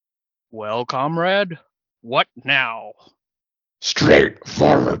Well, comrade, what now?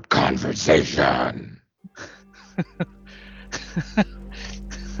 Straightforward conversation.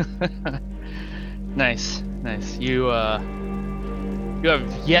 Nice, nice. You have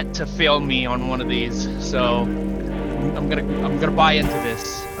yet to fail me on one of these, so I'm gonna buy into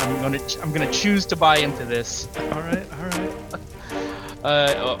this. I'm gonna choose to buy into this. All right, all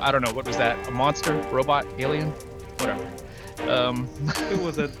right. I don't know, what was that? A monster, robot, alien, whatever. Um, It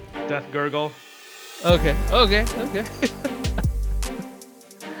was a death gurgle. okay.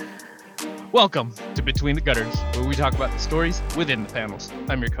 Welcome to Between the Gutters, where we talk about the stories within the panels.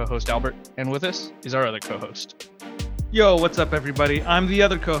 I'm your co-host Albert, and with us is our other co-host. Yo, what's up, everybody? I'm the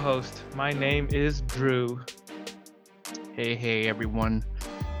other co-host. My name is Drew. Hey, everyone.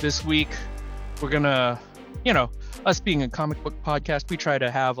 This week, we're gonna, us being a comic book podcast, we try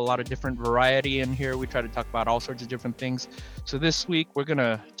to have a lot of different variety in here. We try to talk about all sorts of different things. So this week, we're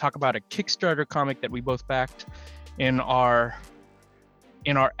gonna talk about a Kickstarter comic that we both backed in our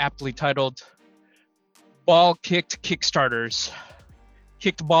aptly titled Ball Kicked Kickstarters.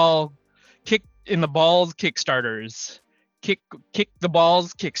 Kicked in the balls Kickstarters. Kick the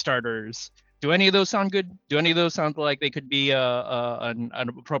balls Kickstarters. Do any of those sound good? Do any of those sound like they could be an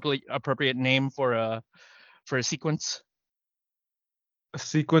appropriate name for a sequence? A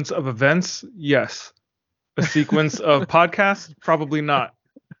sequence of events? Yes. A sequence of podcasts? Probably not.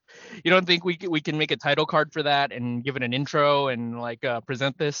 You don't think we can make a title card for that and give it an intro and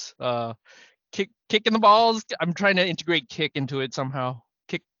present this? Kick in the balls. I'm trying to integrate kick into it somehow.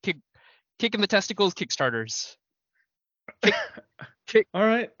 Kick in the testicles. Kickstarters. Kick. All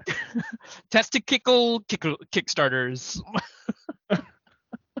right. Testicle Kickstarters.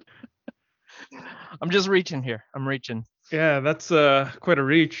 I'm just reaching here. I'm reaching. Yeah, that's quite a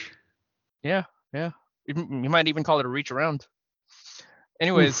reach. Yeah. You might even call it a reach around.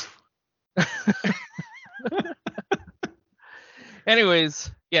 Anyways.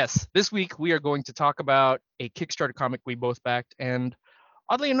 Anyways, yes, this week we are going to talk about a Kickstarter comic we both backed, and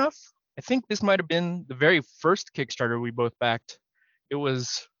oddly enough, I think this might have been the very first Kickstarter we both backed. It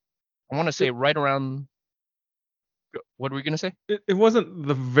was, I want to say, right around. What were we gonna say? It wasn't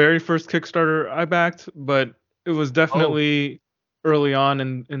the very first Kickstarter I backed, but it was definitely early on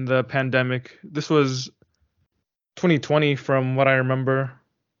in the pandemic. This was 2020 from what I remember.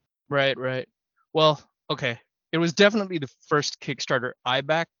 Right. Well, okay. It was definitely the first Kickstarter I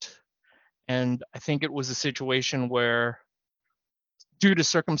backed, and I think it was a situation where, due to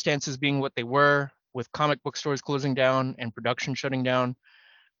circumstances being what they were, with comic book stores closing down and production shutting down,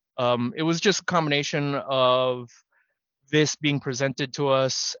 it was just a combination of this being presented to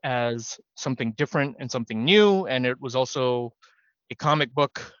us as something different and something new, and it was also a comic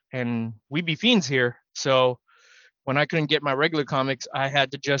book, and we be fiends here, so when I couldn't get my regular comics, I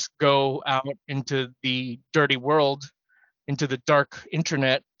had to just go out into the dirty world, into the dark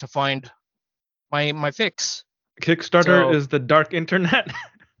internet to find my fix. Kickstarter is the dark internet.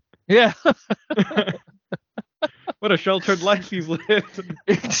 Yeah. What a sheltered life you've lived.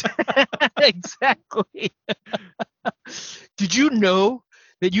 Exactly. Did you know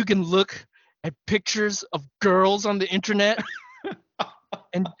that you can look at pictures of girls on the internet?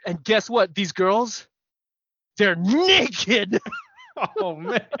 And guess what? These girls, they're naked. Oh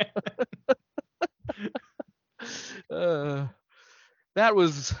man. That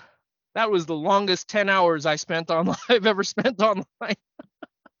was the longest 10 hours I've ever spent online.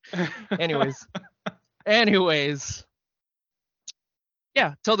 Anyways.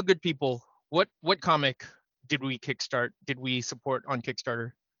 Yeah, tell the good people, what comic did we support on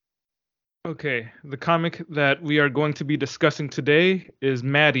Kickstarter? Okay, the comic that we are going to be discussing today is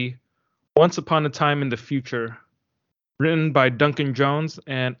Madi, Once Upon a Time in the Future, written by Duncan Jones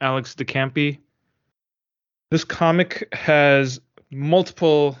and Alex de Campi. This comic has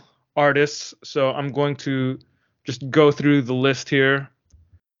multiple artists, so I'm going to just go through the list here.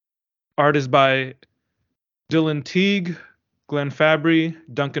 Art is by Dylan Teague, Glenn Fabry,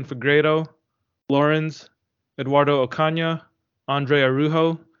 Duncan Fegredo, Lawrence, Eduardo Ocaña, Andre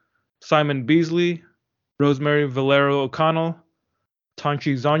Arujo, Simon Beasley, Rosemary Valero O'Connell,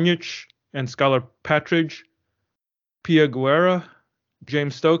 Tonchi Zonyich, and Skylar Patridge, Pia Guerra,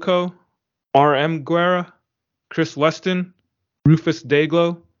 James Stocco, R.M. Guerra, Chris Weston, Rufus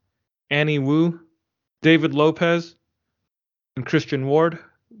Dayglow, Annie Wu, David Lopez, and Christian Ward.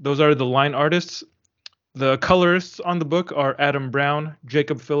 Those are the line artists. The colorists on the book are Adam Brown,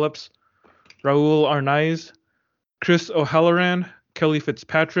 Jacob Phillips, Raul Arnaiz, Chris O'Halloran, Kelly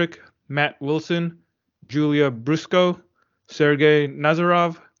Fitzpatrick, Matt Wilson, Julia Brusco, Sergei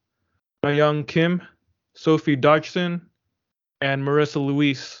Nazarov, Young Kim, Sophie Dodgson, and Marissa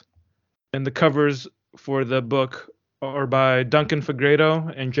Luis. And the covers for the book are by Duncan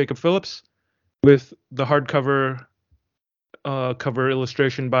and Jacob Phillips, with the hardcover cover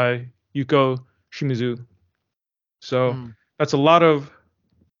illustration by Yuko Shimizu. So Mm. that's a lot of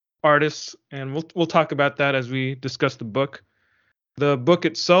artists, and we'll talk about that as we discuss the book. The book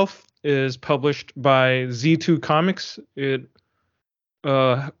itself is published by Z2 Comics. It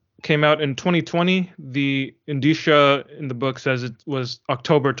uh, came out in 2020. The indicia in the book says it was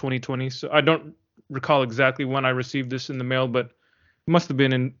October 2020. So I don't recall exactly when I received this in the mail, but it must have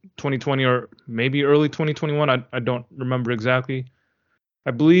been in 2020 or maybe early 2021. I don't remember exactly.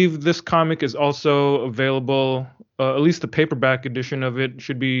 I believe this comic is also available, at least the paperback edition of it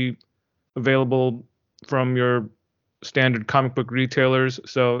should be available from your standard comic book retailers.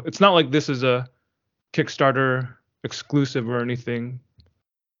 So it's not like this is a Kickstarter exclusive or anything.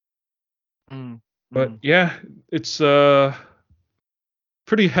 Mm. But Mm. yeah, it's a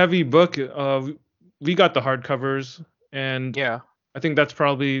pretty heavy book. We got the hardcovers, and Yeah. I think that's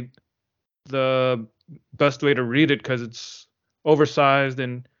probably the best way to read it because it's oversized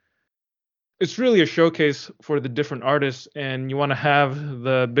and it's really a showcase for the different artists, and you want to have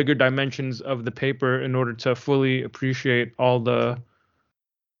the bigger dimensions of the paper in order to fully appreciate all the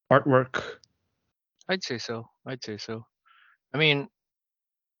artwork. I'd say so. I'd say so. I mean,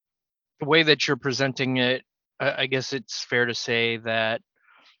 the way that you're presenting it, I guess it's fair to say that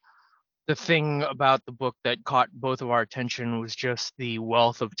the thing about the book that caught both of our attention was just the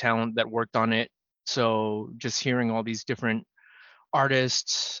wealth of talent that worked on it. So just hearing all these different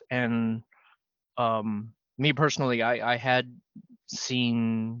artists and me personally, I had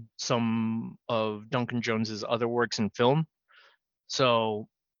seen some of Duncan Jones's other works in film. So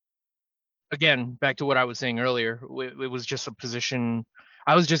again, back to what I was saying earlier, it was just a position.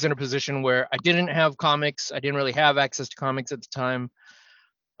 I was just in a position where I didn't have comics. I didn't really have access to comics at the time.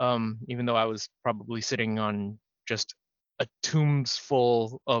 Even though I was probably sitting on just a tombs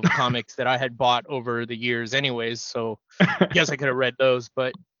full of comics that I had bought over the years, anyways. So yes, I could have read those,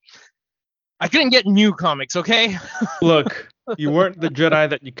 but I couldn't get new comics. Okay. Look, you weren't the Jedi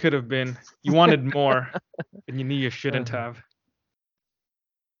that you could have been. You wanted more, and you knew you shouldn't Uh, have.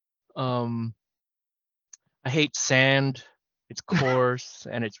 um, I hate sand. It's coarse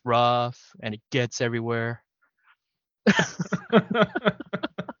and it's rough and it gets everywhere.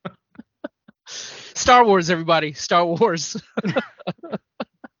 Star Wars, everybody. Star Wars.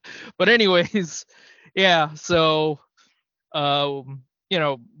 But anyways, yeah. So,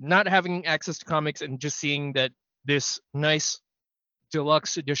 not having access to comics and just seeing that this nice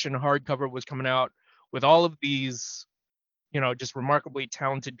deluxe edition hardcover was coming out with all of these, just remarkably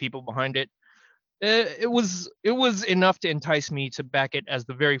talented people behind it. It was enough to entice me to back it as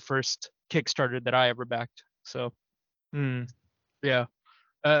the very first Kickstarter that I ever backed. So Hmm. yeah,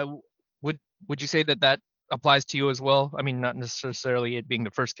 uh, would would you say that that applies to you as well? I mean, not necessarily it being the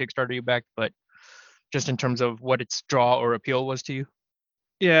first Kickstarter you backed, but just in terms of what its draw or appeal was to you.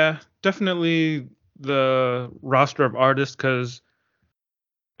 Yeah, definitely the roster of artists because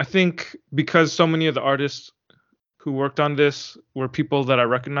I think because so many of the artists who worked on this were people that I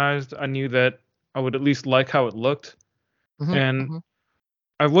recognized, I knew that I would at least like how it looked. Hmm. And Hmm.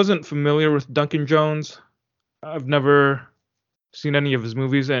 I wasn't familiar with Duncan Jones. I've never seen any of his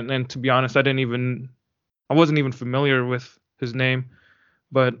movies, and to be honest, I wasn't even familiar with his name.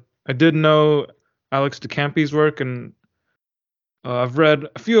 But I did know Alex DeCampi's work, and I've read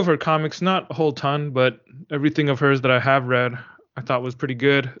a few of her comics, not a whole ton, but everything of hers that I have read, I thought was pretty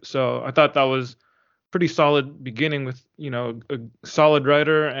good. So I thought that was pretty solid beginning with a solid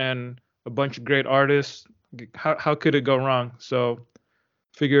writer and a bunch of great artists. How could it go wrong? So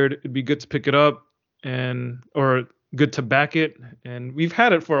figured it'd be good to pick it up and or good to back it. And we've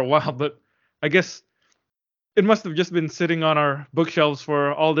had it for a while, but I guess it must have just been sitting on our bookshelves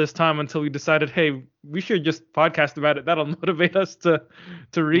for all this time until we decided, hey, we should just podcast about it. That'll motivate us to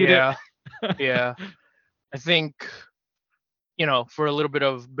read it. Yeah, yeah. I think, for a little bit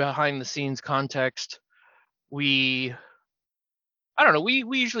of behind the scenes context, we I don't know, we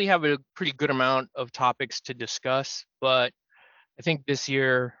usually have a pretty good amount of topics to discuss, but I think this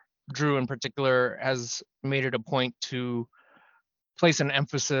year Drew in particular has made it a point to place an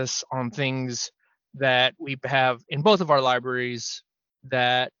emphasis on things that we have in both of our libraries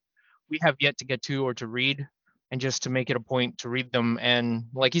that we have yet to get to or to read, and just to make it a point to read them. And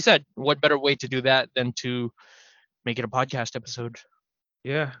like you said, what better way to do that than to make it a podcast episode?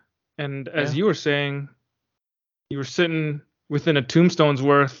 Yeah. And as Yeah. you were saying, you were sitting within a tombstone's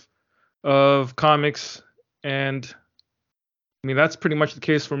worth of comics, and I mean that's pretty much the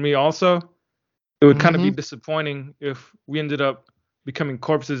case for me also. It would kind of be Mm-hmm. disappointing if we ended up becoming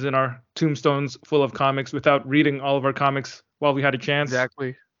corpses in our tombstones full of comics without reading all of our comics while we had a chance.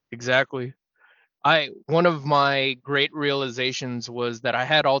 Exactly. One of my great realizations was that I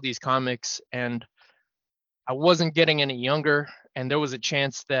had all these comics and I wasn't getting any younger, and there was a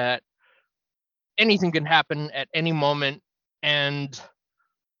chance that anything could happen at any moment, and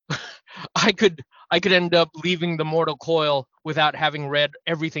I could I could end up leaving the mortal coil without having read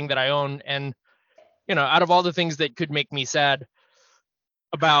everything that I own. And out of all the things that could make me sad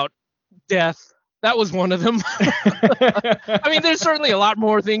about death, that was one of them. I mean, there's certainly a lot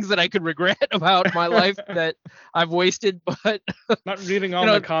more things that I could regret about my life that I've wasted, but Not reading all you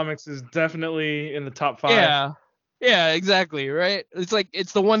know, the comics is definitely in the top 5. yeah, exactly, right? It's like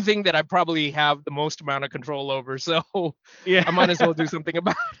it's the one thing that I probably have the most amount of control over, so Yeah, I might as well do something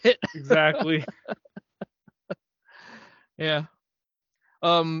about it. exactly. Yeah.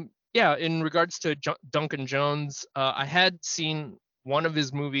 Yeah, in regards to Duncan Jones, I had seen one of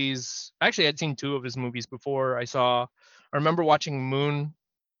his movies. Actually, I'd seen two of his movies before. I remember watching Moon,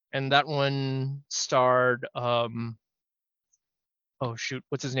 and that one starred oh shoot,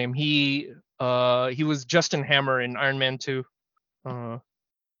 what's his name? He was Justin Hammer in Iron Man 2. Uh,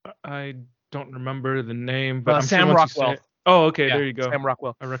 I don't remember the name, but I'm sure Sam once you say Rockwell. it. Oh, okay, Yeah, there you go. Sam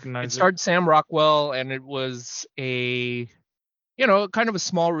Rockwell. I It recognize it. starred Sam Rockwell, and it was a kind of a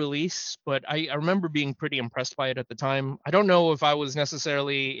small release, but I remember being pretty impressed by it at the time. I don't know if I was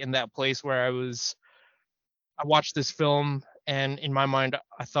necessarily in that place where I watched this film and in my mind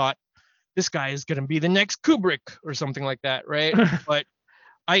I thought this guy is going to be the next Kubrick or something like that, right? But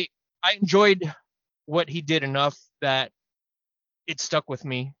I I enjoyed what he did enough that it stuck with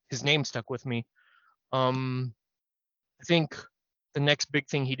me. His name stuck with me. Um, I think the next big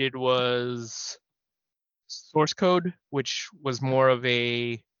thing he did was Source Code, which was more of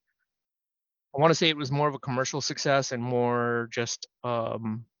I want to say it was more of a commercial success and more just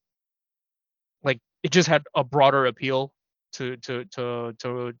like it just had a broader appeal to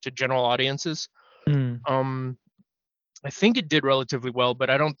general audiences. Mm. Um, I think it did relatively well, but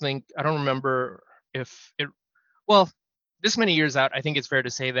I don't remember if it well this many years out. I think it's fair to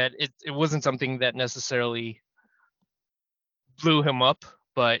say that it wasn't something that necessarily blew him up,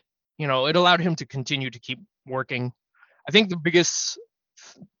 but it allowed him to continue to keep working. I think the biggest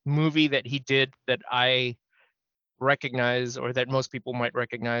movie that he did that I recognize or that most people might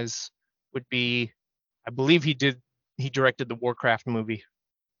recognize would be I believe he directed the Warcraft movie.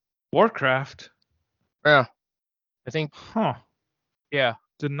 Warcraft? Yeah. I think Huh. yeah,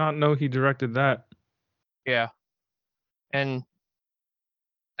 Did not know he directed that. yeah. And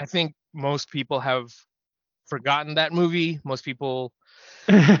I think most people have forgotten that movie. Most people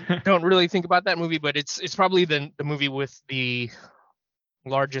don't really think about that movie, but it's probably the movie with the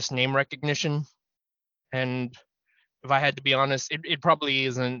largest name recognition. And if I had to be honest, it probably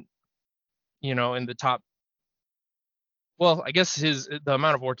isn't, in the top. Well, I guess the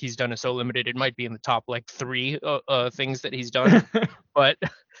amount of work he's done is so limited. It might be in the top like three things that he's done. But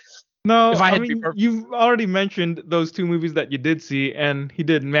No, if I I had to be mean, you've already mentioned those two movies that you did see, and he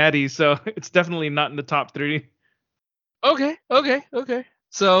did Maddie, so it's definitely not in the top 3. okay.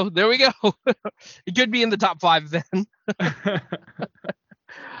 So there we go. It could be in the top five then.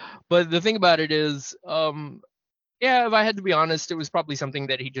 But the thing about it is, yeah, if I had to be honest, it was probably something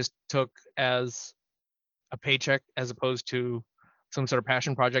that he just took as a paycheck as opposed to some sort of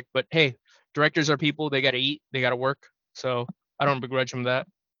passion project. But hey, directors are people; they got to eat, they got to work. So I don't begrudge him that.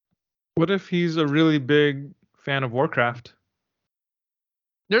 What if he's a really big fan of Warcraft?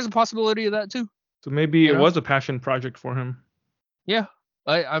 There's a possibility of that too. So maybe You it know? was a passion project for him. Yeah,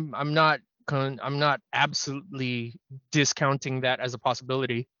 I'm not I'm not absolutely discounting that as a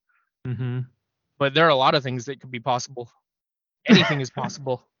possibility. Mm-hmm. But there are a lot of things that could be possible. Anything is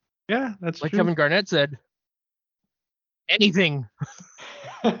possible. Yeah, that's Like true. Kevin Garnett said, anything.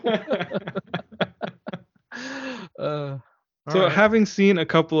 All So, right. having seen a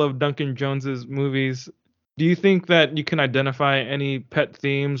couple of Duncan Jones's movies, do you think that you can identify any pet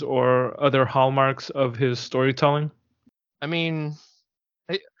themes or other hallmarks of his storytelling? I mean,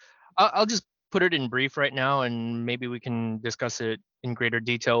 I, I'll just put it in brief right now, and maybe we can discuss it in greater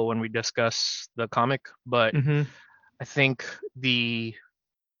detail when we discuss the comic. But Mm-hmm. I think the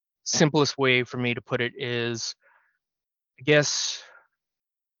simplest way for me to put it is, I guess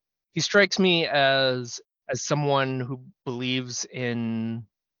he strikes me as someone who believes in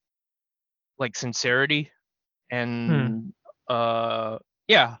like sincerity Hmm. and uh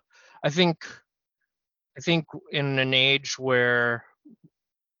yeah, I think in an age where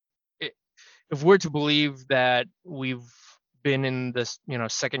it, if we're to believe that we've been in this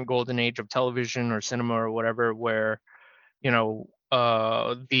second golden age of television or cinema or whatever, where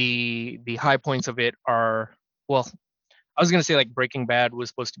the high points of it are, well, I was gonna say like Breaking Bad was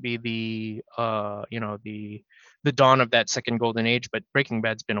supposed to be the the dawn of that second golden age, but Breaking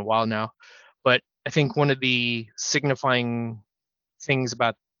Bad's been a while now. But I think one of the signifying things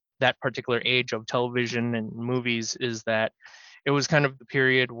about that particular age of television and movies is that it was kind of the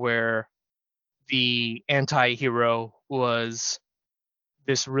period where the anti-hero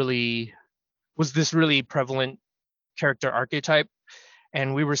this really this really prevalent character archetype,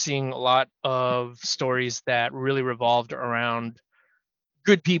 and we were seeing a lot of stories that really revolved around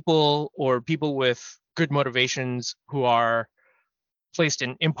good people or people with good motivations who are placed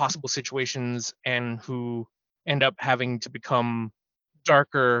in impossible situations and who end up having to become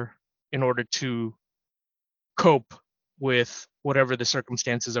darker in order to cope with whatever the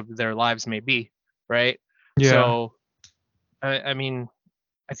circumstances of their lives may be, right? Yeah. So, I mean,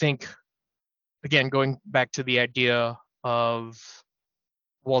 I think, again, going back to the idea of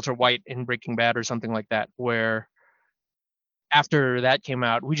Walter White in Breaking Bad or something like that, where after that came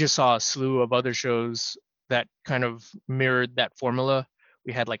out, we just saw a slew of other shows that kind of mirrored that formula.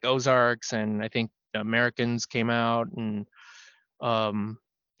 We had like Ozarks, and I think The Americans came out, and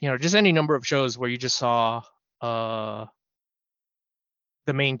just any number of shows where you just saw uh,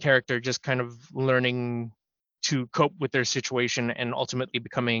 the main character just kind of learning to cope with their situation and ultimately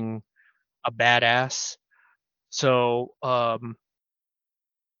becoming a badass. So I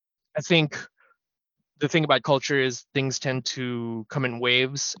think the thing about culture is things tend to come in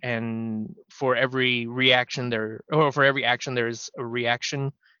waves, and for every action there's a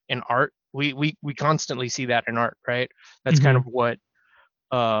reaction in art. We constantly see that in art, right? That's kind Hmm. of what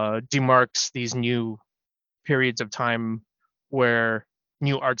demarks these new periods of time where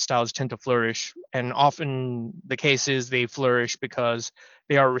new art styles tend to flourish, and often the case is they flourish because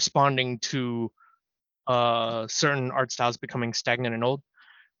they are responding to certain art styles becoming stagnant and old.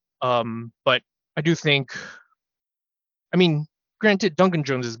 But I do think, I mean, granted, Duncan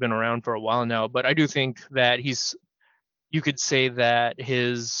Jones has been around for a while now, but I do think that you could say that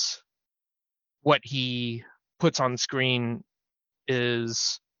what he puts on screen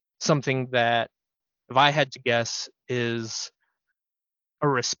is something that, if I had to guess, is a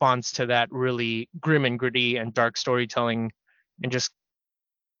response to that really grim and gritty and dark storytelling, and just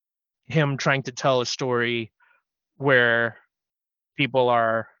him trying to tell a story where people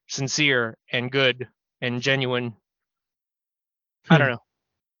are sincere and good and genuine. I don't Hmm. know.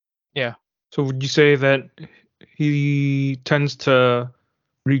 Yeah. So would you say that he tends to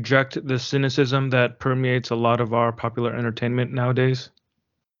reject the cynicism that permeates a lot of our popular entertainment nowadays?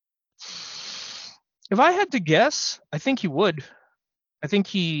 If I had to guess, I think he would. I think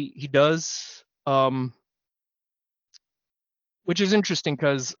he does. Which is interesting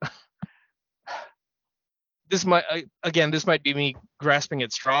because this might be me grasping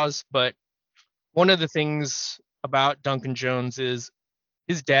at straws, but one of the things about Duncan Jones is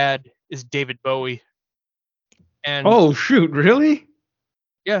his dad is David Bowie, and Oh shoot, really?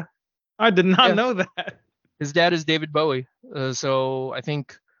 yeah, I did not yeah, know that. his dad is David Bowie. So I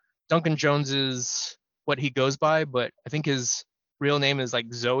think Duncan Jones is what he goes by, but I think his real name is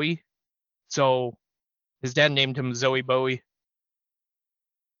like Zoe. So his dad named him Zoe Bowie.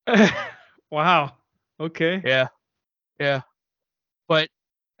 Wow. Okay. Yeah, yeah. But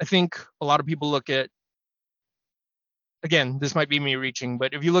I think a lot of people look at, again, this might be me reaching,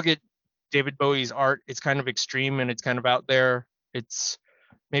 but if you look at David Bowie's art, it's kind of extreme and it's kind of out there. It's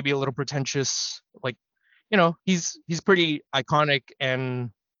maybe a little pretentious. Like, he's pretty iconic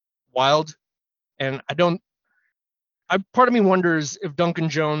and wild. And part of me wonders if Duncan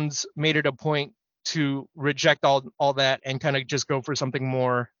Jones made it a point to reject all that and kind of just go for something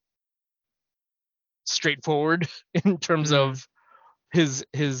more straightforward in terms Hmm. of his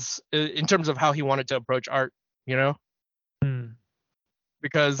in terms of how he wanted to approach art, you know? Hmm.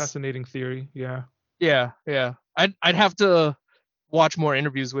 Because Fascinating theory. Yeah. yeah, yeah. I'd have to watch more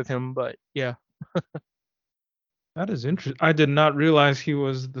interviews with him, but yeah. That is interesting. I did not realize he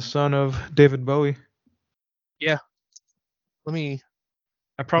was the son of David Bowie. Yeah. Let me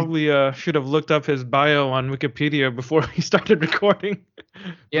I um, probably should have looked up his bio on Wikipedia before we started recording.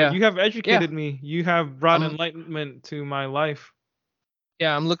 But yeah. you have Yeah. educated me. You have brought I'm enlightenment to my life.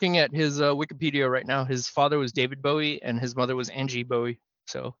 I'm looking at his Wikipedia right now. His father was David Bowie and his mother was Angie Bowie.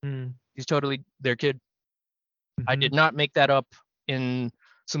 So Hmm. he's totally their kid. I Hmm. did not make that up in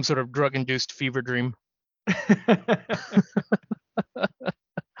some sort of drug induced fever dream.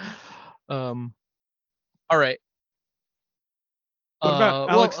 Um all right. What about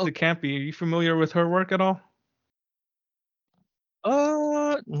Well, Alex DeCampi? Are you familiar with her work at all?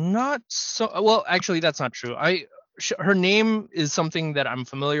 not so well. Actually, that's not true. her name is something that I'm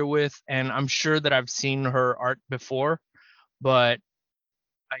familiar with, and I'm sure that I've seen her art before, but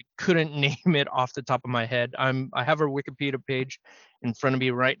I couldn't name it off the top of my head. I have her Wikipedia page in front of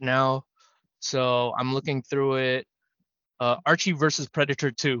me right now, so I'm looking through it. Archie versus Predator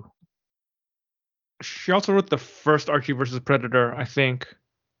 2. She also wrote the first Archie versus Predator, I think.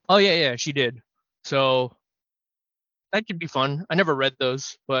 Oh yeah, she did. So that could be fun. I never read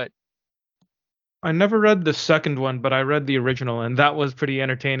those, but I never read the second one, but I read the original, and that was pretty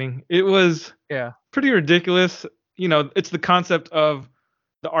entertaining. It was yeah, pretty ridiculous. It's the concept of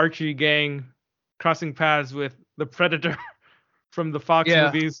the Archie gang crossing paths with the Predator from the Fox yeah,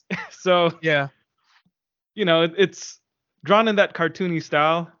 movies. So, yeah. it's drawn in that cartoony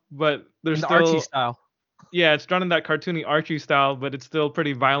style, but there's In the Archie still, style. yeah, it's drawn in that cartoony Archie style, but it's still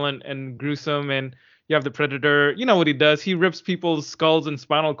pretty violent and gruesome. And you have the Predator. You know what he does? He rips people's skulls and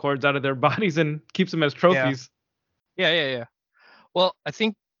spinal cords out of their bodies and keeps them as Yeah, trophies. yeah. Well, I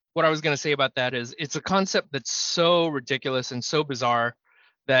think what I was going to say about that is it's a concept that's so ridiculous and so bizarre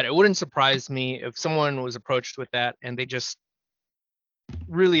that it wouldn't surprise me if someone was approached with that and they just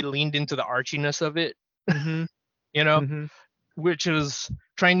really leaned into the archiness of it, Hmm. you know, Hmm. which is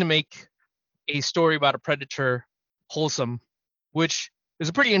trying to make a story about a predator wholesome, which is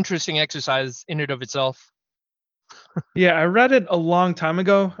a pretty interesting exercise in and of itself. Yeah, I read it a long time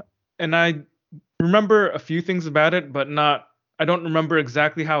ago, and I remember a few things about it, but not. I don't remember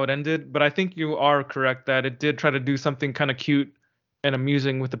exactly how it ended, but I think you are correct that it did try to do something kind of cute and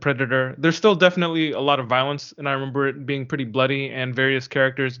amusing with the Predator. There's still definitely a lot of violence, and I remember it being pretty bloody and various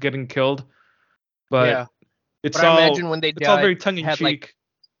characters getting killed, but Yeah. it's But I all imagine when they it's all died, very tongue in had like, cheek.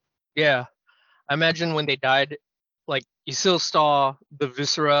 yeah, I imagine when they died, like you still saw the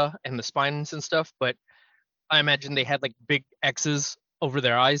viscera and the spines and stuff, but I imagine they had like big X's over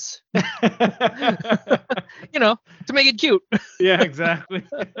their eyes, to make it cute. Yeah, exactly.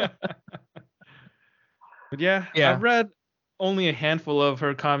 But yeah, I've Yeah. read only a handful of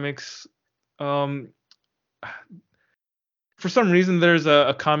her comics. Um, for some reason, there's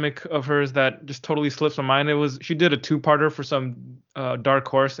a comic of hers that just totally slips my mind. She did a two-parter for some Dark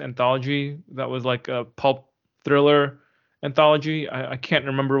Horse anthology that was like a pulp thriller anthology. I can't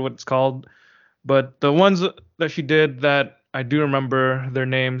remember what it's called, but the ones that she did that I do remember their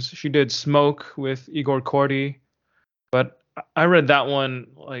names. She did Smoke with Igor Korty, but I read that one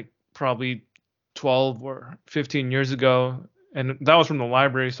like probably 12 or 15 years ago, and that was from the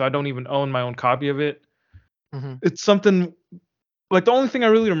library, so I don't even own my own copy of it. Hmm. It's something like the only thing I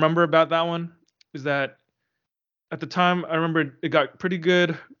really remember about that one is that at the time I remember it got pretty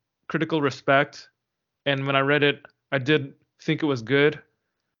good critical respect, and when I read it, I did think it was good.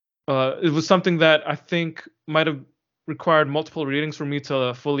 It was something that I think might have required multiple readings for me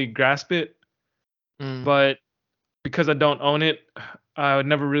to fully grasp it, Mm. but because I don't own it, I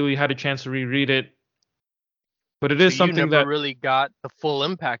never really had a chance to reread it. But it So is you something never that, really got the full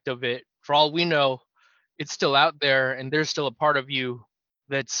impact of it. For all we know, it's still out there and there's still a part of you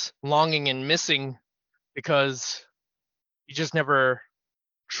that's longing and missing because you just never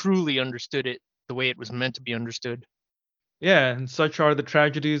truly understood it the way it was meant to be understood. yeah, and such are the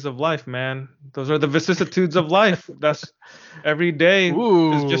tragedies of life, man. Those are the vicissitudes of life. That's every day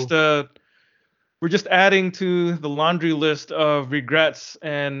is just Ooh, we're just adding to the laundry list of regrets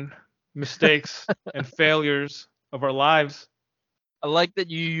and mistakes and failures of our lives. I like that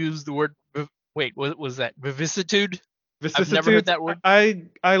you used the word. Wait, what was that? Vicissitude? I've never heard Vicissitudes. that word.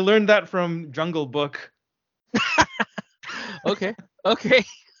 I learned that from Jungle Book. Okay, okay.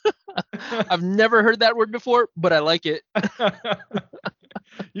 I've never heard that word before, but I like it.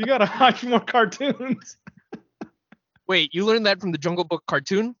 You gotta watch more cartoons. Wait, you learned that from the Jungle Book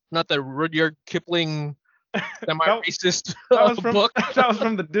cartoon, not the Rudyard Kipling that semi-racist that was from book? that was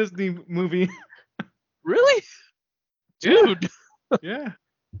from the Disney movie. Really? Yeah, Dude, yeah.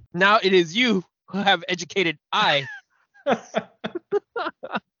 now it is you who have educated I.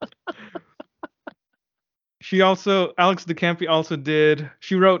 Alex DeCampi also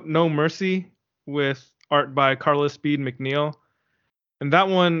she wrote No Mercy with art by Carla Speed McNeil. And that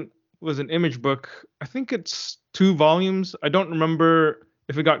one was an image book. I think it's 2 volumes. I don't remember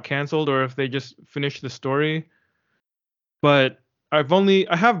if it got canceled or if they just finished the story. But I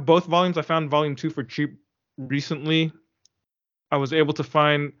have both volumes. I found volume 2 for cheap recently. I was able to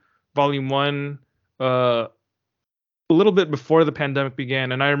find volume 1 uh, a little bit before the pandemic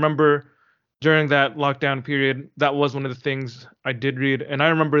began, and I remember during that lockdown period, that was one of the things I did read, and I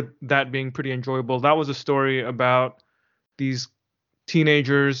remember that being pretty enjoyable. That was a story about these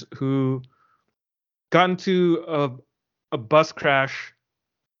teenagers who got into a bus crash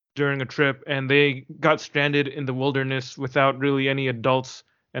during a trip, and they got stranded in the wilderness without really any adults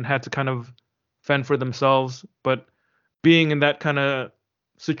and had to kind of fend for themselves. But being in that kind of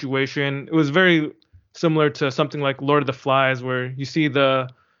situation, it was very similar to something like Lord of the Flies, where you see the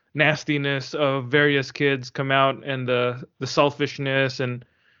nastiness of various kids come out and the selfishness and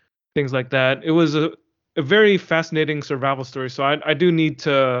things like that. It was a very fascinating survival story. So I do need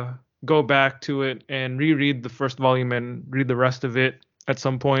to go back to it and reread the first volume and read the rest of it at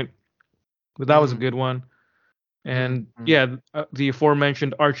some point. But that was a Mm, good one. And mm. yeah, the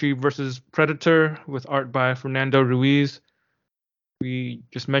aforementioned Archie versus Predator with art by Fernando Ruiz. We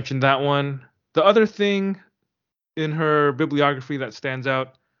just mentioned that one. The other thing in her bibliography that stands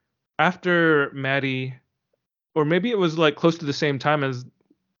out after Maddie, or maybe it was like close to the same time as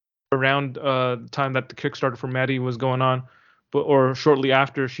around the time that the Kickstarter for Maddie was going on, but or shortly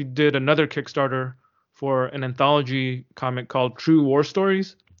after, she did another Kickstarter for an anthology comic called True War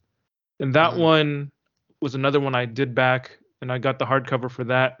Stories, and that Mm. one was another one I did back, and I got the hardcover for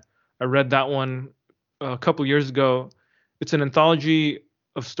that. I read that one a couple years ago. It's an anthology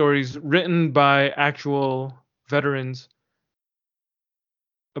of stories written by actual veterans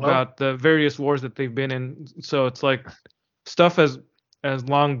Well, about the various wars that they've been in. So it's like stuff as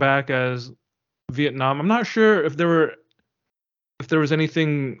long back as Vietnam. I'm not sure if there was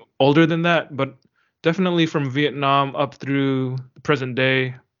anything older than that, but definitely from Vietnam up through the present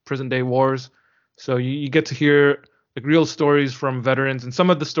day wars. So you get to hear like real stories from veterans, and some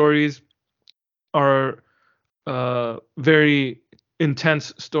of the stories are very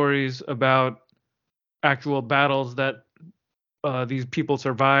intense stories about actual battles that these people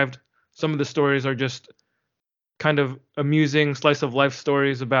survived. Some of the stories are just kind of amusing slice of life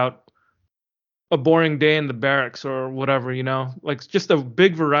stories about a boring day in the barracks or whatever, like just a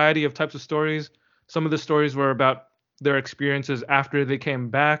big variety of types of stories. Some of the stories were about their experiences after they came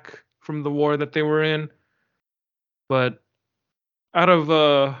back from the war that they were in. But out of,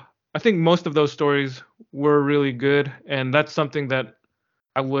 I think most of those stories were really good. And that's something that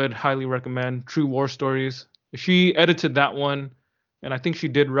I would highly recommend. True War Stories. She edited that one. And I think she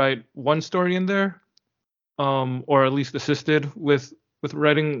did write one story in there, or at least assisted with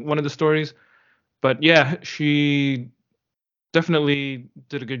writing one of the stories. But yeah, she definitely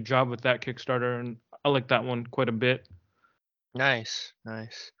did a good job with that Kickstarter, and I like that one quite a bit. nice,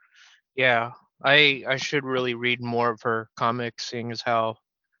 nice. Yeah, I should really read more of her comics, seeing as how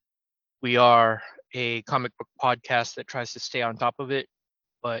we are a comic book podcast that tries to stay on top of it.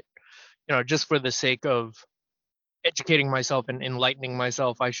 But just for the sake of educating myself and enlightening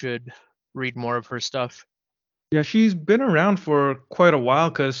myself, I should read more of her stuff. Yeah, she's been around for quite a while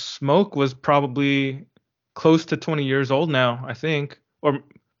because Smoke was probably close to 20 years old now, I think, or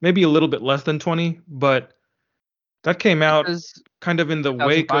maybe a little bit less than 20, but that came It out says kind of in the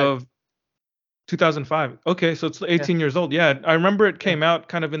wake 2005. of 2005. Okay, so it's Yeah. 18 years old. Yeah, I remember it came out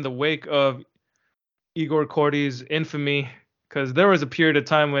kind of in the wake of Igor Kordy's infamy because there was a period of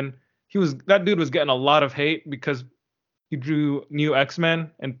time when that dude was getting a lot of hate because he drew new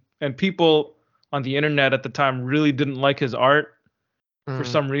X-Men, and people on the internet at the time really didn't like his art for Mm,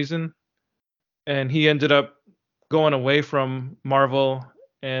 some reason, and he ended up going away from Marvel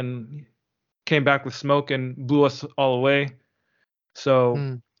and came back with Smoke and blew us all away. So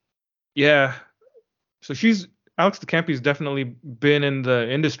mm. yeah, so she's Alex DeCampi's definitely been in the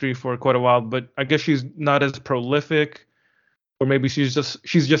industry for quite a while, but I guess she's not as prolific, or maybe she's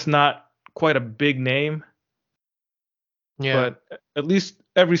just not quite a big name. Yeah. But at least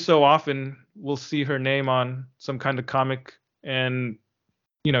every so often we'll see her name on some kind of comic, and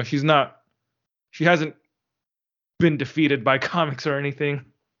she hasn't been defeated by comics or anything.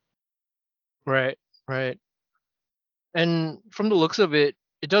 Right. Right. And from the looks of it,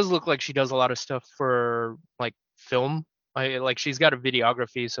 it does look like she does a lot of stuff for like film. I like she's got a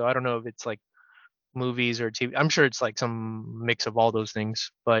videography, so I don't know if it's like movies or TV. I'm sure it's like some mix of all those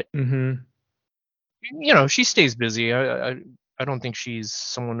things. But Hmm. she stays busy. I don't think she's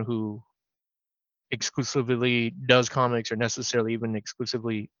someone who exclusively does comics or necessarily even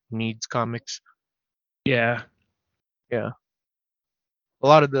exclusively needs comics. Yeah. Yeah. A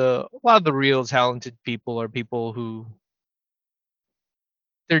lot of the real talented people are people who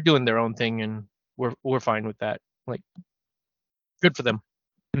they're doing their own thing, and we're fine with that. Like, good for them.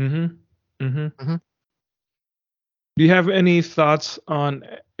 Hmm. Hmm. Hmm. Do you have any thoughts on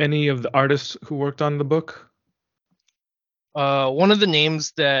any of the artists who worked on the book? One of the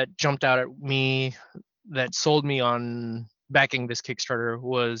names that jumped out at me that sold me on backing this Kickstarter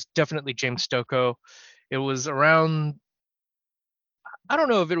was definitely James Stocco. It was around, I don't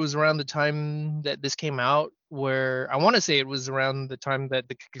know if it was around the time that this came out where I want to say it was around the time that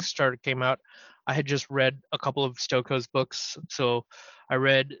the Kickstarter came out. I had just read a couple of Stokoe's books. So I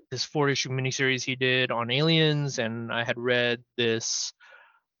read this 4-issue miniseries he did on aliens, and I had read this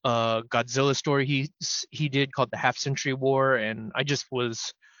Godzilla story he did called the Half Century War, and I just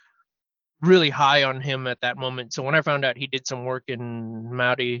was really high on him at that moment. So when I found out he did some work in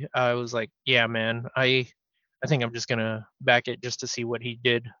Madi, I was like, yeah, man, I think I'm just gonna back it just to see what he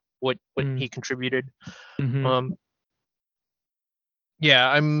did, what he contributed. Mm-hmm. Um, yeah,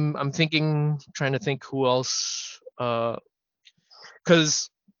 I'm trying to think who else, because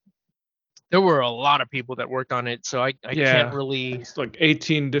there were a lot of people that worked on it, so I can't Yeah, really. it's like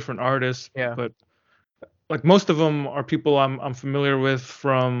 18 different artists, Yeah. but like most of them are people I'm familiar with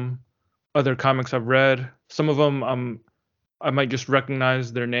from other comics I've read. Some of them I might just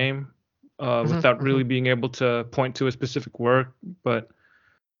recognize their name Mhm, without mhm. really being able to point to a specific work. But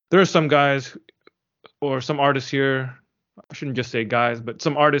there are some guys or some artists here. I shouldn't just say guys, but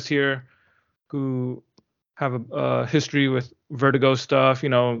some artists here who have a history with Vertigo stuff. You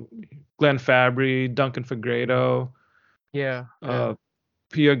know, Glenn Fabry, Duncan Fegredo, Yeah, yeah, uh,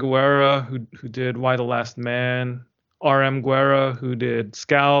 Pia Guerra, who did Why the Last Man, R.M. Guerra, who did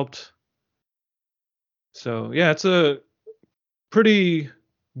Scalped. So yeah, it's a pretty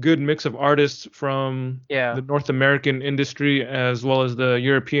good mix of artists from yeah. the North American industry as well as the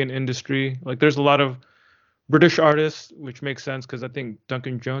European industry. Like there's a lot of British artists, which makes sense because I think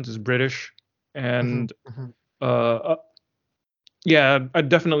Duncan Jones is British. Mhm, And mhm. uh, yeah, I'd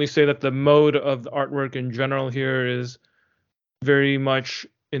definitely say that the mode of the artwork in general here is very much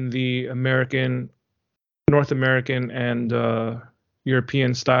in the North American, and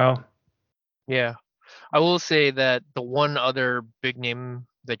European style. Yeah. I will say that the one other big name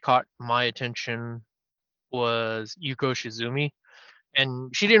that caught my attention was Yuko Shizumi,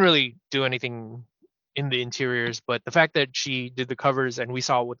 and she didn't really do anything in the interiors, but the fact that she did the covers and we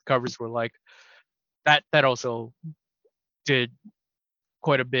saw what the covers were like, that also did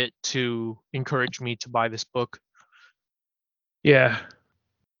quite a bit to encourage me to buy this book. Yeah,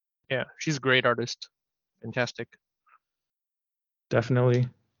 Yeah, she's a great artist. Fantastic. definitely.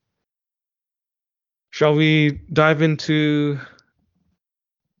 Shall we dive into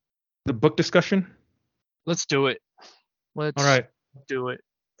the book discussion? Let's do it. All Let's right. do it.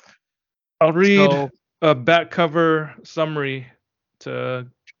 I'll read So a back cover summary to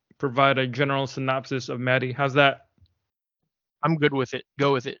provide a general synopsis of Maddie. How's that? I'm good with it.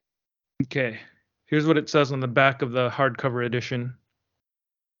 Go with it. Okay. Here's what it says on the back of the hardcover edition.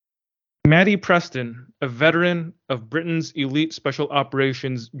 Maddie Preston, a veteran of Britain's elite special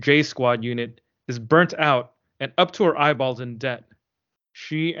operations J Squad unit, is burnt out and up to her eyeballs in debt.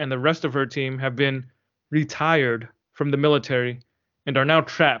 She and the rest of her team have been retired from the military and are now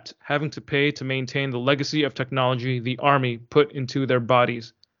trapped, having to pay to maintain the legacy of technology the Army put into their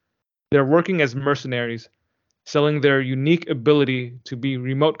bodies. They're working as mercenaries, selling their unique ability to be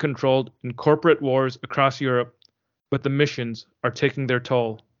remote controlled in corporate wars across Europe, but the missions are taking their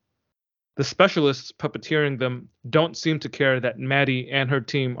toll. The specialists puppeteering them don't seem to care that Maddie and her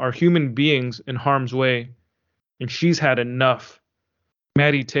team are human beings in harm's way, and she's had enough.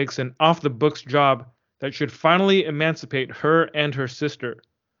 Maddie takes an off the books job that should finally emancipate her and her sister.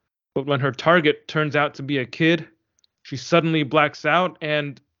 But when her target turns out to be a kid, she suddenly blacks out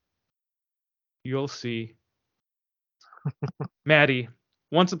and you'll see. Maddie,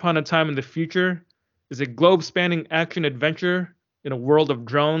 Once Upon a Time in the Future, is a globe spanning action adventure in a world of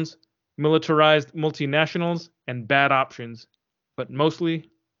drones, militarized multinationals, and bad options. But mostly,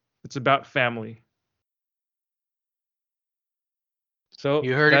 it's about family. So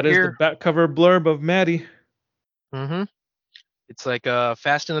You heard it that is the here. back cover blurb of Maddie. Mm-hmm. It's like a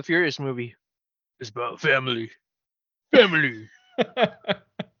Fast and the Furious movie. It's about family. Family.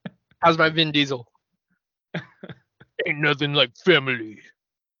 How's my Vin Diesel? Ain't nothing like family.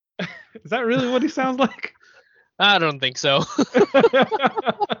 Is that really what he sounds like? I don't think so.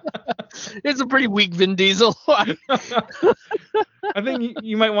 It's a pretty weak Vin Diesel. I think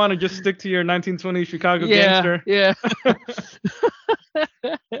you might want to just stick to your 1920s Chicago Yeah, gangster. yeah,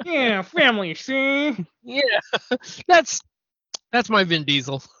 Yeah, family, see? yeah. That's my Vin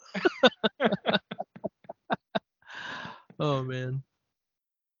Diesel. Oh man.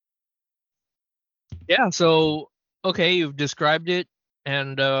 Yeah. So okay, you've described it,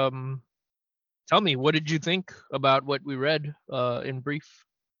 and tell me, what did you think about what we read in brief?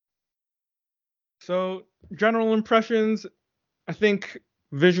 So, general impressions, I think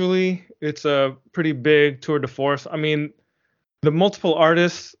visually it's a pretty big tour de force. I mean, the multiple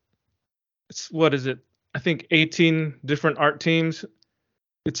artists, it's what is it? I think 18 different art teams.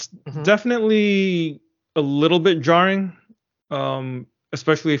 It's Hmm. definitely a little bit jarring,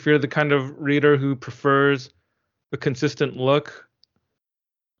 especially if you're the kind of reader who prefers a consistent look.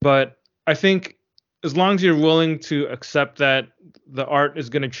 But I think as long as you're willing to accept that the art is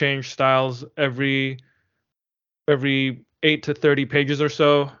going to change styles every 8 to 30 pages or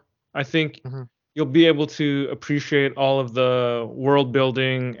so, I think Hmm. you'll be able to appreciate all of the world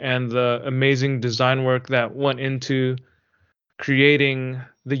building and the amazing design work that went into creating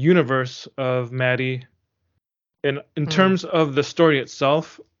the universe of Maddie. And in Hmm. terms of the story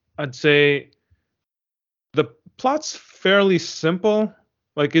itself, I'd say the plot's fairly simple.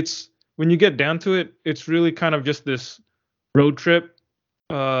 Like it's when you get down to it, it's really kind of just this road trip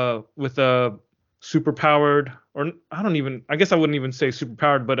with a super powered, or I guess I wouldn't even say super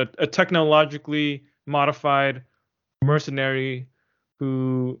powered, but a technologically modified mercenary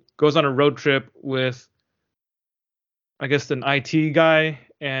who goes on a road trip with, I guess, an IT guy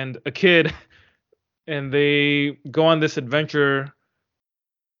and a kid, and they go on this adventure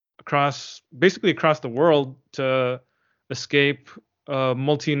basically across the world to escape a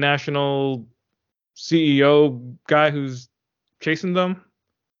multinational CEO guy who's chasing them.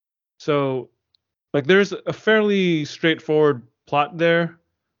 So like there's a fairly straightforward plot there,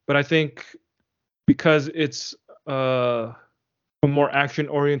 but I think because it's a more action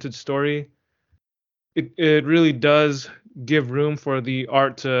oriented story, it really does give room for the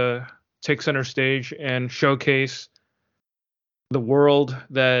art to take center stage and showcase the world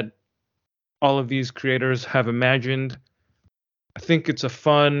that all of these creators have imagined. I think it's a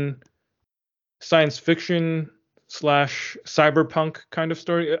fun science fiction slash cyberpunk kind of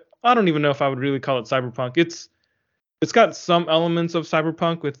story. I don't even know if I would really call it cyberpunk. It's got some elements of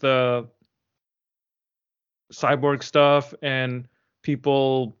cyberpunk with the cyborg stuff and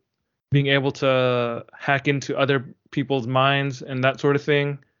people being able to hack into other people's minds and that sort of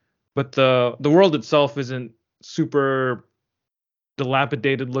thing. But the world itself isn't super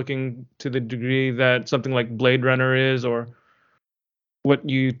dilapidated looking to the degree that something like Blade Runner is, or what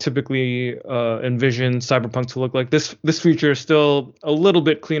you typically envision cyberpunk to look like. This feature is still a little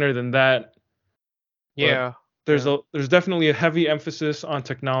bit cleaner than that, but Yeah. Yeah. there's definitely a heavy emphasis on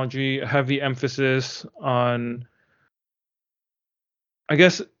technology, a heavy emphasis on, I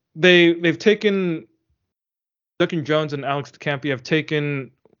guess, they've taken Duncan Jones and Alex Campi have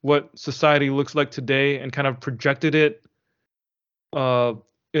taken what society looks like today and kind of projected it uh,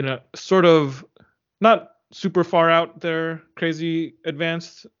 in a sort of not super far out there, crazy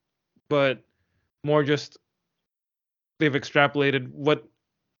advanced, but more just they've extrapolated what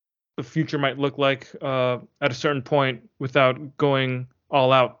the future might look like at a certain point without going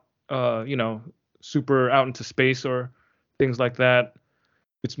all out, super out into space or things like that.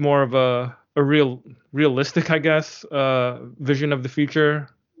 It's more of a realistic, I guess, vision of the future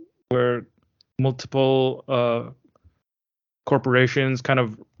where multiple corporations kind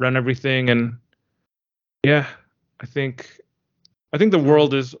of run everything. And yeah, I think I think the Mm.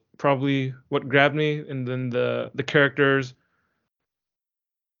 world is probably what grabbed me, and then the characters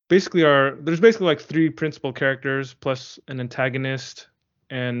there's basically like three principal characters plus an antagonist,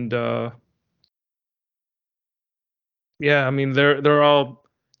 and yeah, I mean they're all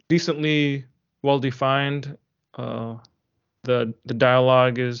decently well defined. Uh, the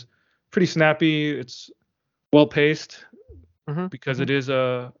dialogue is pretty snappy. It's well paced Hmm. because Hmm. it is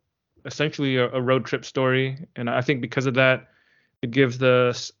essentially a road trip story, and I think because of that, it gives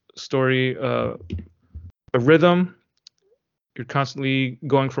the story a rhythm. You're constantly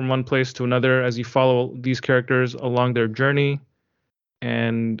going from one place to another as you follow these characters along their journey,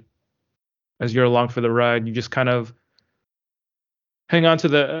 and as you're along for the ride, you just kind of hang on to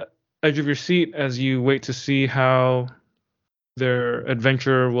the edge of your seat as you wait to see how their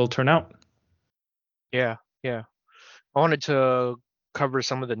adventure will turn out. Yeah. Yeah. I wanted to cover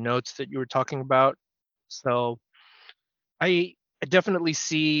some of the notes that you were talking about. So I definitely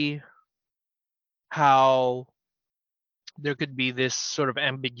see how there could be this sort of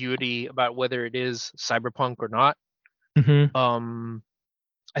ambiguity about whether it is cyberpunk or not. Mm-hmm. Um,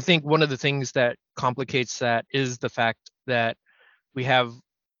 I think one of the things that complicates that is the fact that we have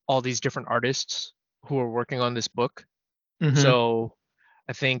all these different artists who are working on this book. Mm-hmm. So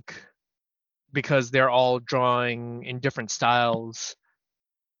I think because they're all drawing in different styles,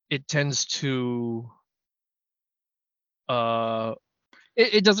 it tends to uh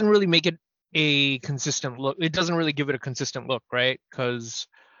it doesn't really make it a consistent look. It doesn't really give it a consistent look, right? Because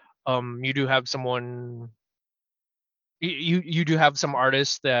you do have you do have some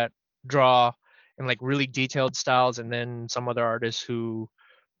artists that draw in like really detailed styles, and then some other artists who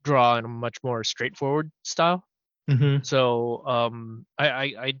draw in a much more straightforward style. Mm-hmm. So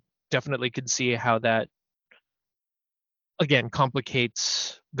I definitely could see how that again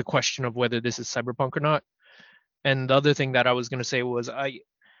complicates the question of whether this is cyberpunk or not. And the other thing that I was going to say was I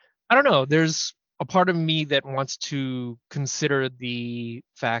don't know, there's a part of me that wants to consider the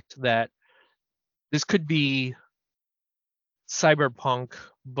fact that this could be cyberpunk,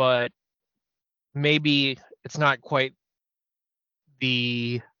 but maybe it's not quite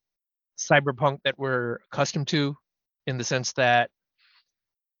the cyberpunk that we're accustomed to, in the sense that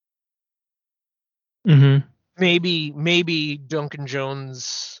Mm-hmm. maybe Duncan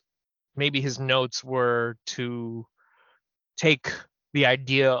Jones, maybe his notes were to take the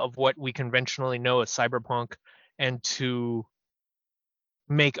idea of what we conventionally know as cyberpunk and to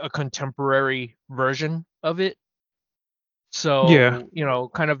make a contemporary version of it. Yeah. So,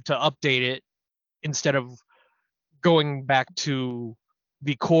 kind of to update it instead of going back to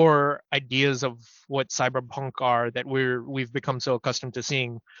the core ideas of what cyberpunk are that we've become so accustomed to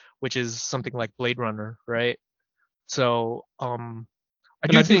seeing, which is something like Blade Runner, right? So, I And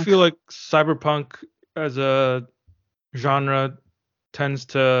do I do think, feel like cyberpunk as a genre tends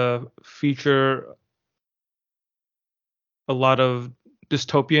to feature a lot of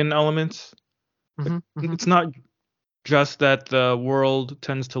dystopian elements. Like, mhm, mhm, it's not just that the world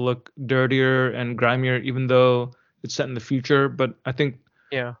tends to look dirtier and grimier, even though it's set in the future, but I think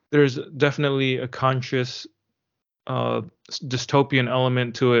yeah, there's definitely a conscious uh, dystopian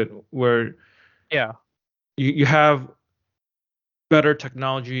element to it where yeah, you have better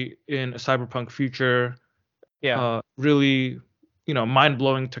technology in a cyberpunk future, yeah, really,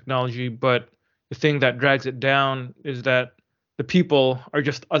 mind-blowing technology, but the thing that drags it down is that the people are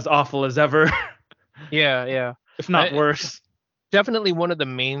just as awful as ever, yeah, yeah. if not I, worse. Definitely one of the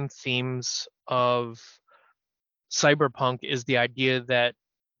main themes of cyberpunk is the idea that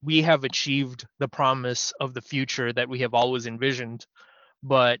we have achieved the promise of the future that we have always envisioned,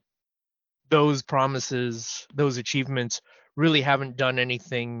 but those promises, those achievements really haven't done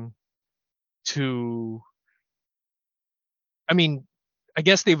anything to, I mean, I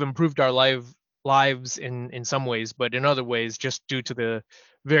guess they've improved our lives in some ways, but in other ways, just due to the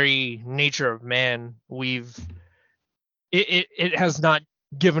very nature of man, it has not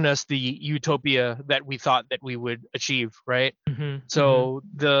given us the utopia that we thought that we would achieve, right? Hmm. Hmm. So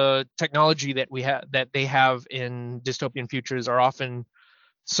the technology that they have in dystopian futures are often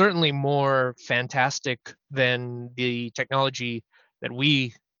certainly more fantastic than the technology that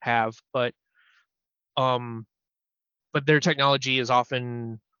we have, um but their technology is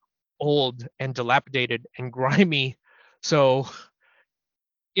often old and dilapidated and grimy. So,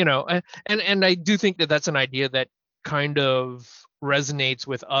 and I do think that that's an idea that kind of resonates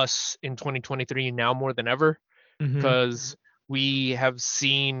with us in 2023 now more than ever, Hmm. because we have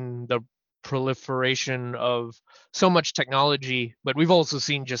seen the proliferation of so much technology, but we've also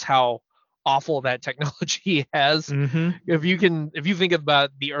seen just how awful that technology has. Hmm. If you think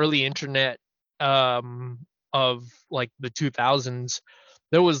about the early internet, um, of like the 2000s,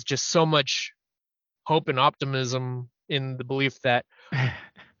 there was just so much hope and optimism in the belief that,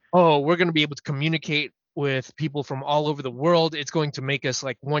 oh, we're going to be able to communicate with people from all over the world. It's going to make us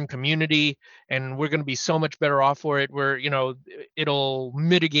like one community, and we're going to be so much better off for it. It'll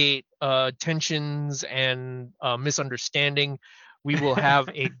mitigate tensions and misunderstanding. We will have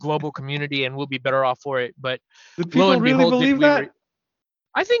a global community, and we'll be better off for it. But Did lo people and really behold, believe that?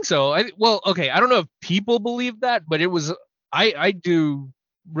 I think so. Well, okay, I don't know if people believe that, but it was. I do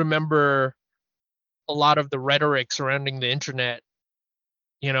remember a lot of the rhetoric surrounding the internet,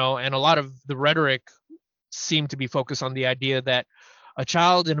 and a lot of the rhetoric seem to be focused on the idea that a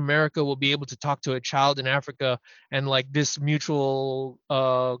child in America will be able to talk to a child in Africa, and like this mutual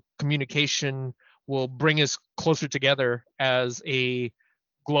communication will bring us closer together as a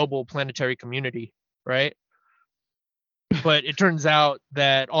global planetary community, right? But it turns out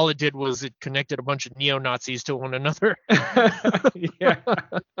that all it did was it connected a bunch of neo Nazis to one another, Yeah.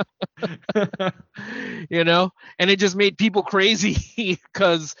 and it just made people crazy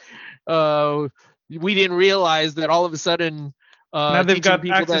because uh, we didn't realize that all of a sudden Now they've teaching got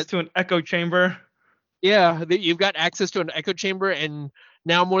people access that, to an echo chamber. yeah, that you've got access to an echo chamber, and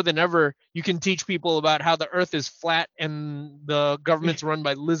now more than ever you can teach people about how the earth is flat and the government's run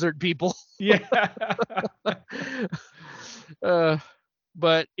by lizard people. Yeah. uh,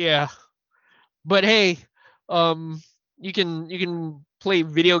 but yeah, but hey, um you can play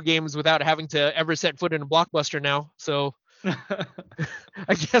video games without having to ever set foot in a Blockbuster now, so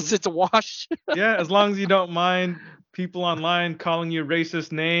I guess it's a wash. Yeah, as long as you don't mind people online calling you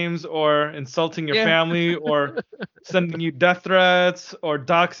racist names or insulting your Yeah, family or sending you death threats or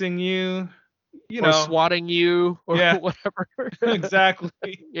doxing you, you or know. swatting you or Yeah, whatever. exactly.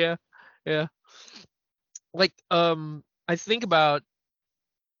 Yeah, yeah. Like, I think about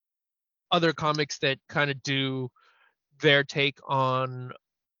other comics that kind of do their take um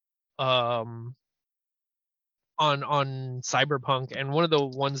on cyberpunk, and one of the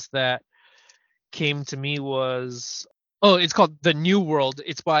ones that came to me was, oh, it's called The New World.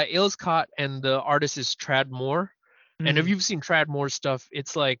 It's by Ailes Cott and the artist is Trad Moore. And if Mm. you've seen Trad Moore stuff,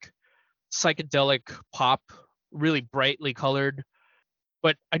 it's like psychedelic pop, really brightly colored.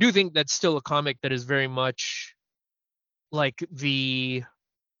 But I do think that's still a comic that is very much like the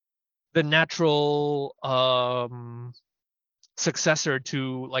natural successor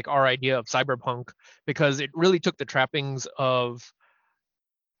to like our idea of cyberpunk, because it really took the trappings of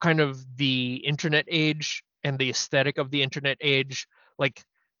kind of the internet age and the aesthetic of the internet age. Like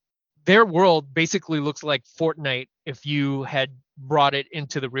their world basically looks like Fortnite if you had brought it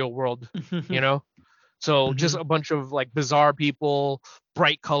into the real world, you know? So just Mhm. a bunch of like bizarre people,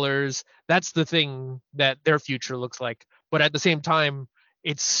 bright colors. That's the thing that their future looks like. But at the same time,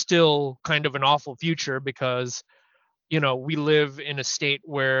 it's still kind of an awful future because, we live in a state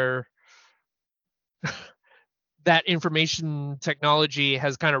where that information technology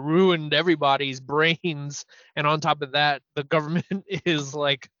has kind of ruined everybody's brains. And on top of that, the government is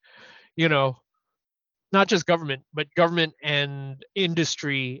like, you know, not just government, but government and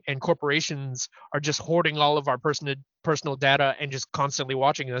industry and corporations are just hoarding all of our personal data and just constantly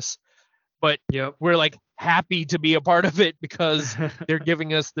watching us. But Yep. we're like happy to be a part of it because they're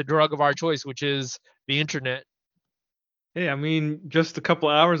giving us the drug of our choice, which is the internet. Hey, I mean, just a couple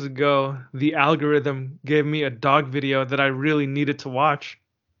hours ago, the algorithm gave me a dog video that I really needed to watch.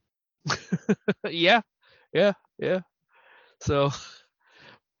 Yeah, yeah, yeah. So,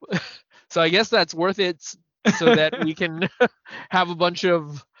 so I guess that's worth it, so that we can have a bunch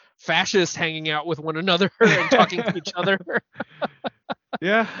of fascists hanging out with one another and talking to each other.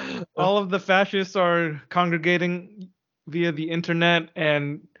 Yeah, all of the fascists are congregating via the internet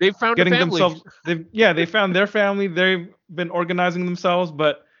and They found a getting family. themselves they found their family. They've been organizing themselves,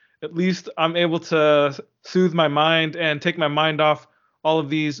 but at least I'm able to soothe my mind and take my mind off all of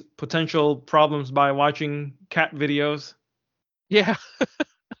these potential problems by watching cat videos. Yeah.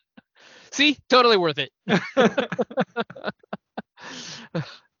 See, totally worth it.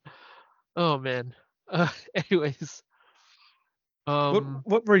 Oh man. Anyways, what um,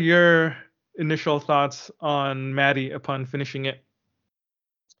 what were your initial thoughts on Maddie upon finishing it?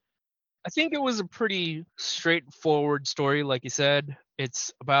 I think it was a pretty straightforward story, like you said.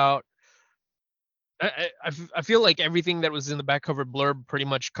 It's about. I feel like everything that was in the back cover blurb pretty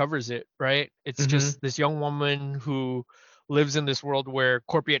much covers it, right? It's Mhm. just this young woman who lives in this world where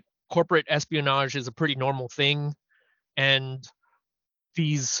corporate espionage is a pretty normal thing, and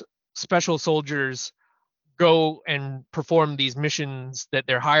these special soldiers go and perform these missions that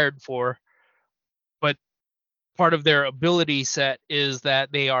they're hired for, but part of their ability set is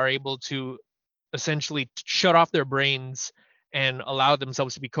that they are able to essentially shut off their brains and allow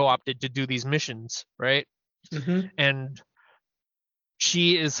themselves to be co-opted to do these missions, right? Mhm. And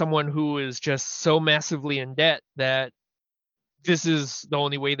she is someone who is just so massively in debt that this is the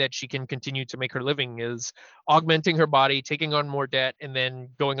only way that she can continue to make her living, is augmenting her body, taking on more debt, and then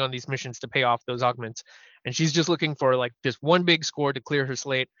going on these missions to pay off those augments. And she's just looking for like this one big score to clear her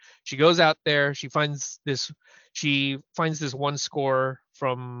slate. She goes out there, she finds this one score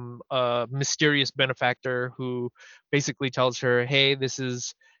from a mysterious benefactor who basically tells her, "Hey, this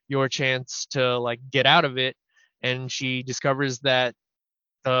is your chance to like get out of it." And she discovers that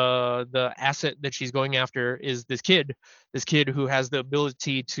the asset that she's going after is this kid who has the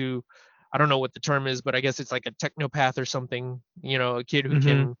ability to, I don't know what the term is, but I guess it's like a technopath or something, a kid who Mhm.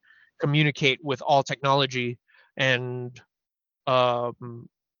 can communicate with all technology. And um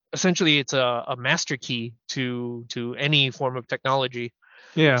essentially it's a master key to any form of technology.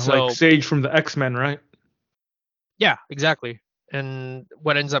 Yeah, like So Sage from the X-Men, right? yeah, exactly. And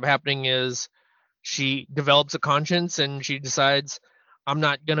what ends up happening is she develops a conscience and she decides, I'm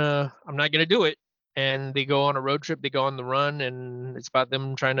not gonna do it. And they go on a road trip, they go on the run, and it's about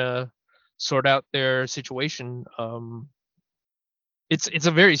them trying to sort out their situation. It's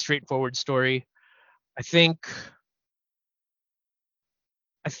a very straightforward story. I think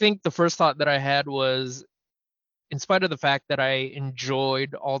i think the first thought that I had was, in spite of the fact that I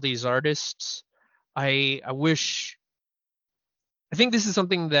enjoyed all these artists, I think this is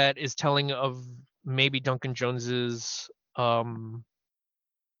something that is telling of maybe Duncan Jones's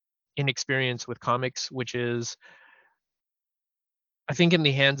inexperience with comics, which is, I think in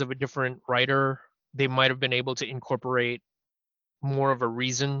the hands of a different writer, they might have been able to incorporate more of a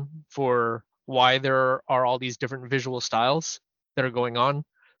reason for why there are all these different visual styles that are going on.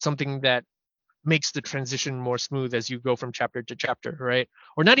 Something that makes the transition more smooth as you go from chapter to chapter, right?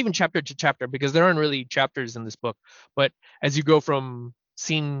 Or not even chapter to chapter, because there aren't really chapters in this book, but as you go from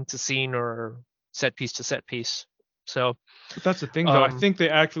scene to scene or set piece to set piece. So, But that's the thing, though. I um, think they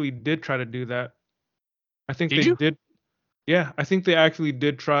actually did try to do that. I think did they you? did. Yeah, I think they actually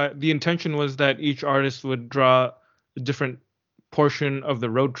did try. The intention was that each artist would draw a different portion of the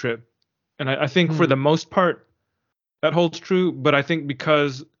road trip. And I think for Hmm. the most part, that holds true. But I think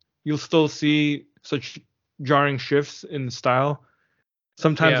because you'll still see such jarring shifts in the style,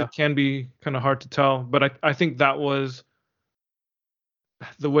 sometimes Yeah. it can be kind of hard to tell. But I think that was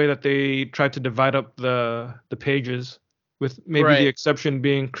the way that they tried to divide up the pages, with maybe the Right. exception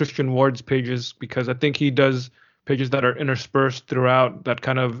being Christian Ward's pages, because I think he does pages that are interspersed throughout that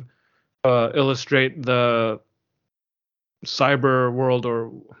kind of illustrate the cyber world,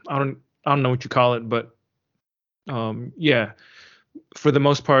 or I don't know what you call it, but yeah, for the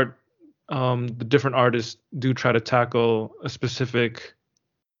most part, the different artists do try to tackle a specific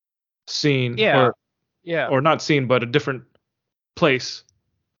scene, Yeah. Yeah. or not scene, but a different place.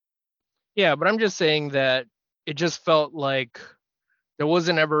 Yeah. But I'm just saying that it just felt like there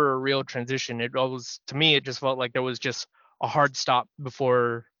wasn't ever a real transition. It always, to me, it just felt like there was just a hard stop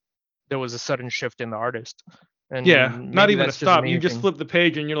before there was a sudden shift in the artist. Yeah, And not maybe even a that's just a stop. You me just thing. flip the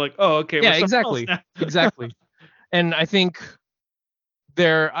page and you're like, oh, okay, we're Yeah, somewhere else exactly. now. Exactly. And I think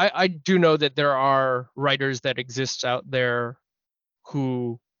I do know that there are writers that exist out there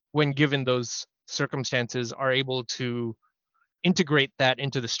who, when given those circumstances, are able to integrate that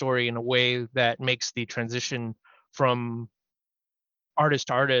into the story in a way that makes the transition from artist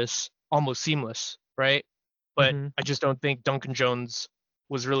to artist almost seamless, right? But hmm I just don't think Duncan Jones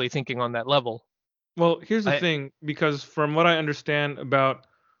was really thinking on that level. Well, here's the I thing, because from what I understand about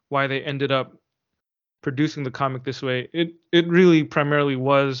why they ended up producing the comic this way, it really primarily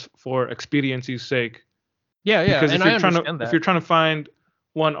was for expediency's sake. Yeah, yeah, Because and if I you're trying to understand if that. you're trying to find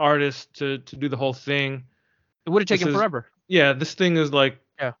one artist to do the whole thing, It would have this taken is forever. yeah, this thing is like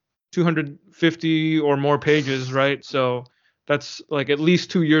Yeah. 250 or more pages, right? So that's like at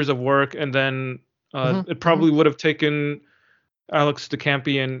least 2 years of work, and then Hmm. it Hmm. probably would have taken Alex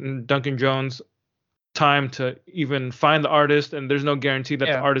DeCampi and Duncan Jones time to even find the artist, and there's no guarantee that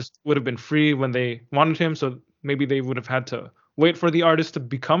the Yeah. artist would have been free when they wanted him. So maybe they would have had to wait for the artist to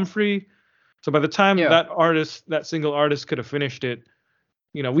become free. So by the time Yeah. that single artist could have finished it,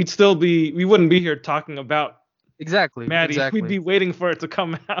 we wouldn't be here talking about Exactly. Maddie. We'd Exactly. be waiting for it to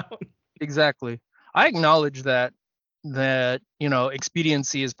come out. Exactly. I acknowledge that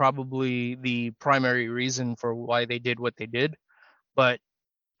expediency is probably the primary reason for why they did what they did, but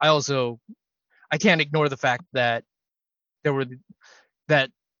I also I can't ignore the fact that there were that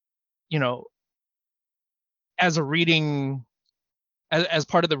you know as a reading as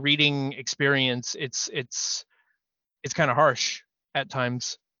part of the reading experience, it's kind of harsh at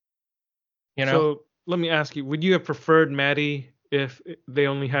times, you know. So let me ask you: would you have preferred Maddie if they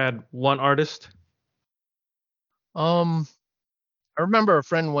only had one artist? um I remember a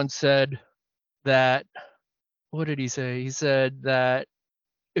friend once said that, what did he say? He said that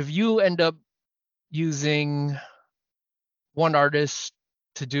if you end up using one artist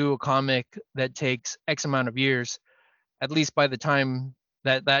to do a comic that takes X amount of years, at least by the time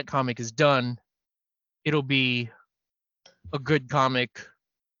that that comic is done, it'll be a good comic.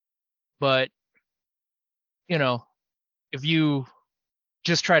 But, you know, if you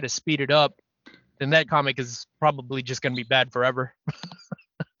just try to speed it up, then that comic is probably just going to be bad forever.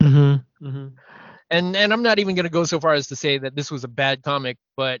 Mm-hmm. Mm-hmm. And I'm not even going to go so far as to say that this was a bad comic,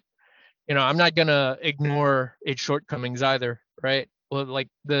 but I'm not going to ignore its shortcomings either, right? Well, like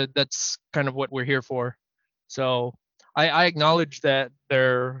that's kind of what we're here for. So I acknowledge that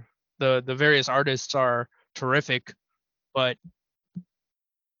the various artists are terrific, but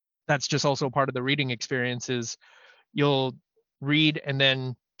that's just also part of the reading experience. Is you'll read and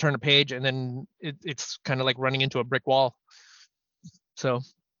then turn a page, and then it's kind of like running into a brick wall. So I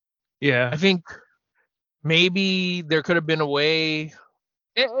Yeah. think maybe there could have been a way.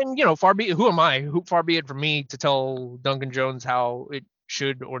 And far be who am I? Who far be it from me to tell Duncan Jones how it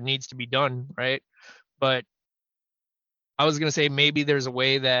should or needs to be done, right? But I was gonna say maybe there's a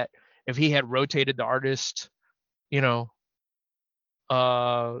way that if he had rotated the artist, you know,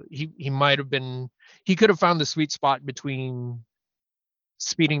 he might have been he could have found the sweet spot between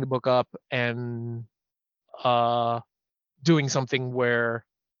speeding the book up and uh doing something where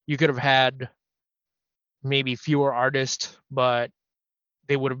you could have had maybe fewer artists, but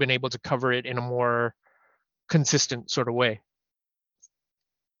they would have been able to cover it in a more consistent sort of way.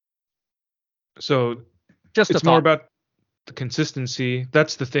 So Just a it's more thought. about the consistency,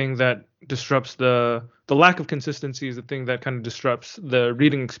 that's the thing that disrupts the lack of consistency is the thing that kind of disrupts the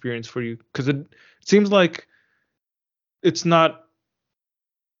reading experience for you, because it seems like it's not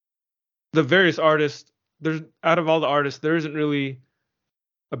the various artists. There's out of all the artists, there isn't really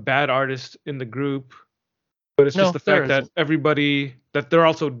a bad artist in the group, but it's just No, the there fact that isn't. everybody that they're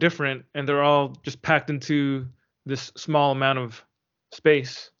all so different and they're all just packed into this small amount of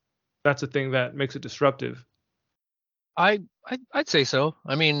space. That's the thing that makes it disruptive. I'd say so.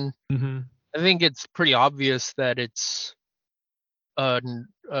 I mean, Mm-hmm. I think it's pretty obvious that it's an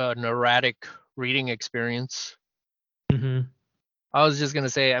erratic reading experience. Mm-hmm. I was just gonna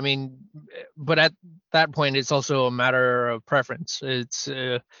say, I mean, but at that point, it's also a matter of preference. It's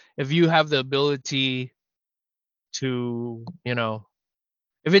if you have the ability to,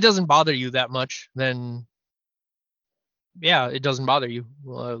 if it doesn't bother you that much, then yeah, it doesn't bother you.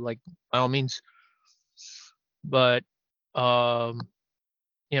 Like by all means. But um,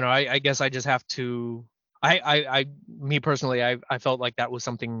 I guess I just have to. Me personally, I felt like that was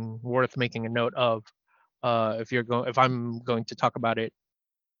something worth making a note of. If I'm going to talk about it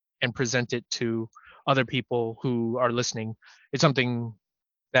and present it to other people who are listening, it's something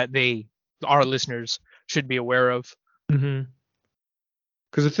that our listeners, should be aware of. Mm-hmm.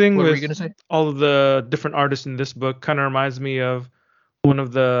 Because the thing What were you with gonna say? all of the different artists in this book kind of reminds me of one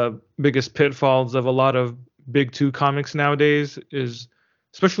of the biggest pitfalls of a lot of big two comics nowadays is,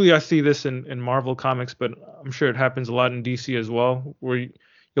 especially I see this in Marvel comics, but I'm sure it happens a lot in DC as well, where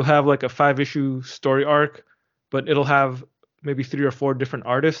you'll have like a 5 issue story arc, but it'll have maybe 3 or 4 different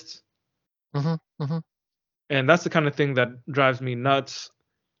artists. Mm-hmm. Mm-hmm. And that's the kind of thing that drives me nuts.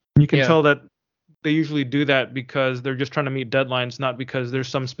 You can Yeah. tell that they usually do that because they're just trying to meet deadlines, not because there's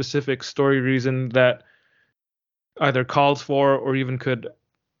some specific story reason that either calls for or even could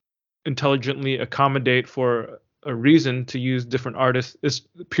intelligently accommodate for a reason to use different artists. It's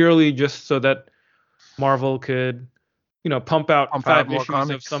purely just so that Marvel could, pump out Pump out five more issues of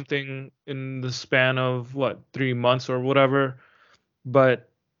comics. something in the span of what, 3 months or whatever, but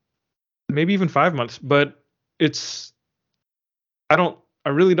maybe even 5 months. But it's I don't I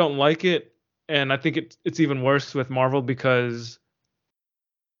really don't like it, and I think it's even worse with Marvel because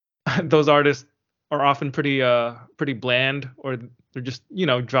those artists are often pretty bland, or they're just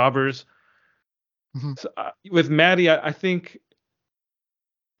jobbers. Mm-hmm. So, with Maddie, I think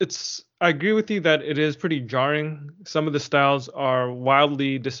I agree with you that it is pretty jarring. Some of the styles are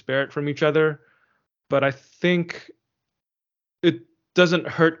wildly disparate from each other, but I think it doesn't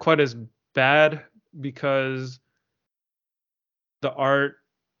hurt quite as bad because the art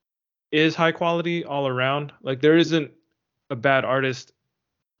is high quality all around. Like there isn't a bad artist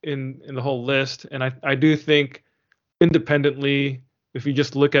in the whole list, and I do think independently, if you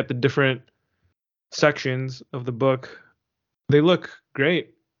just look at the different sections of the book, they look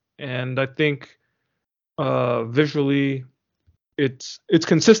great, and I think visually it's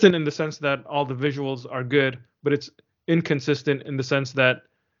consistent in the sense that all the visuals are good, but it's inconsistent in the sense that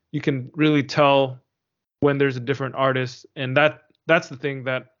you can really tell when there's a different artist, and that's the thing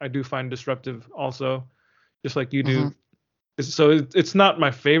that I do find disruptive also, just like you Mm-hmm. do. So it's not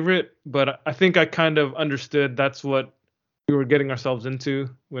my favorite, but I think I kind of understood that's what we were getting ourselves into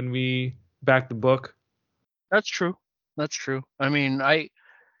when we backed the book. That's true. That's true. I mean,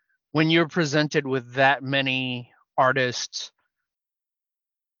 when you're presented with that many artists,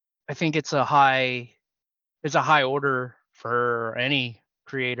 I think it's a high order for any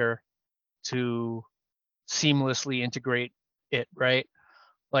creator to seamlessly integrate it, right?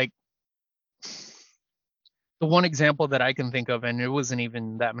 Like the one example that I can think of, and it wasn't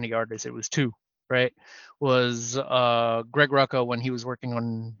even that many artists, it was two, right? Was Greg Rucka when he was working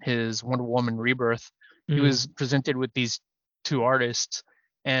on his Wonder Woman Rebirth. He Mm, was presented with these two artists,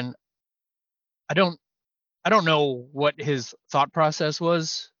 and I don't I don't know what his thought process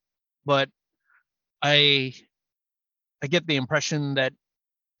was, but I I get the impression that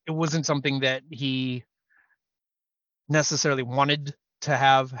it wasn't something that he necessarily wanted to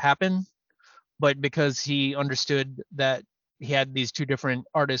have happen, but because he understood that he had these two different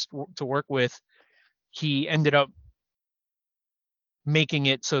artists to work with, he ended up making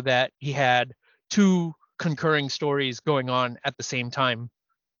it so that he had two concurring stories going on at the same time,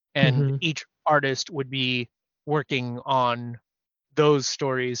 and hmm each artist would be working on those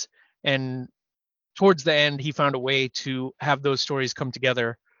stories. And towards the end, he found a way to have those stories come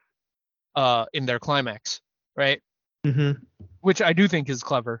together in their climax, right? hmm Which I do think is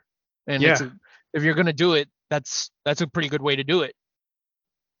clever. And Yeah, if you're gonna do it, that's a pretty good way to do it.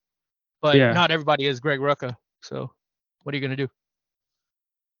 But yeah, not everybody is Greg Rucka, so what are you gonna do?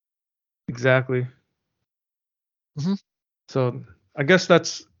 exactly. Mm-hmm. So I guess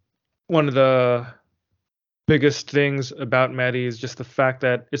that's one of the biggest things about Maddie is just the fact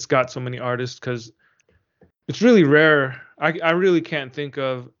that it's got so many artists because it's really rare. I really can't think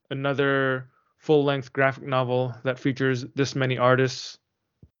of another full length graphic novel that features this many artists.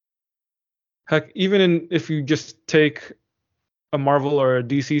 Heck, if you just take a Marvel or a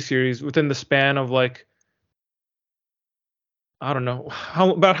DC series within the span of like I don't know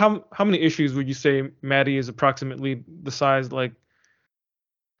how many issues would you say Maddie is approximately the size like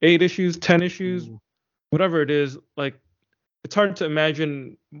 8 issues, 10 issues, Ooh. whatever it is. Like it's hard to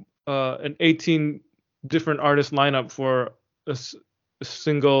imagine an 18 different artist lineup for a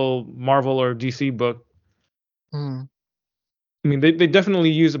single Marvel or DC book. Mm. I mean, they definitely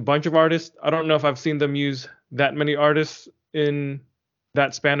use a bunch of artists. I don't know if I've seen them use that many artists in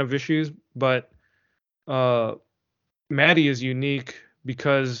that span of issues, but uh, Maddie is unique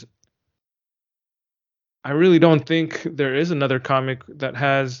because I really don't think there is another comic that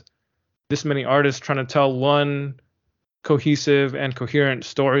has this many artists trying to tell one cohesive and coherent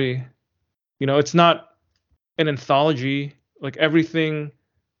story. It's not an anthology. Like everything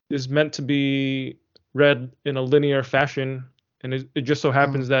is meant to be read in a linear fashion, and it just so Mm.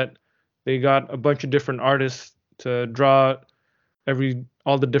 happens that they got a bunch of different artists to draw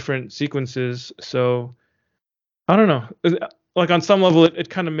all the different sequences. So I don't know. Like on some level, it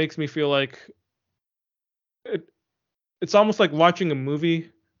kind of makes me feel like it, it's almost like watching a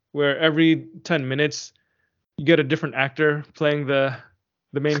movie where every 10 minutes you get a different actor playing the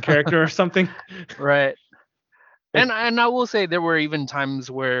main character or something. Right. Like And I will say there were even times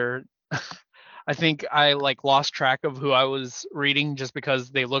where I think I like lost track of who I was reading just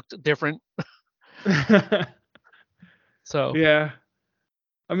because they looked different. So, yeah.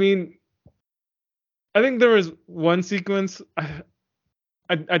 I mean, I think there was one sequence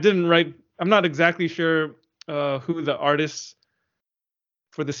I didn't write. I'm not exactly sure who the artist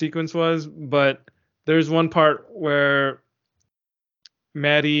for the sequence was, but there's one part where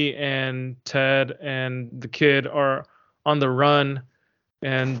Maddie and Ted and the kid are on the run,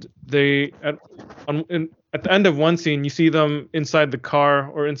 and at the end of one scene, you see them inside the car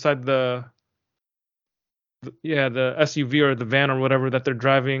or inside the SUV or the van or whatever that they're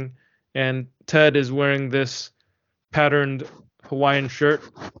driving, and Ted is wearing this patterned Hawaiian shirt.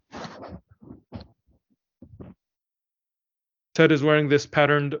 Ted is wearing this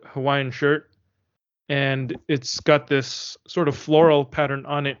patterned Hawaiian shirt, and it's got this sort of floral pattern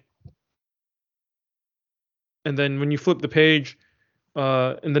on it. And then when you flip the page,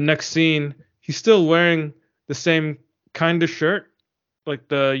 in the next scene, he's still wearing the same kind of shirt, like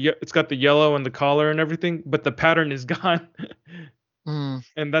it's got the yellow and the collar and everything, but the pattern is gone. mm,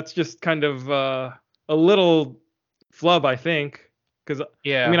 And that's just kind of a little flub, I think, because I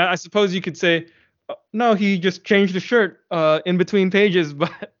yeah. mean, I suppose you could say, no, he just changed the shirt in between pages,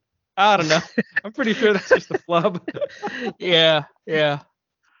 but I don't know. I'm pretty sure that's just a flub. Yeah, yeah,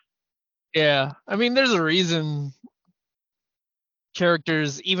 yeah. I mean, there's a reason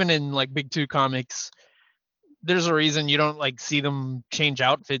characters, even in like big two comics, there's a reason you don't like see them change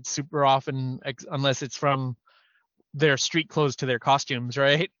outfits super often, unless it's from their street clothes to their costumes,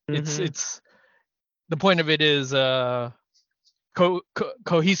 right? It's Hmm. it's the point of it is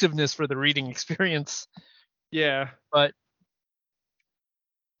cohesiveness for the reading experience. Yeah. But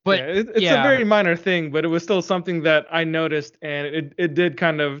Yeah, but it's a yeah, very minor thing, but it was still something that I noticed, and it did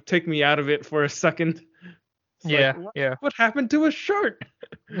kind of take me out of it for a second. It's like, yeah, yeah. what happened to a shirt?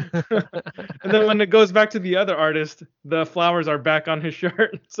 And then when it goes back to the other artist, the flowers are back on his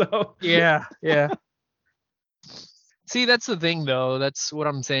shirt. So, Yeah, yeah. See, that's the thing though. That's what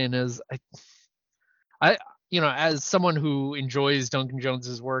I'm saying is I as someone who enjoys Duncan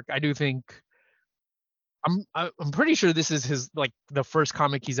Jones's work, I do think I'm pretty sure this is his like the first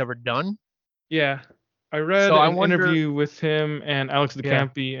comic he's ever done. yeah, I read So I an wonder, interview with him and Alex yeah,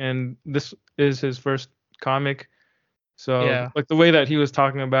 Campi, and this is his first comic. So, yeah, like the way that he was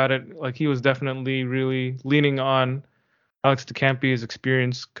talking about it, like he was definitely really leaning on Alex Campi's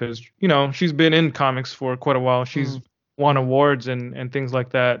experience because she's been in comics for quite a while. She's mm, won mm, awards and things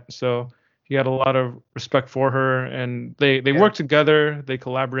like that. So he had a lot of respect for her, and they yeah, worked together. They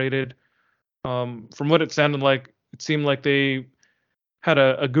collaborated. From what it sounded like, it seemed like they had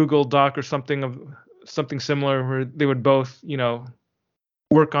a Google Doc or something similar where they would both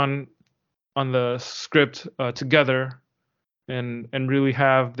work on the script together and really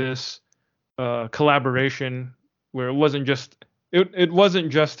have this collaboration where it wasn't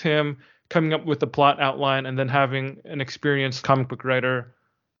just him coming up with the plot outline and then having an experienced comic book writer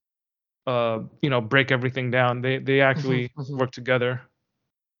break everything down. They mhm, actually mhm, work together.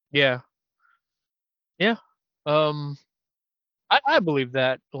 yeah, yeah. Um, I believe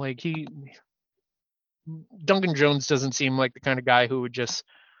that. Duncan Jones doesn't seem like the kind of guy who would just.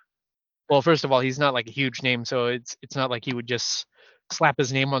 Well, first of all, he's not like a huge name, so it's not like he would just slap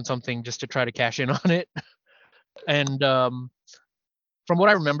his name on something just to try to cash in on it. And from what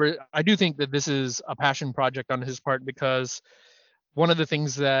I remember, I do think that this is a passion project on his part because one of the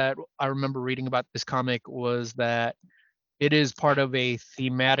things that I remember reading about this comic was that it is part of a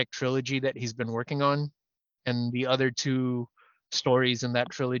thematic trilogy that he's been working on, and the other two stories in that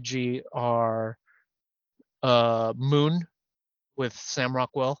trilogy are Moon with Sam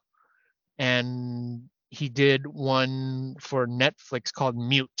Rockwell, and he did one for Netflix called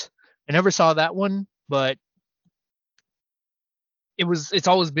Mute. I never saw that one, but it's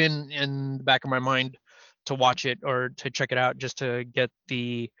always been in the back of my mind to watch it or to check it out just to get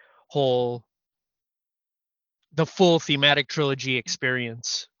whole the full thematic trilogy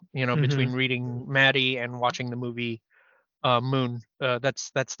experience, Mm-hmm. between reading Madi and watching the movie Moon.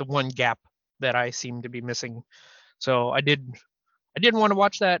 That's the one gap that I seem to be missing. So I didn't want to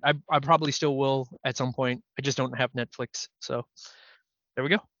watch that. I probably still will at some point. I just don't have Netflix. So there we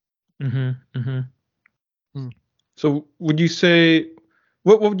go. Mm-hmm. Mm-hmm. Hmm. So would you say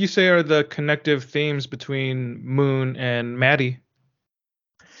what would you say are the connective themes between Moon and Maddie?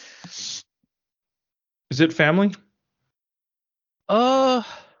 Is it family? Uh,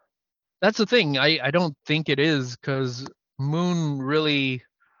 that's the thing. I don't think it is because Moon really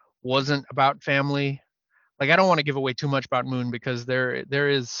wasn't about family. Like I don't want to give away too much about Moon because there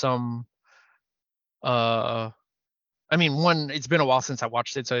is some uh I mean, one, it's been a while since I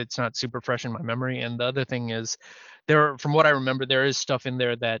watched it, so it's not super fresh in my memory. And the other thing is, from what I remember, there is stuff in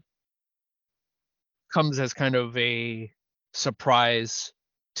there that comes as kind of a surprise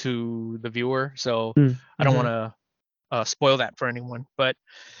to the viewer. So I don't want Mm-hmm. to spoil that for anyone. But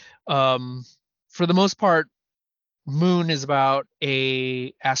um, for the most part, Moon is about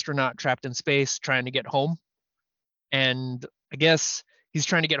a astronaut trapped in space trying to get home, and I guess he's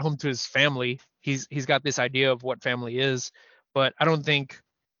trying to get home to his family. He's got this idea of what family is, but I don't think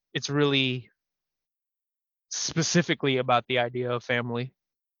it's really specifically about the idea of family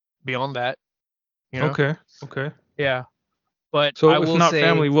beyond that, you know? Okay. Okay. Yeah. But So if not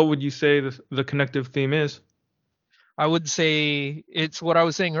family, what would you say the connective theme is? I would say it's what I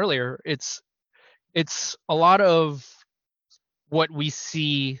was saying earlier. It's a lot of what we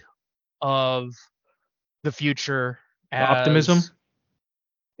see of the future as Optimism?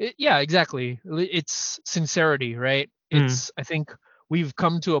 yeah, exactly. It's sincerity, right? Mm. I think we've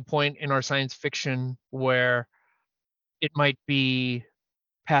come to a point in our science fiction where it might be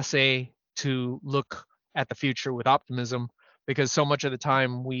passe to look at the future with optimism because so much of the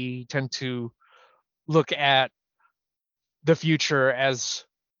time we tend to look at the future as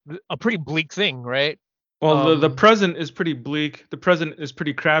a pretty bleak thing, right? Well, the Um, present is pretty bleak. The present is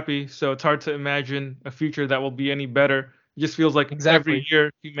pretty crappy, so it's hard to imagine a future that will be any better. It just feels like every exactly. year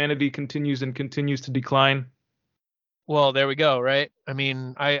humanity continues and continues to decline. Well, there we go, right? I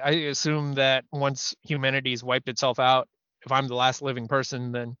mean, I assume that once humanity's wiped itself out, if I'm the last living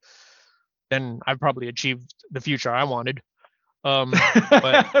person, then I've probably achieved the future I wanted.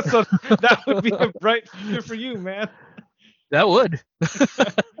 But So that would be a bright future for you, man. that would.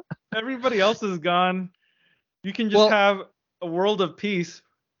 Everybody else is gone. You can just Well, have a world of peace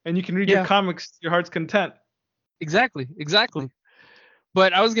and you can read your yeah, comics to your heart's content. exactly.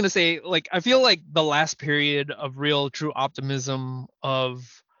 But I was gonna say, like, I feel like the last period of real, true optimism of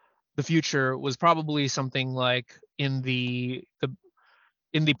the future was probably something like in the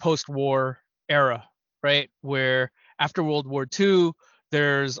post-war era, right? Where after World War II,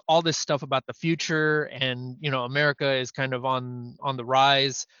 there's all this stuff about the future, and America is kind of on the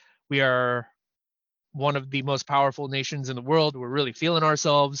rise. We are one of the most powerful nations in the world. We're really feeling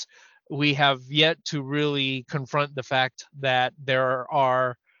ourselves. We have yet to really confront the fact that there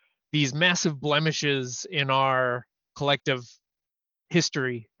are these massive blemishes in our collective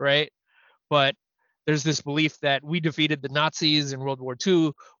history, right? But there's this belief that we defeated the Nazis in World War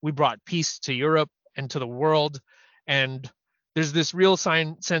II, we brought peace to Europe and to the world, and there's this real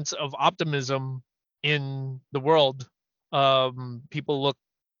sense of optimism in the world. People look,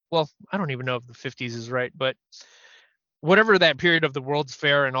 well, I don't even know if the 50s is right, but whatever that period of the World's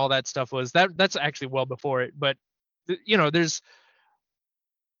Fair and all that stuff was, that's actually well before it. But there's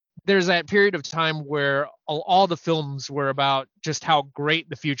that period of time where all the films were about just how great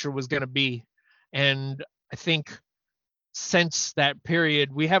the future was going to be, and I think since that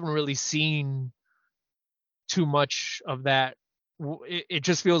period we haven't really seen too much of that. It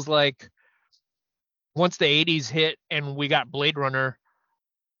just feels like once the 80s hit and we got Blade Runner,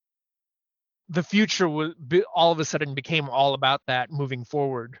 the future all of a sudden became all about that moving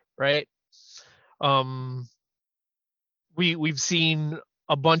forward, right? Um, we've seen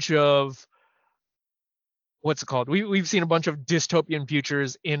a bunch of what's it called? We've seen a bunch of dystopian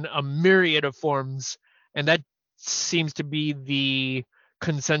futures in a myriad of forms, and that seems to be the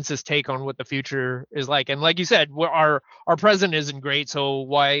consensus take on what the future is like. And like you said, our present isn't great, so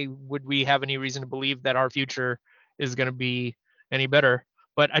why would we have any reason to believe that our future is going to be any better?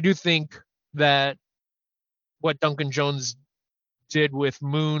 But I do think that what Duncan Jones did with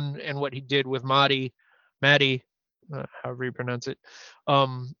Moon and what he did with Madi, however you pronounce it,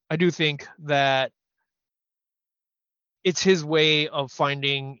 I do think that it's his way of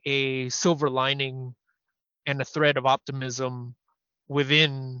finding a silver lining and a thread of optimism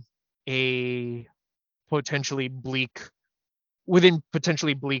within a potentially bleak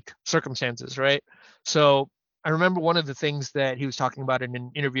potentially bleak circumstances, right? So I remember one of the things that he was talking about in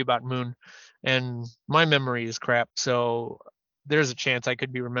an interview about Moon, and my memory is crap, so there's a chance I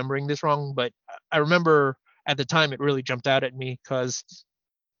could be remembering this wrong, but I remember at the time it really jumped out at me because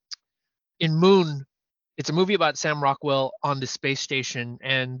in Moon, it's a movie about Sam Rockwell on the space station,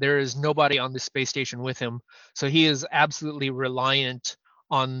 and there is nobody on the space station with him. So he is absolutely reliant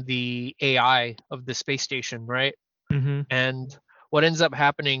on the AI of the space station, right? Mm-hmm. And what ends up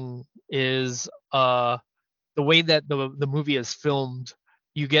happening is the way that the movie is filmed,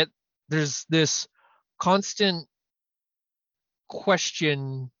 you get there's this constant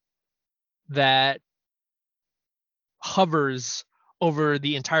question that hovers over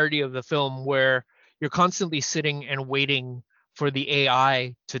the entirety of the film where you're constantly sitting and waiting for the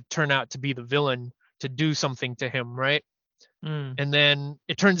AI to turn out to be the villain to do something to him, right? Mm. And then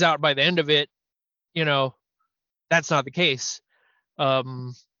it turns out by the end of it, you know, that's not the case.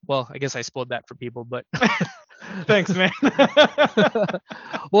 Well, I guess I spoiled that for people, but Thanks, man.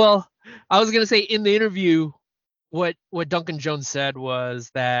 well, I was gonna say in the interview, what Duncan Jones said was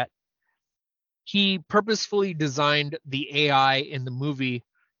that he purposefully designed the AI in the movie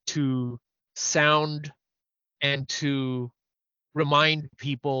to sound and to remind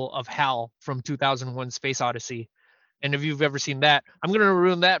people of Hal from 2001 Space Odyssey. And if you've ever seen that, I'm going to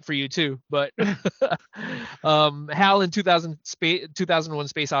ruin that for you too. But Hal in 2001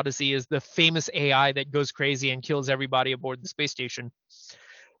 Space Odyssey is the famous AI that goes crazy and kills everybody aboard the space station.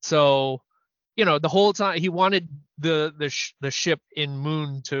 So, the whole time he wanted the ship in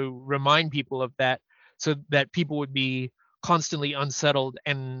Moon to remind people of that, so that people would be constantly unsettled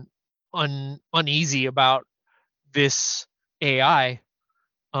and uneasy about this AI.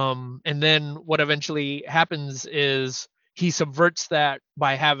 And then what eventually happens is he subverts that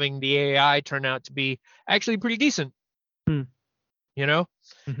by having the AI turn out to be actually pretty decent, Hmm. you know?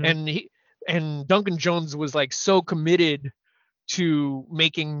 Mm-hmm. And Duncan Jones was like so committed to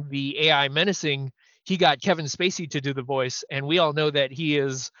making the AI menacing, he got Kevin Spacey to do the voice, and we all know that he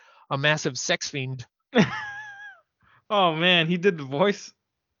is a massive sex fiend. Oh man, he did the voice.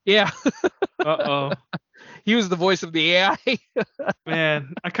 Yeah, Uh-oh. he was the voice of the AI.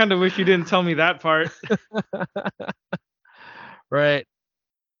 Man, I kind of wish you didn't tell me that part. Right.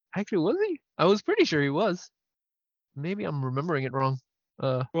 Actually, was he? I was pretty sure he was. Maybe I'm remembering it wrong.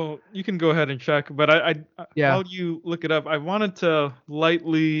 Well, you can go ahead and check, but Yeah. while you look it up, I wanted to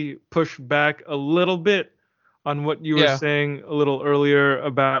lightly push back a little bit on what you were Yeah. saying a little earlier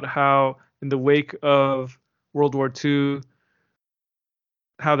about how in the wake of World War II,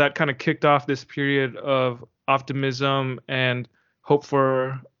 how that kind of kicked off this period of optimism and hope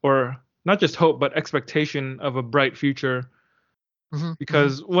for, or not just hope, but expectation of a bright future. Mm-hmm,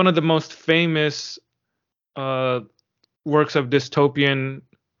 Because one of the most famous uh, works of dystopian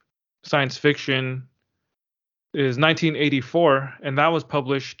science fiction is 1984, and that was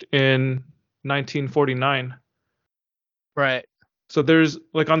published in 1949. right. So there's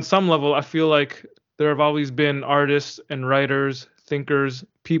like on some level, I feel like there have always been artists and writers, thinkers,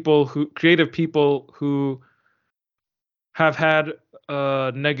 creative people who have had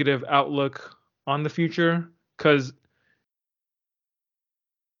a negative outlook on the future. Because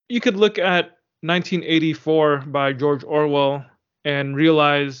you could look at 1984 by George Orwell and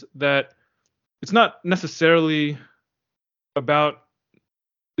realize that it's not necessarily about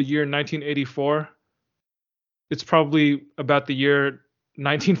the year 1984. It's probably about the year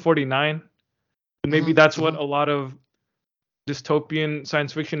 1949. And maybe that's what a lot of dystopian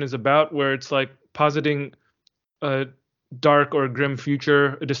science fiction is about, where it's like positing a dark or grim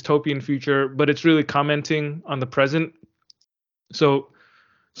future, a dystopian future, but it's really commenting on the present. So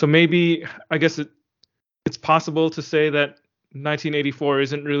maybe I guess it's possible to say that 1984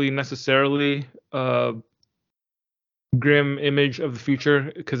 isn't really necessarily grim image of the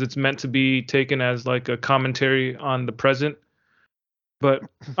future because it's meant to be taken as like a commentary on the present. But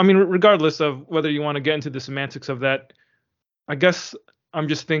I mean, regardless of whether you want to get into the semantics of that, I guess I'm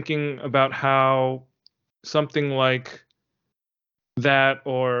just thinking about how something like that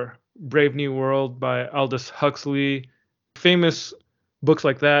or Brave New World by Aldous Huxley, famous books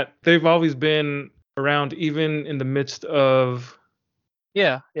like that, they've always been around even in the midst of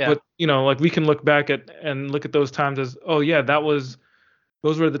Yeah, yeah, what, like we can look back at and look at those times as, oh yeah, those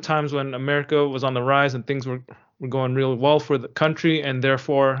were the times when America was on the rise and things were going real well for the country and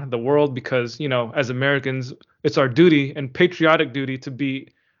therefore the world because, as Americans, it's our duty and patriotic duty to be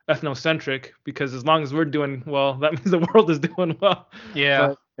ethnocentric because as long as we're doing well, that means the world is doing well. yeah,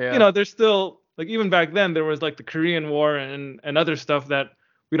 But, yeah. there's still like even back then there was like the Korean War and other stuff that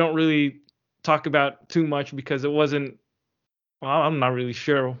we don't really talk about too much because it wasn't well, I'm not really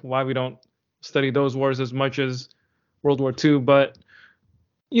sure why we don't study those wars as much as World War II, but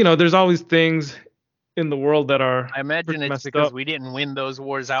there's always things in the world that are I imagine pretty it's messed because up. we didn't win those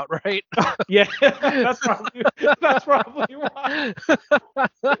wars outright. Yeah, that's probably why.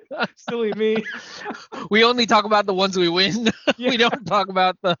 Silly me. We only talk about the ones we win. Yeah, We don't talk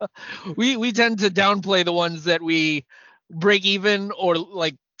about we tend to downplay the ones that we break even or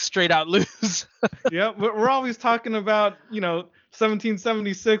like straight out lose. yeah. We're always talking about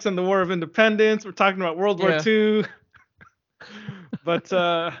 1776 and the War of Independence. We're talking about World War Yeah. II, but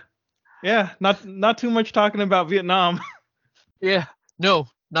yeah, not too much talking about Vietnam. Yeah. No,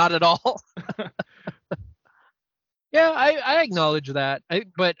 not at all. Yeah, I acknowledge that.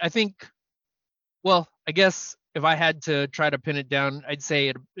 But I think, well, I guess if I had to try to pin it down, I'd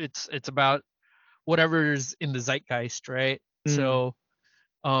say it's about whatever's in the zeitgeist, right? Mm, So,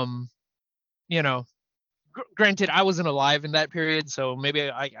 um, you know, granted, I wasn't alive in that period, so maybe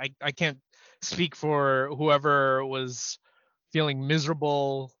I can't speak for whoever was feeling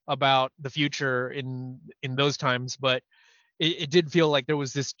miserable about the future in those times, but it did feel like there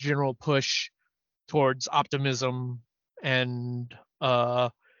was this general push towards optimism and uh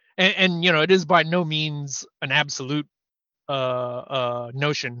and it is by no means an absolute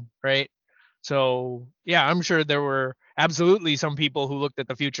notion, right? So yeah, I'm sure there were absolutely some people who looked at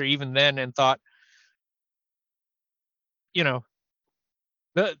the future even then and thought, you know,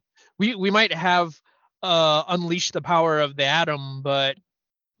 the we might have unleashed the power of the atom, but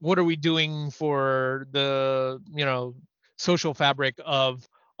what are we doing for the social fabric of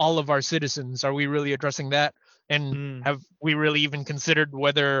all of our citizens? Are we really addressing that? And mm, have we really even considered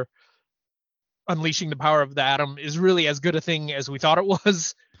whether unleashing the power of the atom is really as good a thing as we thought it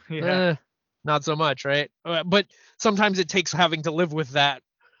was? yeah. eh, Not so much, right? But sometimes it takes having to live with that,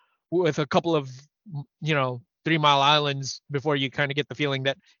 with a couple of 3 Mile Islands, before you kind of get the feeling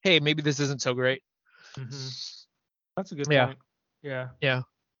that, hey, maybe this isn't so great. Hmm. That's a good Yeah, point. Yeah. yeah.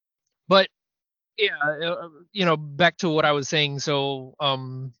 But yeah, back to what I was saying. So,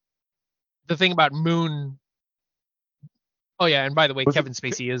 the thing about Moon. Oh yeah, and by the way, Was it? Kevin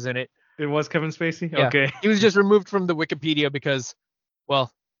Spacey is in it. It was Kevin Spacey. Yeah, Okay. he was just removed from the Wikipedia because,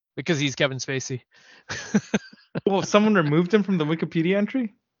 well, because he's Kevin Spacey. Well, someone removed him from the Wikipedia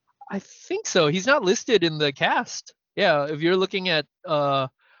entry. I think so. He's not listed in the cast. Yeah, if you're looking at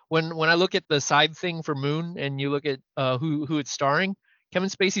when I look at the side thing for Moon and you look at who it's starring, Kevin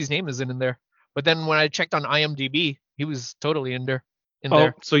Spacey's name isn't in there. But then when I checked on IMDb, he was totally in there. In Oh,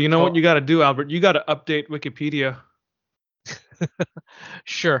 there. so you know what So you got to do, Albert? You got to update Wikipedia.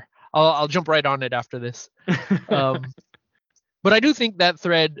 sure, I'll jump right on it after this. Um, but I do think that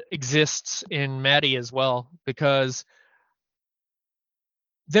thread exists in Maddie as well, because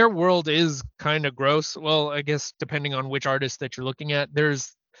their world is kind of gross. Well, I guess depending on which artist that you're looking at,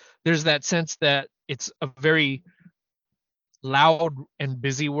 there's that sense that it's a very loud and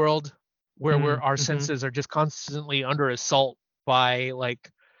busy world where Mm, our mm-hmm. senses are just constantly under assault by like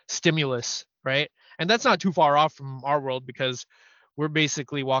stimulus, right? And that's not too far off from our world, because we're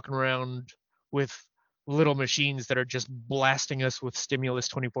basically walking around with little machines that are just blasting us with stimulus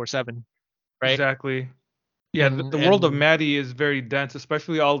 24/7, right? Exactly. Yeah, And the world of and Maddie is very dense,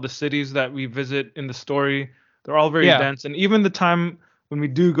 especially all the cities that we visit in the story. They're all very yeah, dense, and even the time when we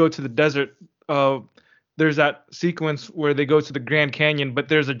do go to the desert, there's that sequence where they go to the Grand Canyon, but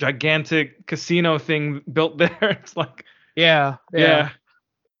there's a gigantic casino thing built there. It's like, yeah, yeah. yeah,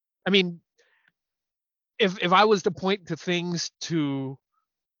 I mean, if I was to point to things to,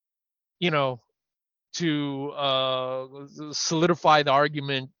 you know, to solidify the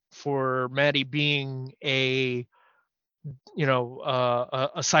argument for Maddie being a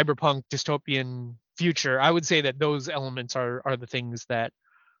cyberpunk dystopian future, I would say that those elements are the things that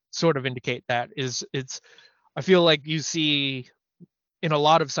sort of indicate that. Is it's I feel like you see in a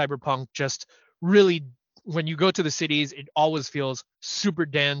lot of cyberpunk just really when you go to the cities, it always feels super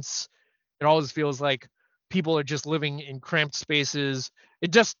dense. It always feels like people are just living in cramped spaces.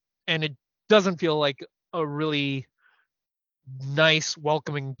 It doesn't feel like a really nice,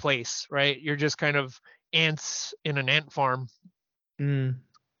 welcoming place, right? You're just kind of ants in an ant farm. Mm.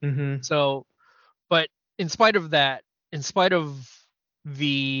 Mm-hmm. So, but in spite of that, in spite of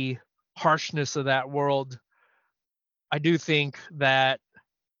the harshness of that world, I do think that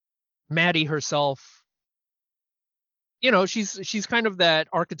Maddie herself, she's kind of that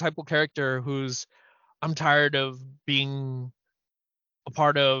archetypal character who's I'm tired of being a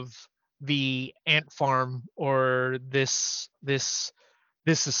part of the ant farm or this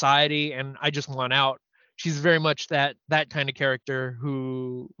society and I just want out. She's very much that kind of character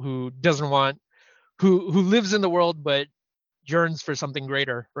who doesn't want who lives in the world but yearns for something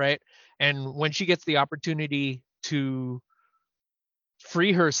greater, right? And when she gets the opportunity to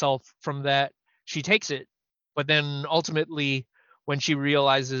free herself from that, she takes it. But then ultimately, when she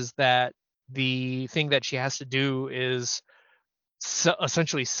realizes that the thing that she has to do is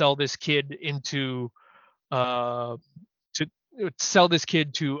essentially sell this kid into uh, to sell this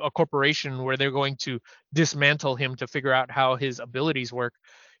kid to a corporation where they're going to dismantle him to figure out how his abilities work,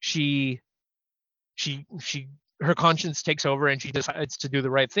 she she her conscience takes over and she decides to do the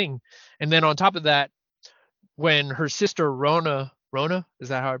right thing. And then on top of that, when her sister Rona, is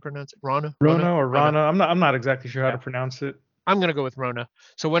that how I pronounce it? Rona or Rona. Rana. I'm not exactly sure how to Yeah, pronounce it. I'm gonna go with Rona.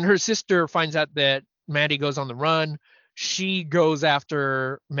 So when her sister finds out that Maddie goes on the run, she goes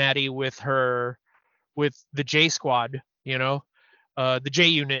after Maddie with the J Squad, the J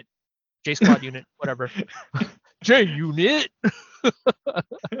Unit, J Squad Unit, whatever. J Unit.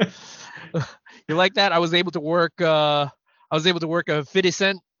 You like that? I was able to work. I was able to work a 50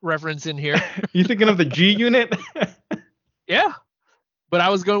 Cent reference in here. You thinking of the G unit? Yeah, but I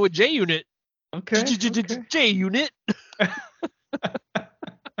was going with J Unit. Okay. Okay. J Unit.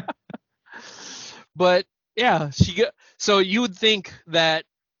 But yeah, so you would think that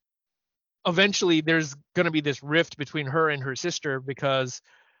eventually there's going to be this rift between her and her sister because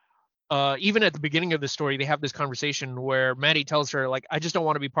even at the beginning of the story, they have this conversation where Maddie tells her, like, I just don't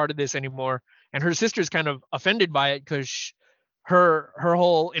want to be part of this anymore. And her sister's kind of offended by it because her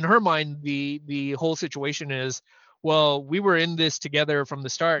whole, in her mind, the whole situation is, well, we were in this together from the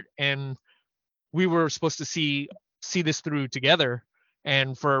start and we were supposed to see this through together.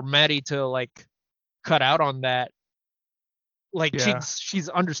 And for Maddie to like cut out on that, like Yeah. she's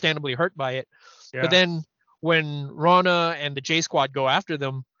understandably hurt by it. But Yeah. then when Rana and the J Squad go after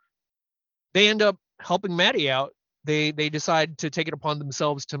them, they end up helping Maddie out. They decide to take it upon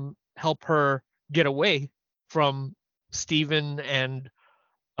themselves to help her get away from Steven and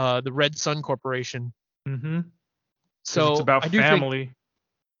the Red Sun Corporation. Mm-hmm. Because it's So about I do think family.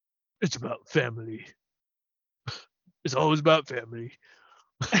 it's about family. It's always about family.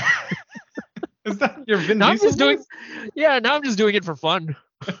 Is that your Vin Now I'm Diesel just doing, voice? yeah. Now I'm just doing it for fun.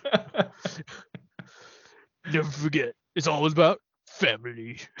 Never forget, it's always about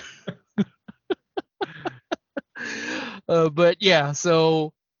family. But yeah,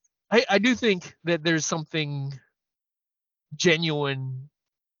 so I do think that there's something genuine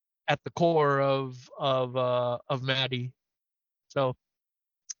at the core of Maddie. So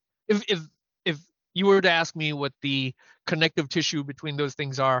if you were to ask me what the connective tissue between those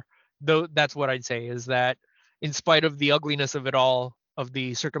things are, though that's what I'd say is that in spite of the ugliness of it all, of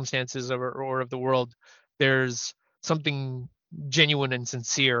the circumstances or of the world, there's something genuine and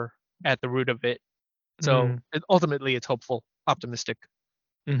sincere at the root of it. So Mm. ultimately, it's hopeful, optimistic.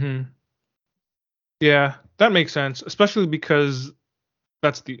 Mm-hmm. Yeah, that makes sense, especially because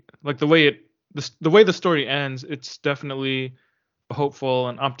that's the way the way the story ends. It's definitely a hopeful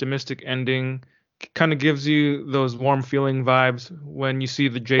and optimistic ending. Kind of gives you those warm feeling vibes when you see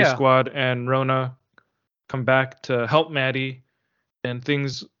the J Yeah. Squad and Rona come back to help Maddie, and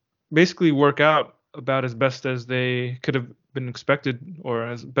things basically work out about as best as they could have been expected, or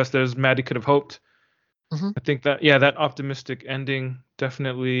as best as Maddie could have hoped. Hmm. I think that, yeah, that optimistic ending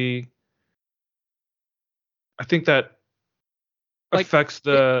definitely. I think that Like, affects it,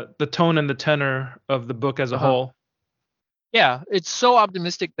 the tone and the tenor of the book as a uh-huh. whole. Yeah, it's so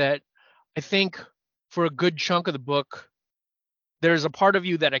optimistic that I think for a good chunk of the book, there's a part of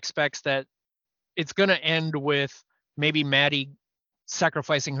you that expects that it's going to end with maybe Maddie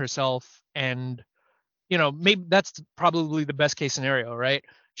sacrificing herself and maybe that's probably the best case scenario, right?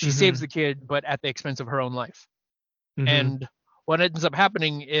 She saves Mhm. the kid but at the expense of her own life. Mhm. And what ends up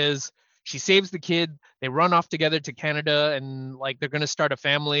happening is she saves the kid, they run off together to Canada and like they're going to start a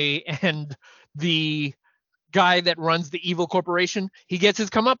family and the guy that runs the evil corporation, he gets his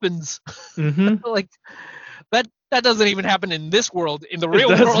comeuppance. Mm-hmm. Like that doesn't even happen in this world, in the It real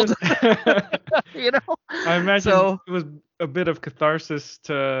world. doesn't. You know? I imagine So it was a bit of catharsis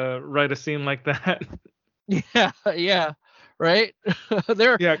to write a scene like that. yeah, right.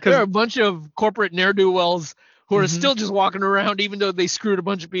 there Yeah, there because are a bunch of corporate ne'er do wells who are mm-hmm, still just walking around, even though they screwed a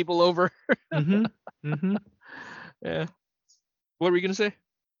bunch of people over. mm-hmm, mm-hmm. Yeah. What were you gonna say?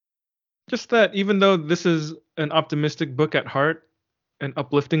 Just that even though this is an optimistic book at heart, an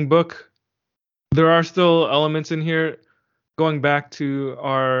uplifting book, there are still elements in here. Going back to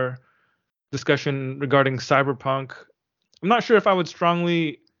our discussion regarding cyberpunk, I'm not sure if I would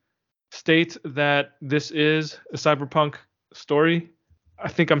strongly state that this is a cyberpunk story. I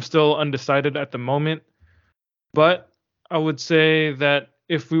think I'm still undecided at the moment, but I would say that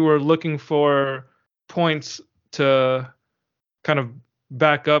if we were looking for points to kind of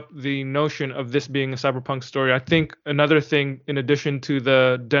back up the notion of this being a cyberpunk story, I think another thing, in addition to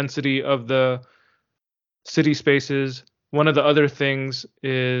the density of the city spaces, one of the other things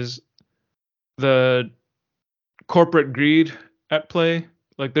is the corporate greed at play.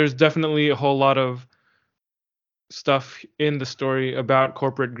 Like, there's definitely a whole lot of stuff in the story about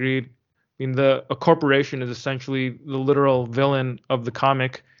corporate greed. I mean, a corporation is essentially the literal villain of the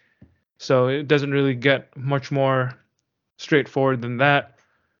comic, so it doesn't really get much more straightforward than that.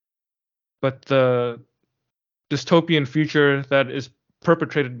 But the dystopian future that is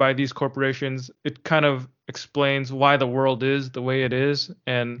perpetrated by these corporations, it kind of explains why the world is the way it is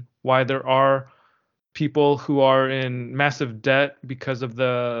and why there are people who are in massive debt because of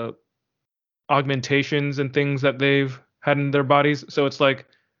the augmentations and things that they've had in their bodies. So it's like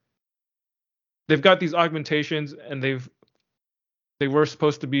they've got these augmentations and they were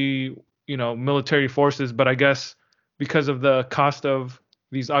supposed to be, military forces, but I guess because of the cost of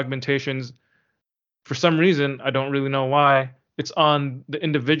these augmentations, for some reason, I don't really know why, it's on the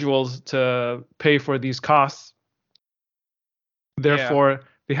individuals to pay for these costs. Yeah. Therefore,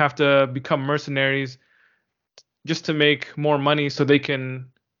 they have to become mercenaries just to make more money so they can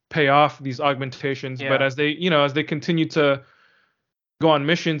pay off these augmentations. But Yeah. as they continue to go on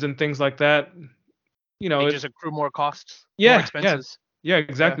missions and things like that, They it, just accrue more costs, more yeah, yeah, expenses. yeah, Yeah.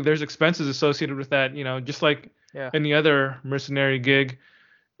 exactly. There's expenses associated with that, just like Yeah. any other mercenary gig.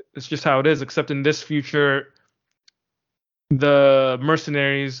 It's just how it is, except in this future, the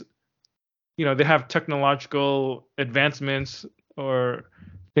mercenaries, they have technological advancements or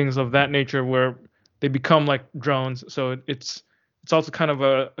things of that nature where they become like drones. So it's also kind of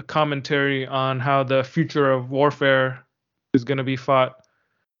a commentary on how the future of warfare is going to be fought.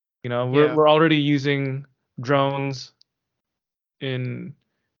 We're Yeah. we're already using drones in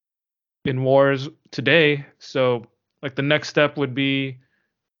wars today. So like the next step would be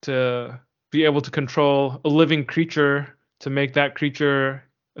to be able to control a living creature to make that creature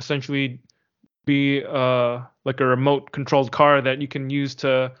essentially be like a remote controlled car that you can use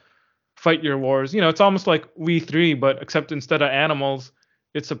to fight your wars. It's almost like We 3, but except instead of animals,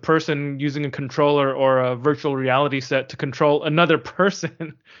 it's a person using a controller or a virtual reality set to control another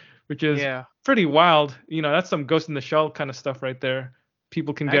person, which is Yeah. pretty wild. That's some Ghost in the Shell kind of stuff right there.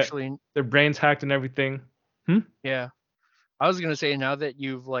 People can get Actually, their brains hacked and everything. Hmm? yeah. I was gonna say, now that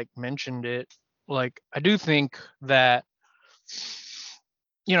you've like mentioned it, like I do think that,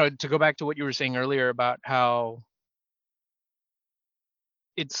 to go back to what you were saying earlier about how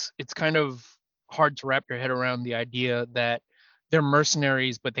it's kind of hard to wrap your head around the idea that they're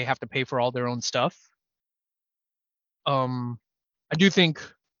mercenaries, but they have to pay for all their own stuff. I do think,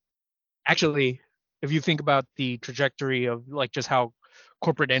 actually, if you think about the trajectory of like just how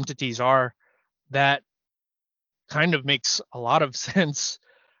corporate entities are, that kind of makes a lot of sense,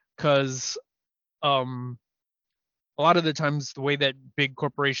 because um a lot of the times the way that big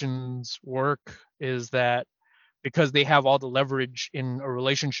corporations work is that because they have all the leverage in a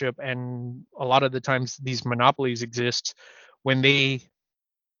relationship, and a lot of the times these monopolies exist, when they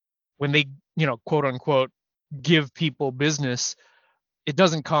quote unquote give people business, it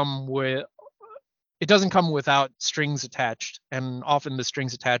doesn't come with it doesn't come without strings attached, and often the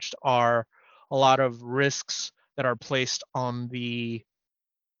strings attached are a lot of risks that are placed on the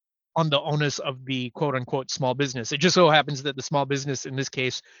onus of the quote unquote small business. It just so happens that the small business in this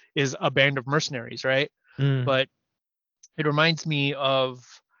case is a band of mercenaries, right? Mm, But it reminds me of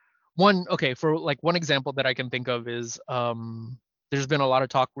one. Okay, for like one example that I can think of is, there's been a lot of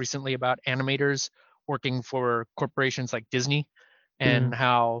talk recently about animators working for corporations like Disney, and mm,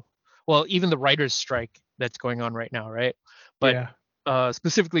 how, well, even the writers strike that's going on right now, right? But yeah.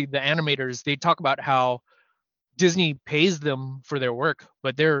 specifically the animators, they talk about how Disney pays them for their work,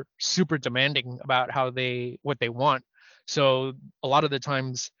 but they're super demanding about what they want. So a lot of the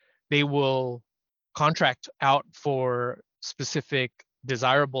times they will contract out for specific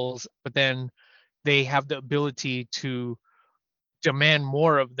desirables, but then they have the ability to demand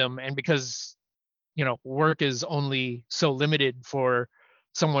more of them. And because work is only so limited for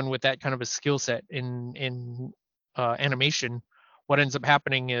someone with that kind of a skill set in animation, what ends up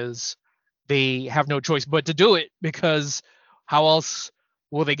happening is they have no choice but to do it, because how else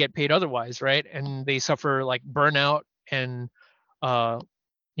will they get paid otherwise, right? And they suffer like burnout and uh,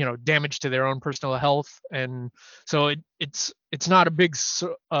 damage to their own personal health. And so it's not a big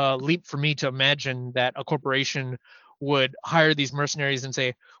leap for me to imagine that a corporation would hire these mercenaries and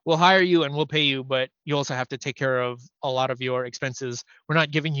say, we'll hire you and we'll pay you, but you also have to take care of a lot of your expenses. We're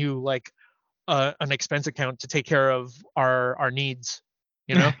not giving you like an expense account to take care of our needs,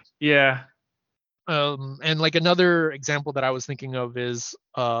 you know. Yeah. And like another example that I was thinking of is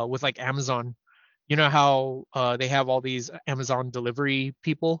with like Amazon. You know how they have all these Amazon delivery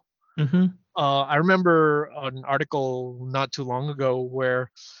people. Mm-hmm. I remember an article not too long ago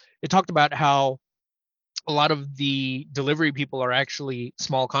where it talked about how a lot of the delivery people are actually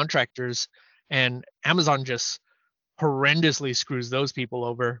small contractors, and Amazon just horrendously screws those people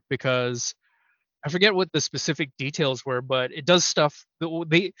over, because I forget what the specific details were, but it does stuff.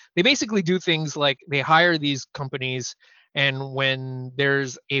 They basically do things like they hire these companies, and when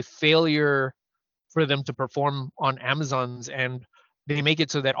there's a failure for them to perform on Amazon's end, they make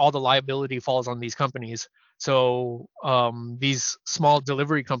it so that all the liability falls on these companies. So these small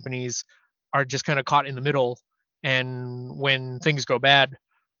delivery companies are just kind of caught in the middle, and when things go bad,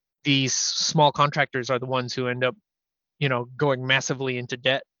 these small contractors are the ones who end up, going massively into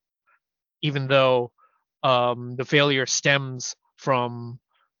debt, even though the failure stems from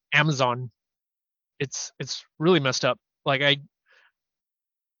Amazon. It's really messed up. Like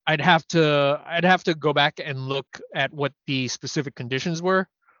I'd have to go back and look at what the specific conditions were.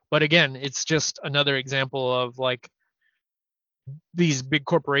 But again, it's just another example of like these big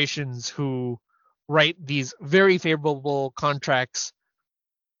corporations who write these very favorable contracts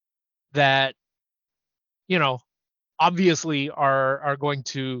that, you know, obviously are going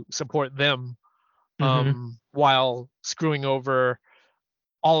to support them, Mm-hmm. while screwing over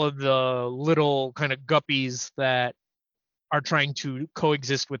all of the little kind of guppies that are trying to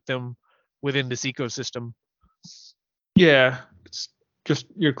coexist with them within this ecosystem. Yeah. It's just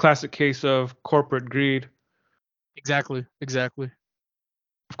your classic case of corporate greed. Exactly.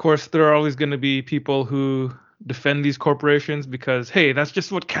 Of course, there are always going to be people who defend these corporations because, hey, that's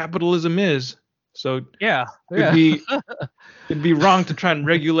just what capitalism is. So Yeah, it'd yeah, be it'd be wrong to try and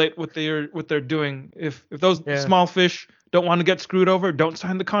regulate what they're doing. If those yeah, small fish don't want to get screwed over, don't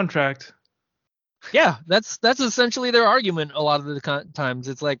sign the contract. yeah. That's essentially their argument. A lot of the times,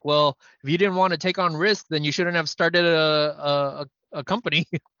 it's like, well, if you didn't want to take on risk, then you shouldn't have started a company,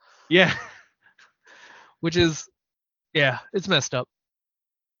 Yeah. which is, yeah, it's messed up.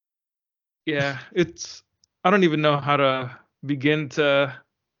 Yeah, it's I don't even know how to begin to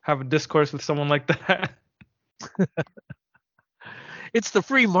have a discourse with someone like that. It's the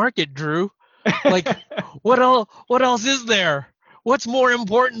free market, Drew. Like, what else is there? What's more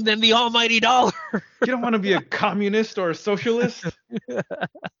important than the almighty dollar? You don't want to be a communist or a socialist?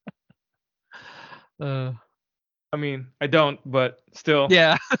 uh, I mean, I don't, but still.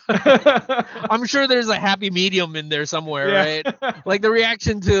 yeah. I'm sure there's a happy medium in there somewhere, Yeah. right? Like the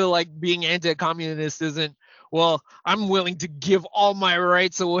reaction to like being anti-communist isn't, well, I'm willing to give all my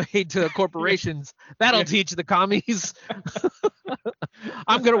rights away to Yeah. corporations. That'll Yeah. teach the commies.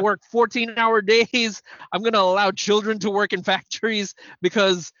 I'm going to work 14-hour days. I'm going to allow children to work in factories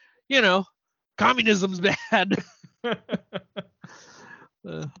because, you know, communism's bad.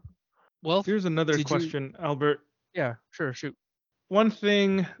 Uh, well, Here's another did you? question, Albert. Yeah, sure, shoot. One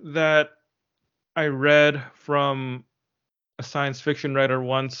thing that I read from a science fiction writer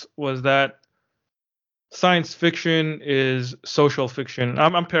once was that science fiction is social fiction.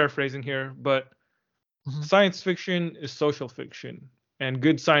 I'm paraphrasing here, but Mhm. science fiction is social fiction. And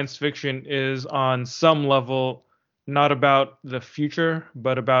good science fiction is, on some level, not about the future,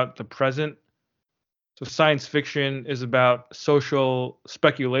 but about the present. So science fiction is about social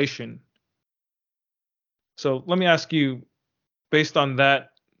speculation. So let me ask you, based on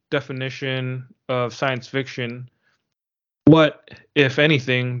that definition of science fiction, what, if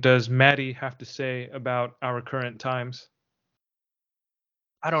anything, does Maddie have to say about our current times?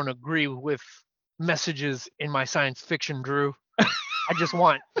 I don't agree with messages in my science fiction, Drew. I just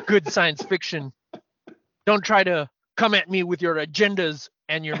want good science fiction. Don't try to come at me with your agendas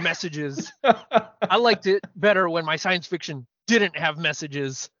and your messages. I liked it better when my science fiction didn't have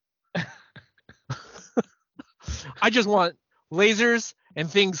messages. I just want lasers and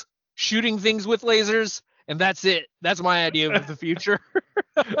things shooting things with lasers, and that's it. That's my idea of the future.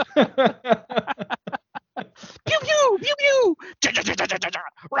 Pew pew pew pew.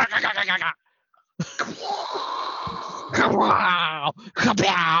 Wow!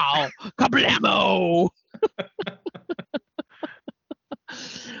 Kapow! Kablamo!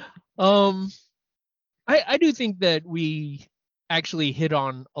 I do think that we actually hit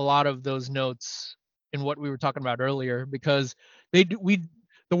on a lot of those notes in what we were talking about earlier, because the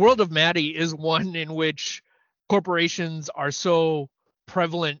world of Madi is one in which corporations are so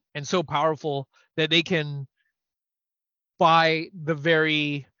prevalent and so powerful that they can buy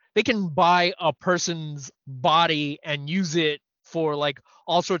a person's body and use it for like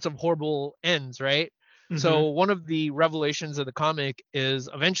all sorts of horrible ends, right? So one of the revelations of the comic is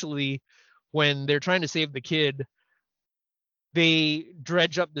eventually when they're trying to save the kid, they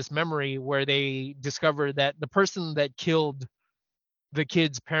dredge up this memory where they discover that the person that killed the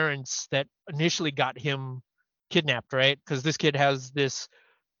kid's parents that initially got him kidnapped, right? Because this kid has this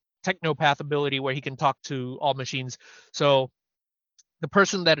technopath ability where he can talk to all machines. So the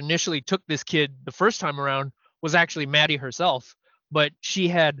person that initially took this kid the first time around was actually Madi herself, but she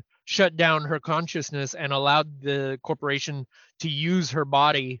had shut down her consciousness and allowed the corporation to use her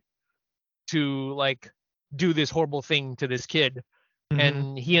body to like do this horrible thing to this kid.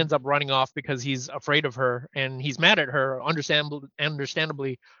 And he ends up running off because he's afraid of her and he's mad at her,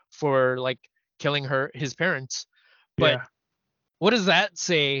 understandably, for like killing his parents. But what does that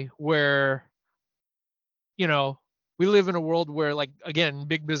say where, you know, we live in a world where, like, again,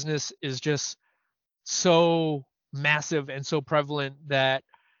 big business is just so massive and so prevalent that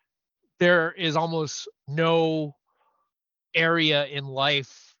there is almost no area in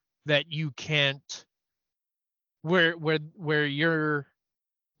life that you can't where you're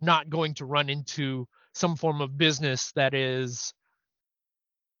not going to run into some form of business that is,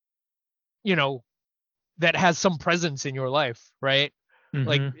 you know, that has some presence in your life, right?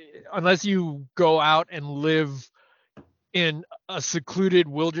 Like, unless you go out and live in a secluded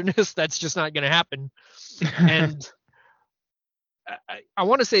wilderness, that's just not going to happen. And I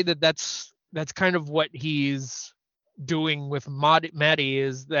want to say that that's kind of what he's doing with Madi,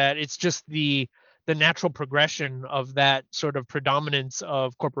 is that it's just the natural progression of that sort of predominance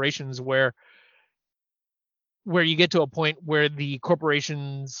of corporations where you get to a point where the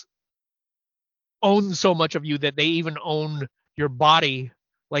corporations own so much of you that they even own your body.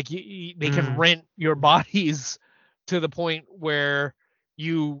 Like they can rent your bodies to the point where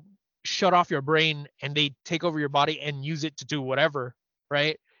you shut off your brain and they take over your body and use it to do whatever,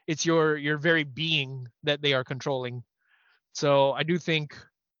 right? It's your very being that they are controlling. So I do think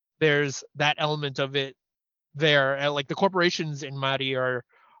there's that element of it there. Like the corporations in Madi are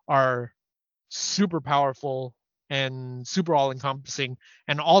super powerful and super all encompassing,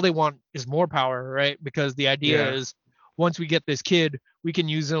 and all they want is more power, right? Because the idea is once we get this kid, we can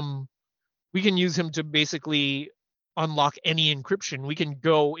use him to basically unlock any encryption. We can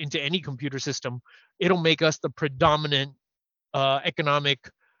go into any computer system. It'll make us the predominant economic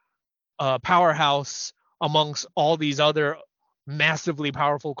powerhouse amongst all these other massively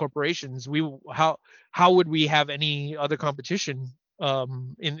powerful corporations. How would we have any other competition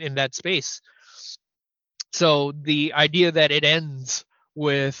in that space? So the idea that it ends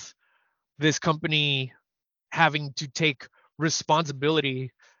with this company having to take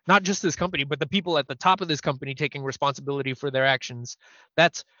responsibility, not just this company, but the people at the top of this company taking responsibility for their actions,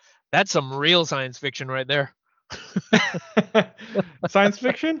 that's some real science fiction right there. Science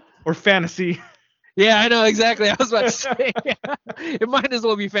fiction or fantasy? Yeah, I know exactly. I was about to say it might as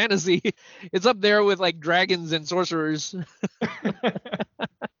well be fantasy. It's up there with like dragons and sorcerers.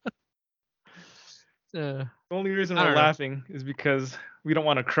 The only reason we're laughing is because we don't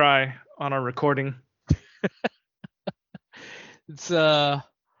want to cry on our recording. It's sad.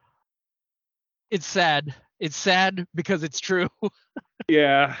 It's sad because it's true.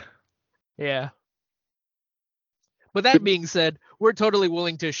 Yeah. Yeah. But that being said, we're totally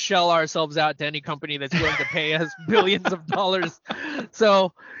willing to shell ourselves out to any company that's willing to pay us billions of dollars.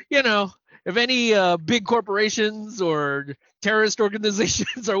 So, you know, if any big corporations or terrorist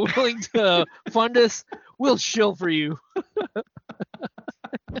organizations are willing to fund us, we'll shill for you.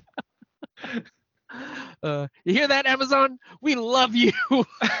 You hear that, Amazon? We love you.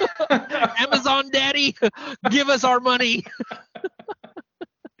 Amazon Daddy, give us our money.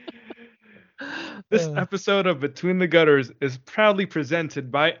 This episode of Between the Gutters is proudly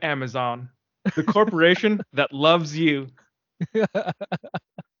presented by Amazon, the corporation that loves you.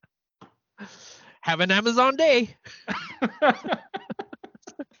 Have an Amazon day.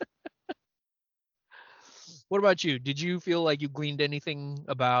 What about you? Did you feel like you gleaned anything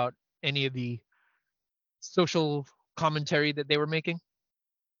about any of the social commentary that they were making?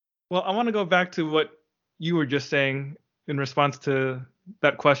 Well, I want to go back to what you were just saying in response to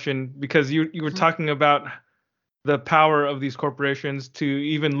that question, because you were Mhm. talking about the power of these corporations to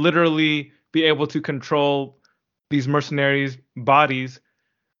even literally be able to control these mercenaries' bodies.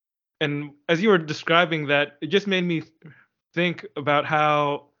 And as you were describing that, it just made me think about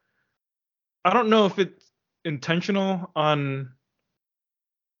how I don't know if it's intentional on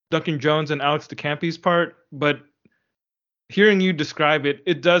Duncan Jones and Alex DeCampi's part, but hearing you describe it,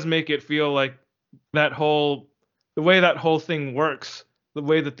 it does make it feel like that whole the way that whole thing works, the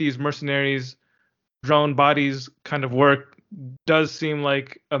way that these mercenaries drone bodies kind of work does seem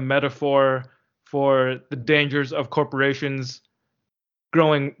like a metaphor for the dangers of corporations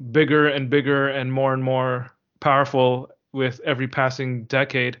growing bigger and more powerful with every passing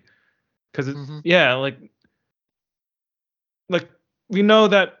decade. Because Mhm. yeah, like we know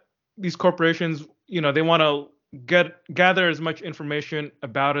that these corporations, they want to gather as much information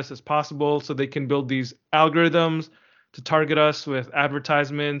about us as possible so they can build these algorithms to target us with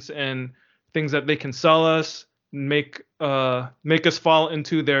advertisements and things that they can sell us, make us fall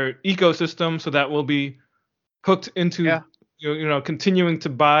into their ecosystem so that we'll be hooked into Yeah. continuing to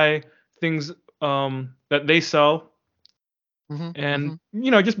buy things that they sell, Mhm. and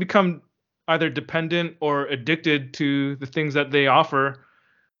Mhm. just become either dependent or addicted to the things that they offer.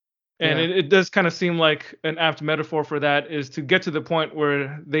 And Yeah. it does kind of seem like an apt metaphor for that is to get to the point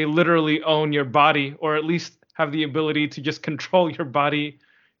where they literally own your body, or at least have the ability to just control your body,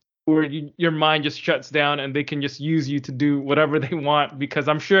 where your mind just shuts down and they can just use you to do whatever they want. Because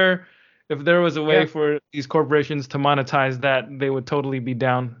I'm sure if there was a way Yeah. for these corporations to monetize that, they would totally be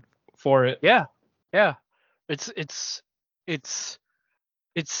down for it. Yeah. Yeah. It's it's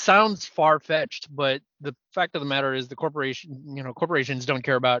it sounds far fetched, but the fact of the matter is corporations don't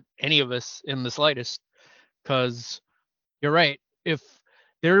care about any of us in the slightest. Because you're right. If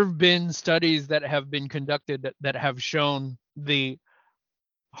there have been studies that have been conducted that have shown the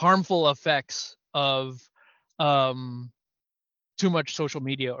harmful effects of um, too much social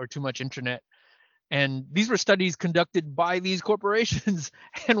media or too much internet. And these were studies conducted by these corporations.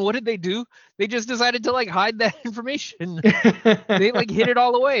 And what did they do? They just decided to like hide that information. They like hid it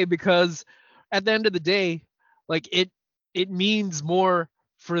all away because at the end of the day, like it means more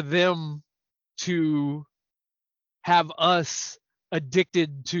for them to have us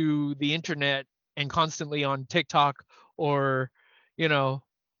addicted to the internet and constantly on TikTok or you know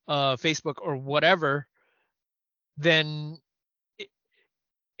Facebook or whatever, then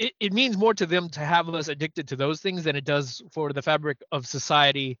it, it means more to them to have us addicted to those things than it does for the fabric of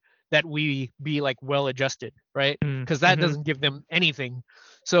society that we be like well adjusted, right? Because that Mm-hmm. doesn't give them anything.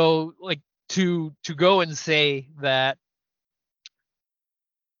 So like to go and say that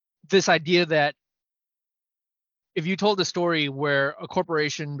this idea that if you told a story where a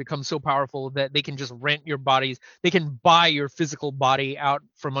corporation becomes so powerful that they can just rent your bodies, they can buy your physical body out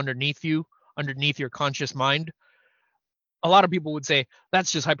from underneath you, underneath your conscious mind, a lot of people would say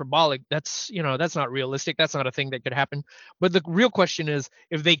that's just hyperbolic. That's not realistic. That's not a thing that could happen. But the real question is,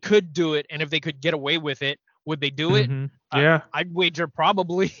 if they could do it and if they could get away with it, would they do it? Mm-hmm. Yeah. I'd wager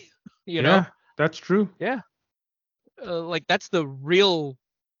probably. you know, Yeah. That's true. yeah. Like that's the real,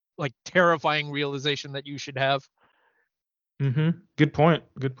 like terrifying realization that you should have. Mm-hmm. Good point.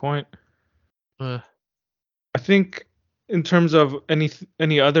 Good point. Uh, I think in terms of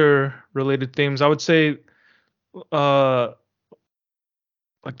any other related themes, I would say uh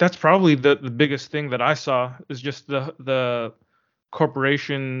like that's probably the biggest thing that I saw is just the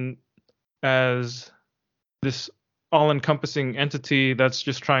corporation as this all-encompassing entity that's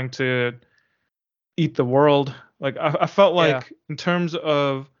just trying to eat the world. Like I felt yeah. like in terms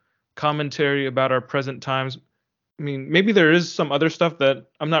of commentary about our present times, I mean, maybe there is some other stuff that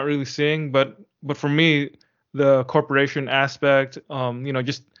I'm not really seeing, but for me, the corporation aspect,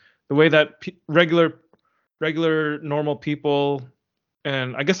 just the way that regular normal people,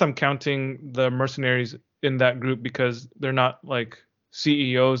 and I guess I'm counting the mercenaries in that group because they're not like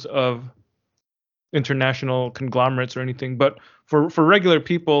CEOs of international conglomerates or anything, but for regular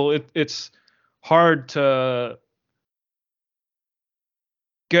people, it's hard to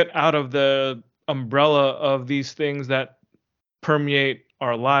get out of the umbrella of these things that permeate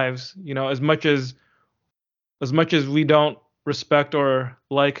our lives. As much as we don't respect or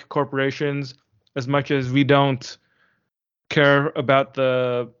like corporations, as much as we don't care about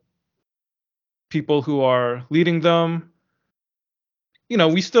the people who are leading them,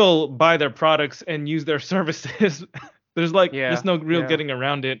 we still buy their products and use their services. There's Yeah, no real yeah. getting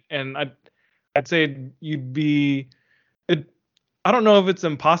around it, and I'd say you'd be it. I don't know if it's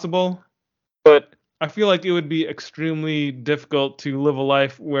impossible, but I feel like it would be extremely difficult to live a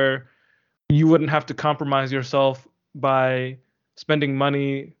life where you wouldn't have to compromise yourself by spending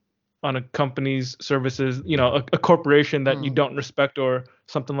money on a company's services, a corporation that you Mm, don't respect or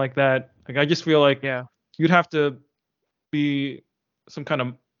something like that. Like I just feel like yeah. you'd have to be some kind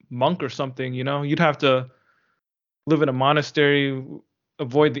of monk or something, You'd have to live in a monastery,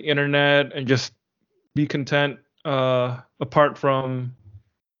 avoid the internet, and just be content apart from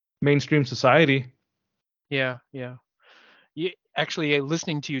mainstream society. Yeah, yeah. Actually,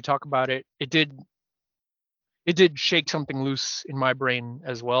 listening to you talk about it, it did shake something loose in my brain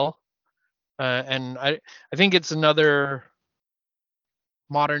as well. And I think it's another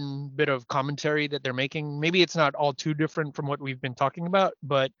modern bit of commentary that they're making. Maybe it's not all too different from what we've been talking about,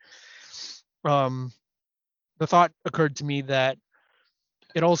 but um, the thought occurred to me that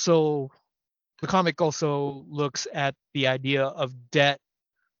it also the comic also looks at the idea of debt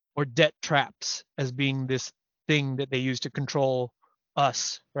or debt traps as being this thing that they use to control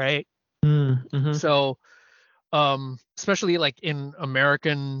us, right? Mm-hmm. So, especially like in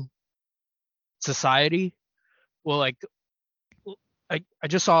American society, well, like I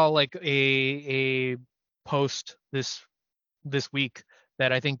just saw like a post this week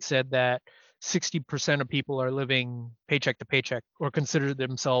that I think said that 60% of people are living paycheck to paycheck or consider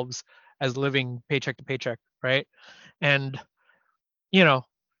themselves as living paycheck to paycheck, right? And you know,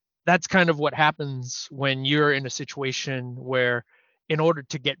 that's kind of what happens when you're in a situation where in order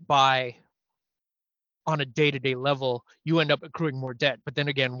to get by on a day-to-day level, you end up accruing more debt. But then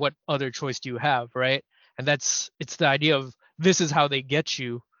again, what other choice do you have, right? And it's the idea of this is how they get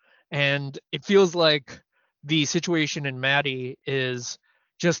you. And it feels like the situation in Madi is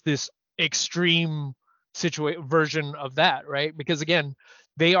just this extreme version of that, right? Because again,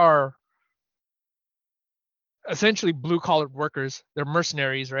 they are essentially blue collar workers. They're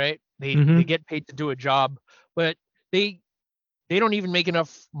mercenaries, right? They Mm-hmm. get paid to do a job, but they they don't even make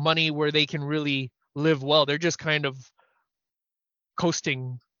enough money where they can really live well. They're just kind of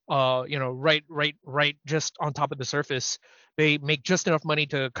coasting, right just on top of the surface. They make just enough money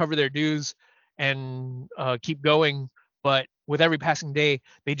to cover their dues and keep going, but with every passing day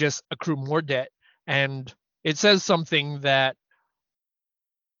they just accrue more debt. And it says something that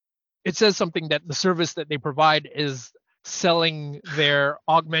the service that they provide is selling their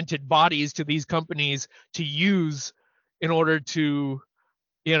augmented bodies to these companies to use in order to,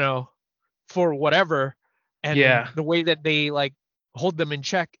 you know, for whatever. And Yeah. the way that they like hold them in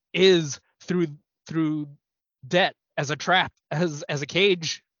check is through debt as a trap, as a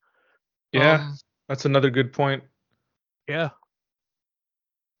cage. Yeah. um That's another good point. yeah,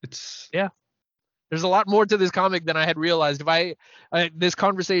 It's yeah, there's a lot more to this comic than I had realized. If this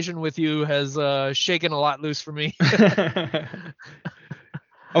conversation with you has shaken a lot loose for me. I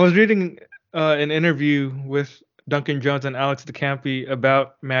was reading an interview with Duncan Jones and Alex DeCampi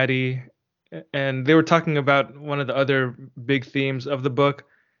about Maddie, and they were talking about one of the other big themes of the book.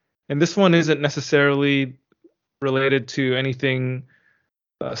 And this one isn't necessarily related to anything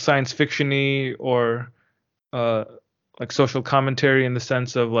science fictiony or uh, like social commentary in the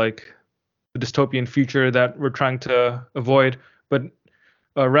sense of like the dystopian future that we're trying to avoid, but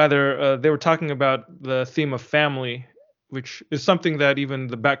rather they were talking about the theme of family, which is something that even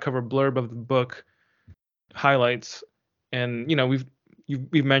the back cover blurb of the book highlights. And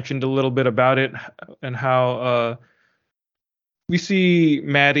we've mentioned a little bit about it and how we see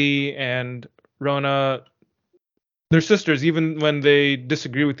Maddie and Rona, they're sisters. Even when they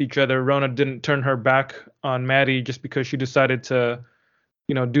disagree with each other, Rona didn't turn her back on Maddie just because she decided to,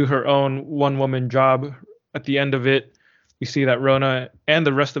 do her own one woman job. At the end of it, we see that Rona and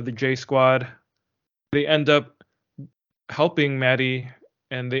the rest of the J Squad, they end up helping Maddie,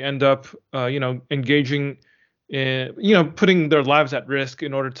 and they end up, engaging in, putting their lives at risk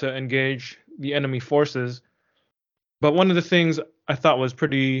in order to engage the enemy forces. But one of the things I thought was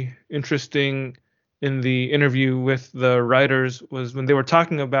pretty interesting in the interview with the writers was when they were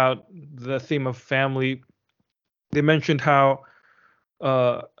talking about the theme of family. They mentioned how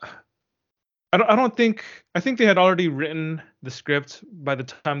uh, I don't think I think they had already written the script by the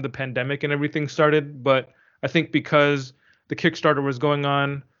time the pandemic and everything started, but I think because the Kickstarter was going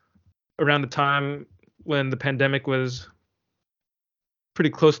on around the time when the pandemic was pretty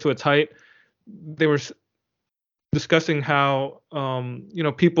close to its height, they were discussing how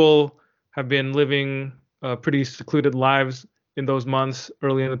people have been living pretty secluded lives in those months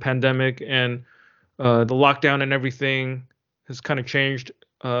early in the pandemic, and the lockdown and everything has kind of changed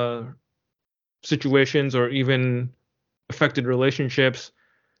situations or even affected relationships.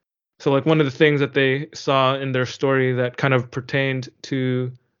 So like one of the things that they saw in their story that kind of pertained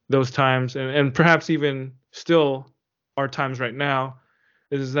to those times and perhaps even still our times right now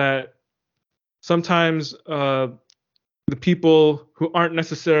is that sometimes the people who aren't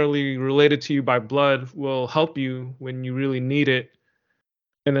necessarily related to you by blood will help you when you really need it.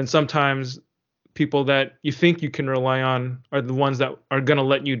 And then sometimes people that you think you can rely on are the ones that are going to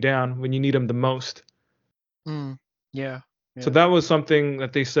let you down when you need them the most. Mm, yeah. So Yeah. that was something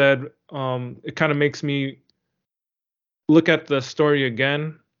that they said. It kind of makes me look at the story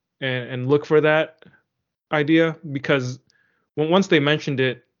again and look for that idea because once they mentioned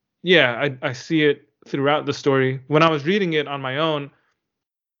it, yeah, I see it throughout the story. When I was reading it on my own,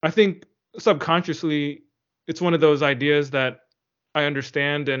 I think subconsciously it's one of those ideas that I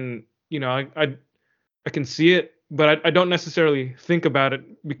understand and I can see it, but I don't necessarily think about it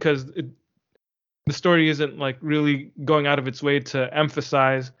because the story isn't like really going out of its way to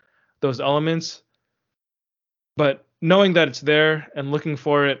emphasize those elements. But knowing that it's there and looking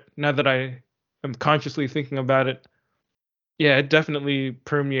for it now that I am consciously thinking about it, yeah, it definitely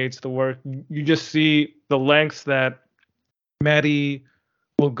permeates the work. You just see the lengths that Maddie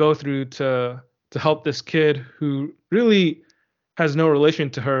will go through to help this kid who really has no relation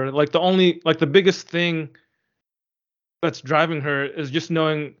to her. Like the biggest thing that's driving her is just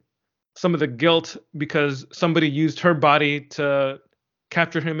knowing some of the guilt because somebody used her body to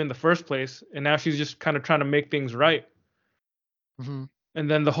capture him in the first place and now she's just kind of trying to make things right. Hmm. And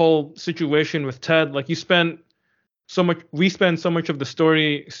then the whole situation with Ted, like we spend so much of the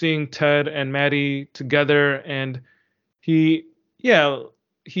story seeing Ted and Maddie together and he yeah,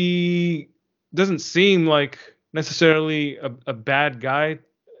 he doesn't seem like necessarily a bad guy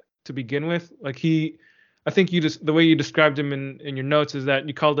to begin with. Like I think you just the way you described him in your notes is that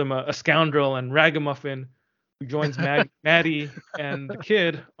you called him a scoundrel and ragamuffin who joins Maddie and the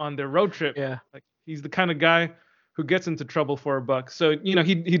kid on their road trip. Yeah. Like he's the kind of guy who gets into trouble for a buck. So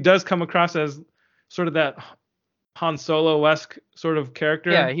he does come across as sort of that Han Solo-esque sort of Yeah.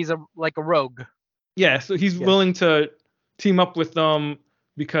 character. He's like a rogue. Yeah, so he's Yes. willing to team up with them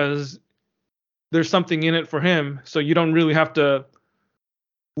because there's something in it for him. So you don't really have to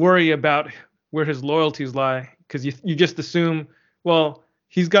worry about where his loyalties lie because you just assume, well,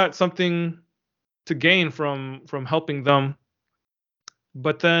 he's got something to gain from helping them.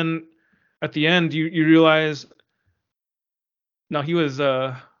 But then at the end, you realize no, he was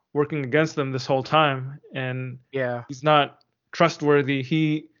working against them this whole time, and Yeah. he's not trustworthy.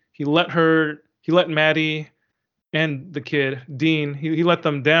 He let Maddie and the kid Dean he let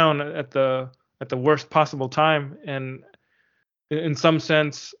them down at the worst possible time, and in some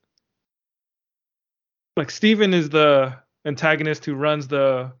sense like Steven is the antagonist who runs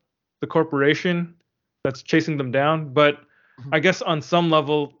the corporation that's chasing them down. But Mhm. I guess on some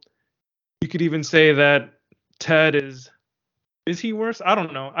level, you could even say that Ted is he worse? I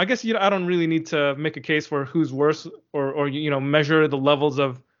don't know. I guess I don't really need to make a case for who's worse or measure the levels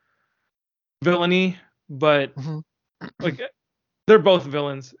of villainy, but Mhm. like they're both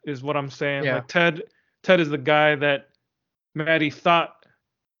villains is what I'm saying. Yeah. Like Ted is the guy that Maddie thought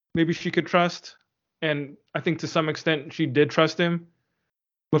maybe she could trust, and I think to some extent she did trust him.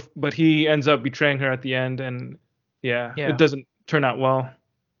 But he ends up betraying her at the end, and yeah, it Yeah. doesn't turn out well.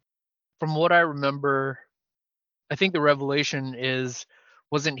 From what I remember, I think the revelation is,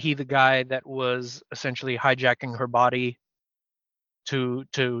 wasn't he the guy that was essentially hijacking her body to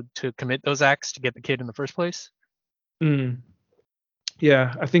commit those acts to get the kid in the first place? Mm,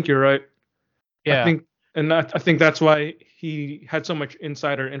 yeah, I think you're right. I Yeah. think, and I think that's why he had so much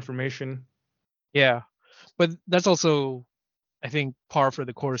insider information. Yeah. But that's also, I think, par for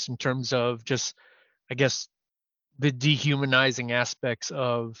the course in terms of just, I guess, the dehumanizing aspects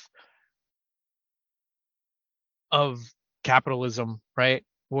of capitalism, right?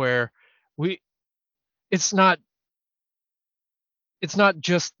 Where we it's not it's not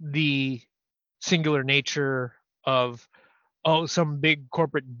just the singular nature of, oh, some big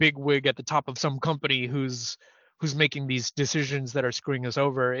corporate bigwig at the top of some company who's making these decisions that are screwing us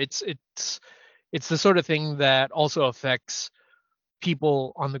over. It's the sort of thing that also affects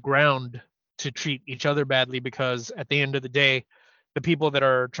people on the ground to treat each other badly, because at the end of the day, the people that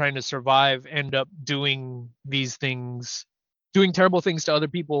are trying to survive end up doing these things, doing terrible things to other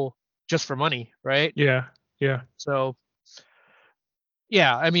people just for money, right? Yeah, yeah. So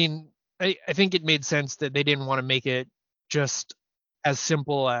yeah, I mean, I think it made sense that they didn't want to make it just as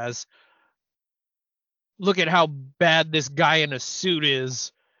simple as, look at how bad this guy in a suit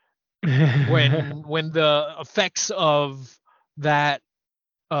is, when the effects of that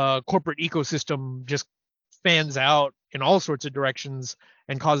corporate ecosystem just fans out in all sorts of directions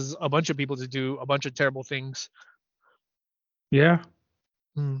and causes a bunch of people to do a bunch of terrible things. Yeah.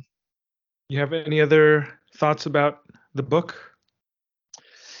 Hmm. You have any other thoughts about the book?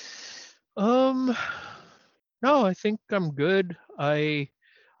 Um, no, I think I'm good. I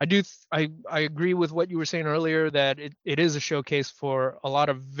agree with what you were saying earlier that it is a showcase for a lot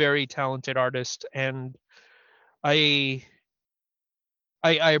of very talented artists, and I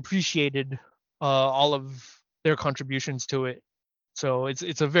I appreciated all of their contributions to it. So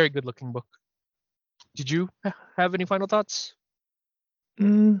it's a very good looking book. Did you have any final thoughts?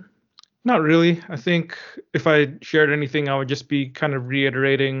 Mm, Not really. I think if I shared anything, I would just be kind of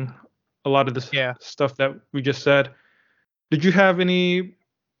reiterating a lot of the Yeah. stuff that we just said. Did you have any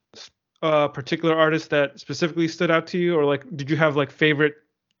particular artists that specifically stood out to you, or like, did you have like favorite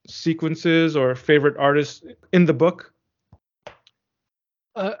sequences or favorite artists in the book?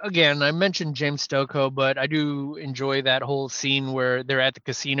 Again, I mentioned James Stokoe, but I do enjoy that whole scene where they're at the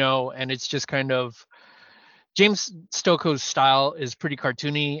casino and it's just kind of James Stokoe's style is pretty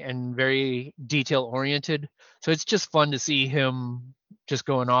cartoony and very detail oriented. So it's just fun to see him just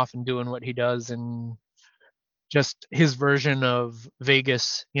going off and doing what he does and just his version of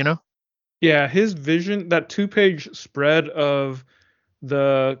Vegas, you know? Yeah, his vision, that two-page spread of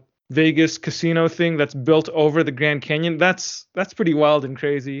the Vegas casino thing that's built over the Grand Canyon, that's pretty wild and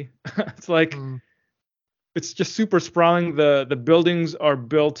crazy. It's like Mm, it's just super sprawling. The buildings are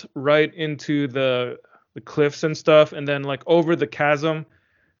built right into the cliffs and stuff, and then like over the chasm,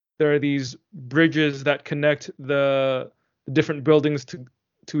 there are these bridges that connect the different buildings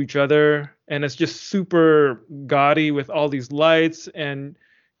to each other, and it's just super gaudy with all these lights, and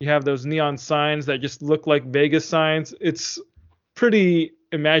you have those neon signs that just look like Vegas signs. It's pretty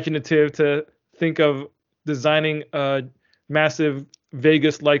imaginative to think of designing a massive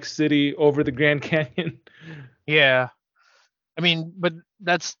Vegas-like city over the Grand Canyon. yeah. I mean, but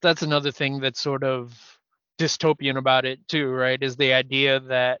that's another thing that's sort of dystopian about it too, right? Is the idea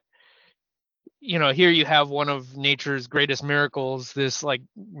that here you have one of nature's greatest miracles, this like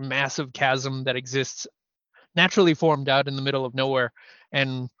massive chasm that exists naturally formed out in the middle of nowhere.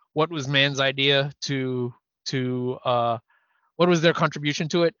 And what was man's idea to what was their contribution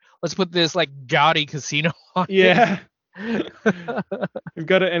to it? Let's put this like gaudy casino on it. Yeah, we've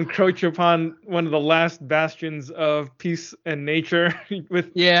got to encroach upon one of the last bastions of peace and nature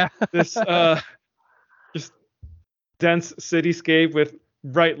with Yeah. this just dense cityscape with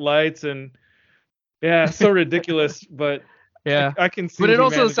bright lights and yeah, so ridiculous, but Yeah. I can But see it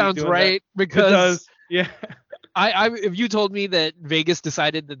also humanity sounds doing that. right It because does. Yeah. I if you told me that Vegas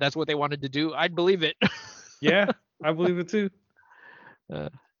decided that that's what they wanted to do, I'd believe it. Yeah, I believe it too. uh,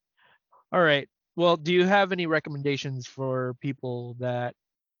 all right. Well, do you have any recommendations for people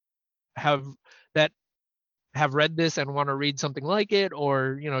have that have read this and want to read something like it,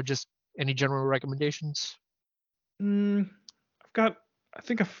 or just any general recommendations? Mm, I've got I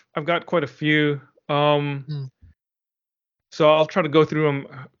think I've got quite a few. Um Hmm. so I'll try to go through them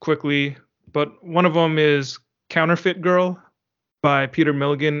quickly, but one of them is Counterfeit Girl by Peter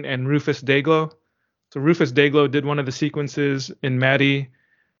Milligan and Rufus Dayglow. So Rufus Dayglow did one of the sequences in Madi,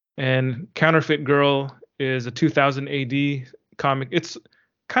 and Counterfeit Girl is a 2000 AD comic. It's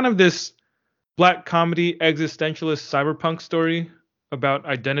kind of this black comedy existentialist cyberpunk story about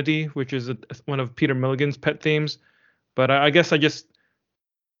identity, which is one of Peter Milligan's pet themes. But I guess I just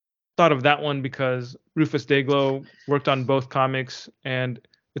thought of that one because Rufus Dayglow worked on both comics, and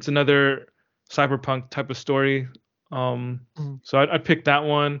it's another cyberpunk type of story. Um, Hmm. so I picked that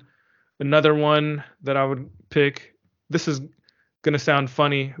one. Another one that I would pick. This is gonna sound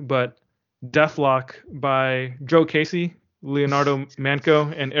funny, but Deathlock by Joe Casey, Leonardo Manco,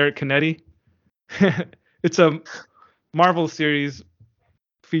 and Eric Canetti. It's a Marvel series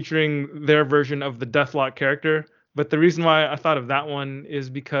featuring their version of the Deathlock character. But the reason why I thought of that one is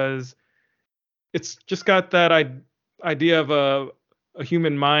because it's just got that idea of a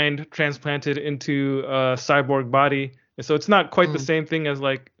human mind transplanted into a cyborg body. And so it's not quite the Hmm. same thing as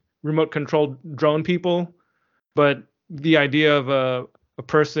like remote controlled drone people, but the idea of a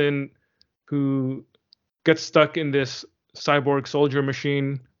person who gets stuck in this cyborg soldier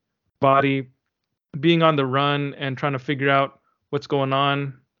machine body, being on the run and trying to figure out what's going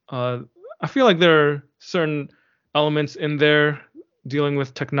on. I feel like there are certain elements in there dealing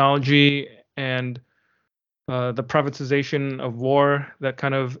with technology and the privatization of war that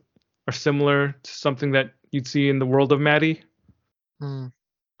kind of are similar to something that you'd see in the world of Maddie. Hmm.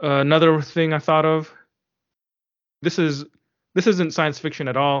 Another thing I thought of, this is this isn't science fiction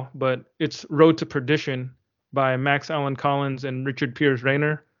at all, but it's Road to Perdition. by Max Allan Collins and Richard Piers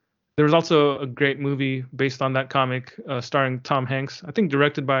Rayner. There was also a great movie based on that comic, starring Tom Hanks, I think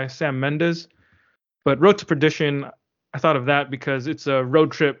directed by Sam Mendes. But Road to Perdition, I thought of that because it's a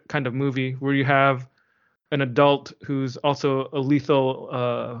road trip kind of movie where you have an adult who's also a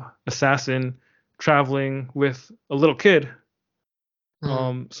lethal assassin traveling with a little kid.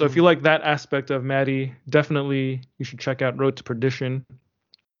 So if you like that aspect of Maddie, definitely you should check out Road to Perdition.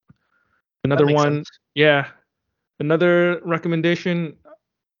 That Another makes one, sense. yeah, another recommendation.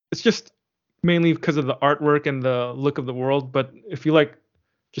 It's just mainly because of the artwork and the look of the world. But if you like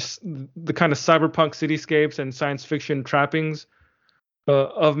just the kind of cyberpunk cityscapes and science fiction trappings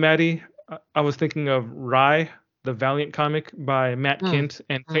of Maddie, I was thinking of Rye, the Valiant comic by Matt Mm, Kint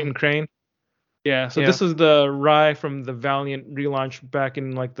and mm, Clayton Crane. Yeah, so yeah. this is the Rye from the Valiant relaunch back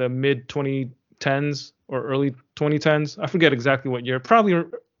in like the mid 2010s or early 2010s. I forget exactly what year. Probably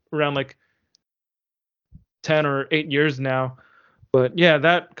around like 10 or 8 years now. But yeah,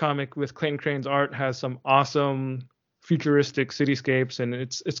 that comic with Clayton Crane's art has some awesome futuristic cityscapes, and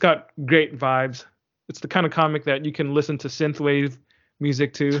it's got great vibes. It's the kind of comic that you can listen to synthwave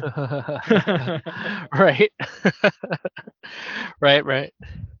music to. Right. Right.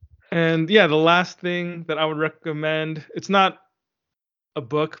 And yeah, the last thing that I would recommend, it's not a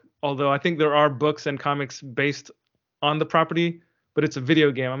book, although I think there are books and comics based on the property, but it's a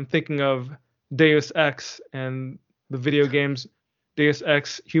video game. I'm thinking of Deus Ex and the video games Deus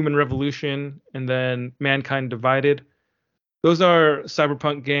Ex Human Revolution and then Mankind Divided. Those are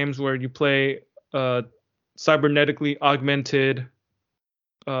cyberpunk games where you play a cybernetically augmented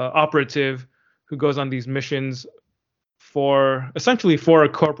operative who goes on these missions for essentially for a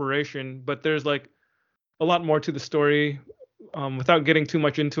corporation, but there's like a lot more to the story. Without getting too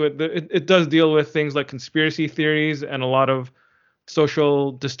much into it, it does deal with things like conspiracy theories and a lot of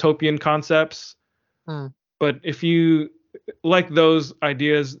social dystopian concepts. Mm. But if you like those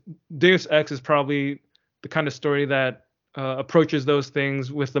ideas, Deus Ex is probably the kind of story that approaches those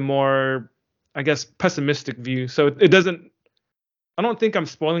things with the more, I guess, pessimistic view. So it doesn't. I don't think I'm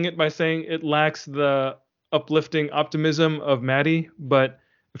spoiling it by saying it lacks the uplifting optimism of Maddie. But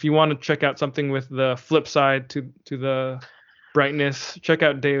if you want to check out something with the flip side to the brightness, check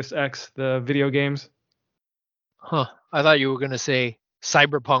out Deus Ex, the video games. Huh. I thought you were gonna say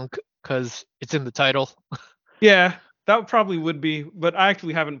cyberpunk because it's in the title. Yeah, that probably would be, but I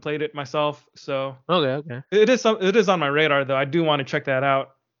actually haven't played it myself, so Okay. it is on my radar though. I do want to check that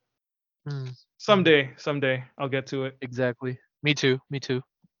out. Mm, mm, Someday I'll get to it. exactly. Me too.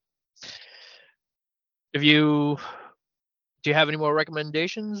 If you Do you have any more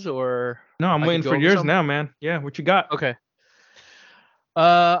recommendations, or No, I'm I could waiting go for over yours some? now, man. Yeah, what you got? Okay.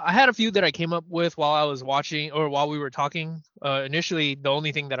 I had a few that I came up with while I was watching or while we were talking. Initially, the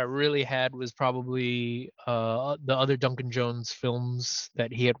only thing that I really had was probably the other Duncan Jones films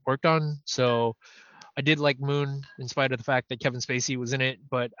that he had worked on. So I did like Moon, in spite of the fact that Kevin Spacey was in it,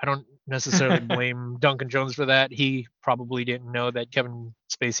 but I don't necessarily blame Duncan Jones for that. He probably didn't know that Kevin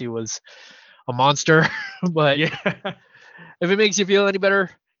Spacey was a monster. But Yeah. if it makes you feel any better,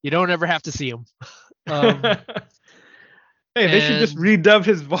 you don't ever have to see him. Um, Hey, they should just and redub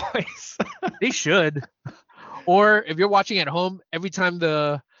his voice. they should. Or if you're watching at home, every time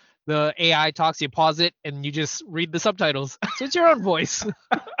the AI talks, you pause it and you just read the subtitles. So it's your own voice.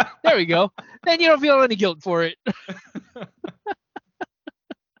 There we go. Then you don't feel any guilt for it.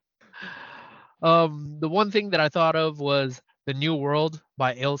 The one thing that I thought of was The New World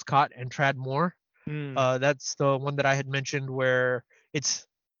by Ail Scott and Trad Moore. Hmm. That's the one that I had mentioned where it's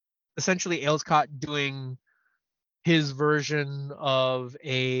essentially Ail Scott doing his version of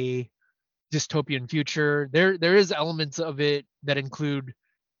a dystopian future. There is elements of it that include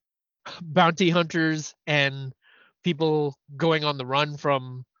bounty hunters and people going on the run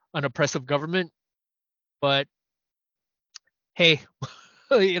from an oppressive government. But hey,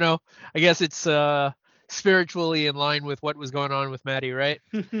 I guess it's spiritually in line with what was going on with Maddie, right?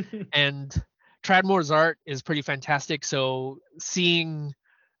 And Tradmore's art is pretty fantastic. So seeing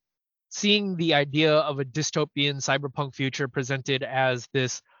the idea of a dystopian cyberpunk future presented as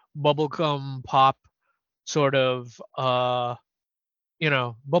this bubblegum pop sort of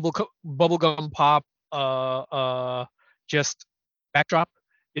bubblegum pop just backdrop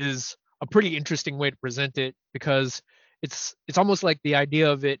is a pretty interesting way to present it, because it's almost like the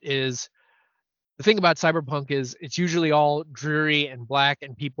idea of it is, the thing about cyberpunk is it's usually all dreary and black,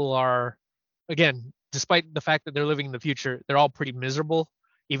 and people are, again, despite the fact that they're living in the future, they're all pretty miserable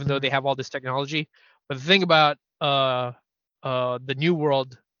even though they have all this technology. But the thing about the new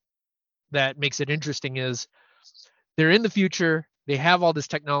world that makes it interesting is they're in the future, they have all this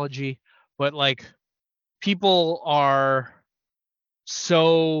technology, but like people are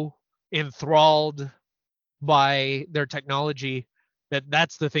so enthralled by their technology that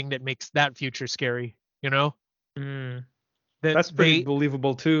that's the thing that makes that future scary, you know? Mm, That that's pretty they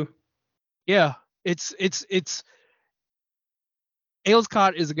believable too. yeah, it's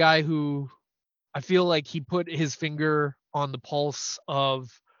Ailescott is a guy who I feel like he put his finger on the pulse of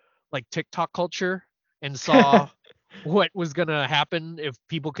like TikTok culture and saw what was going to happen if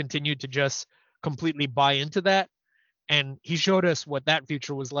people continued to just completely buy into that. And he showed us what that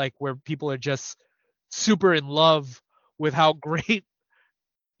future was like, where people are just super in love with how great,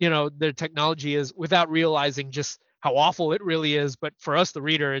 their technology is without realizing just how awful it really is. But for us, the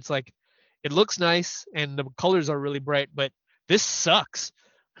reader, it's like, it looks nice and the colors are really bright, but this sucks.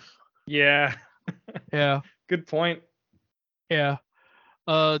 Yeah. Yeah. Good point. Yeah.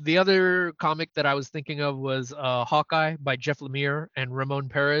 The other comic that I was thinking of was Hawkeye by Jeff Lemire and Ramon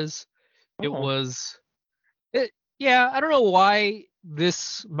Perez. It Oh, was, it, yeah, I don't know why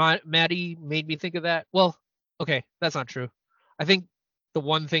this Maddie made me think of that. Well, okay, that's not true. I think the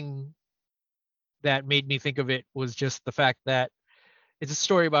one thing that made me think of it was just the fact that it's a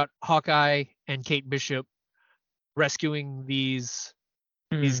story about Hawkeye and Kate Bishop rescuing hmm.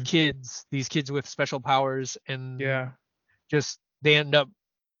 these kids with special powers, and Yeah. just they end up,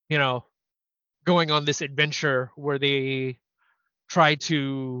 you know, going on this adventure where they try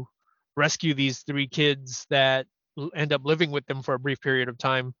to rescue these three kids that end up living with them for a brief period of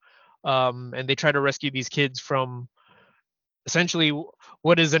time. And they try to rescue these kids from essentially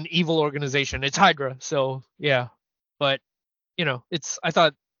what is an evil organization. It's Hydra. So yeah, but I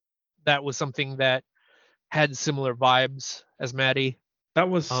thought that was something that had similar vibes as Maddie. That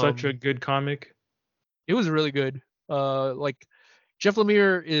was such a Um, good comic. it was really good. Like Jeff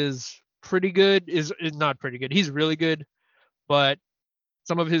Lemire is pretty good. Is not pretty good. He's really good, but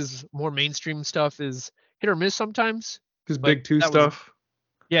some of his more mainstream stuff is hit or miss sometimes. His But big two that was stuff.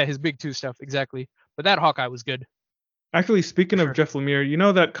 yeah, his big two stuff exactly. But that Hawkeye was good Actually, for speaking of sure. Jeff Lemire, you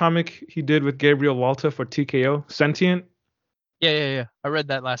know that comic he did with Gabriel Walta for TKO, Sentient? Yeah, yeah, yeah. I read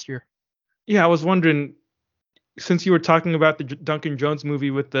that last year. Yeah, I was wondering, since you were talking about the Duncan Jones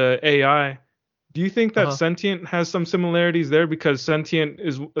movie with the AI, do you think Uh that huh. Sentient has some similarities there? Because Sentient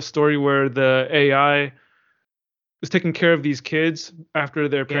is a story where the AI is taking care of these kids after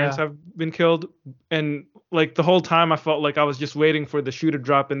their parents Yeah. have been killed. And like the whole time, I felt like I was just waiting for the shoe to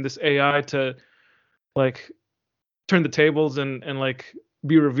drop and this AI to like turn the tables and like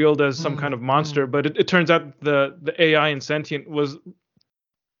be revealed as some kind Mm, of monster. mm. But it turns out the AI in Sentient was,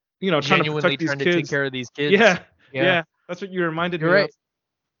 trying to Genuinely protect these trying to take kids. care of these kids. Yeah, Yeah. yeah, that's what you reminded You're me of. right.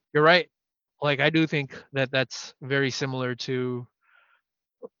 You're right. Like I do think that that's very similar to,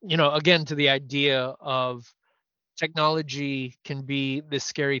 again, to the idea of technology can be this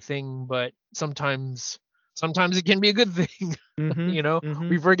scary thing, but sometimes it can be a good thing. Mhm, mhm.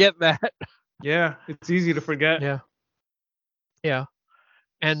 We forget that. Yeah, it's easy to forget. Yeah. Yeah.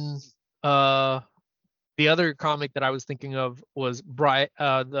 And uh the other comic that I was thinking of was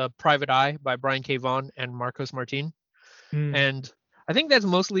The Private Eye by Brian K. Vaughan and Marcos Martin. Mm, And I think that's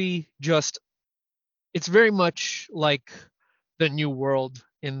mostly just, it's very much like the New World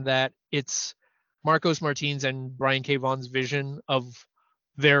in that it's Marcos Martin's and Brian K. Vaughan's vision of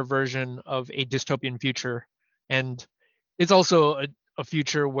their version of a dystopian future. And it's also a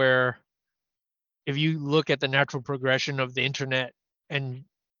future where if you look at the natural progression of the internet and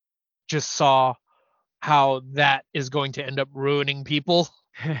just saw how that is going to end up ruining people,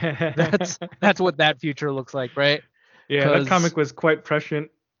 that's what that future looks like, right? yeah, that Because comic was quite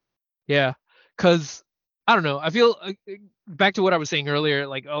prescient. yeah, because I don't know. I feel back to what I was saying earlier.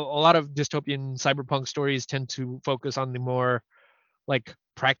 Like a lot of dystopian cyberpunk stories tend to focus on the more like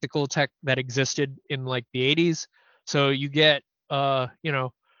practical tech that existed in like the 80s. So you get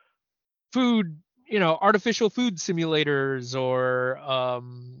food, artificial food simulators or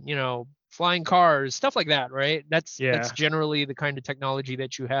flying cars, stuff like that, right? That's Yeah. generally the kind of technology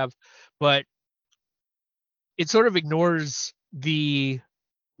that you have, but it sort of ignores the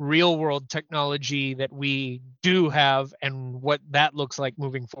real world technology that we do have and what that looks like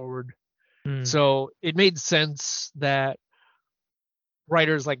moving forward. Mm. So it made sense that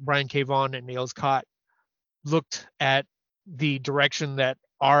writers like Brian K. Vaughan and Niels Cott looked at the direction that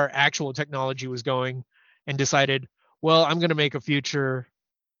our actual technology was going and decided, well, I'm going to make a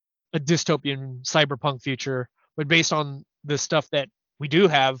dystopian cyberpunk future, but based on the stuff that we do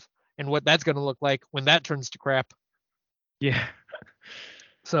have and what that's going to look like when that turns to crap. Yeah.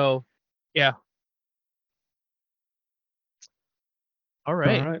 So, yeah. All All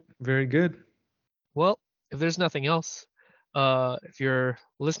right. right. Very good. Well, if there's nothing else, if you're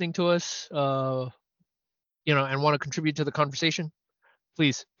listening to us, and want to contribute to the conversation,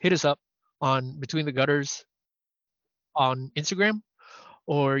 please hit us up on Between the Gutters on Instagram,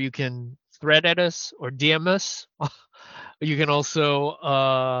 or you can thread at us or DM us. You can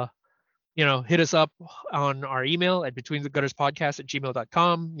also, hit us up on our email at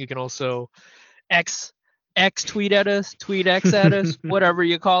betweengutterspodcast@gmail.com. You can also X tweet at us, tweet X at us, whatever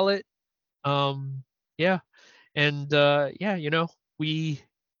you call it. Yeah. And we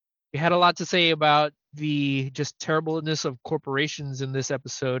had a lot to say about the just terribleness of corporations in this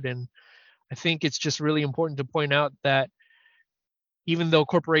episode, and I think it's just really important to point out that even though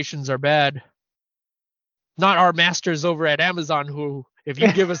corporations are bad, not our masters over at Amazon, who, if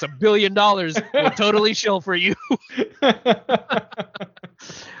you give us $1 billion, we'll totally shill for you.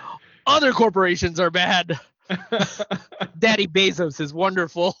 Other corporations are bad. Daddy Bezos is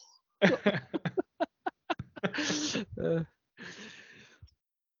wonderful.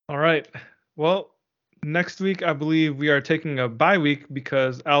 All right. Well, next week I believe we are taking a bye week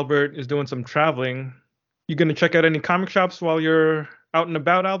because Albert is doing some traveling. You gonna check out any comic shops while you're out and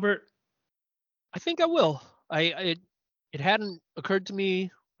about, Albert? I think I will. It hadn't occurred to me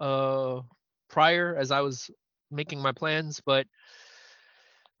prior as I was making my plans, but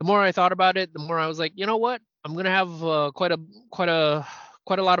the more I thought about it, the more I was like, you know what? I'm gonna have quite a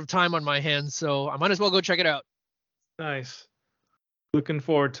lot of time on my hands, so I might as well go check it out. Nice. Looking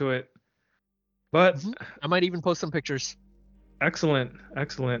forward to it. But I might even post some pictures. Excellent.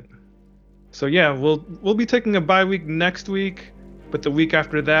 So yeah, we'll be taking a bye week next week, but the week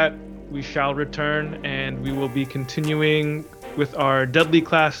after that we shall return and we will be continuing with our Deadly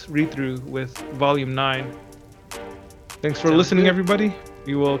Class read-through with Volume 9. Thanks for listening, everybody.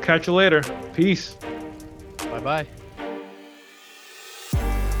 We will catch you later. Peace. Bye-bye.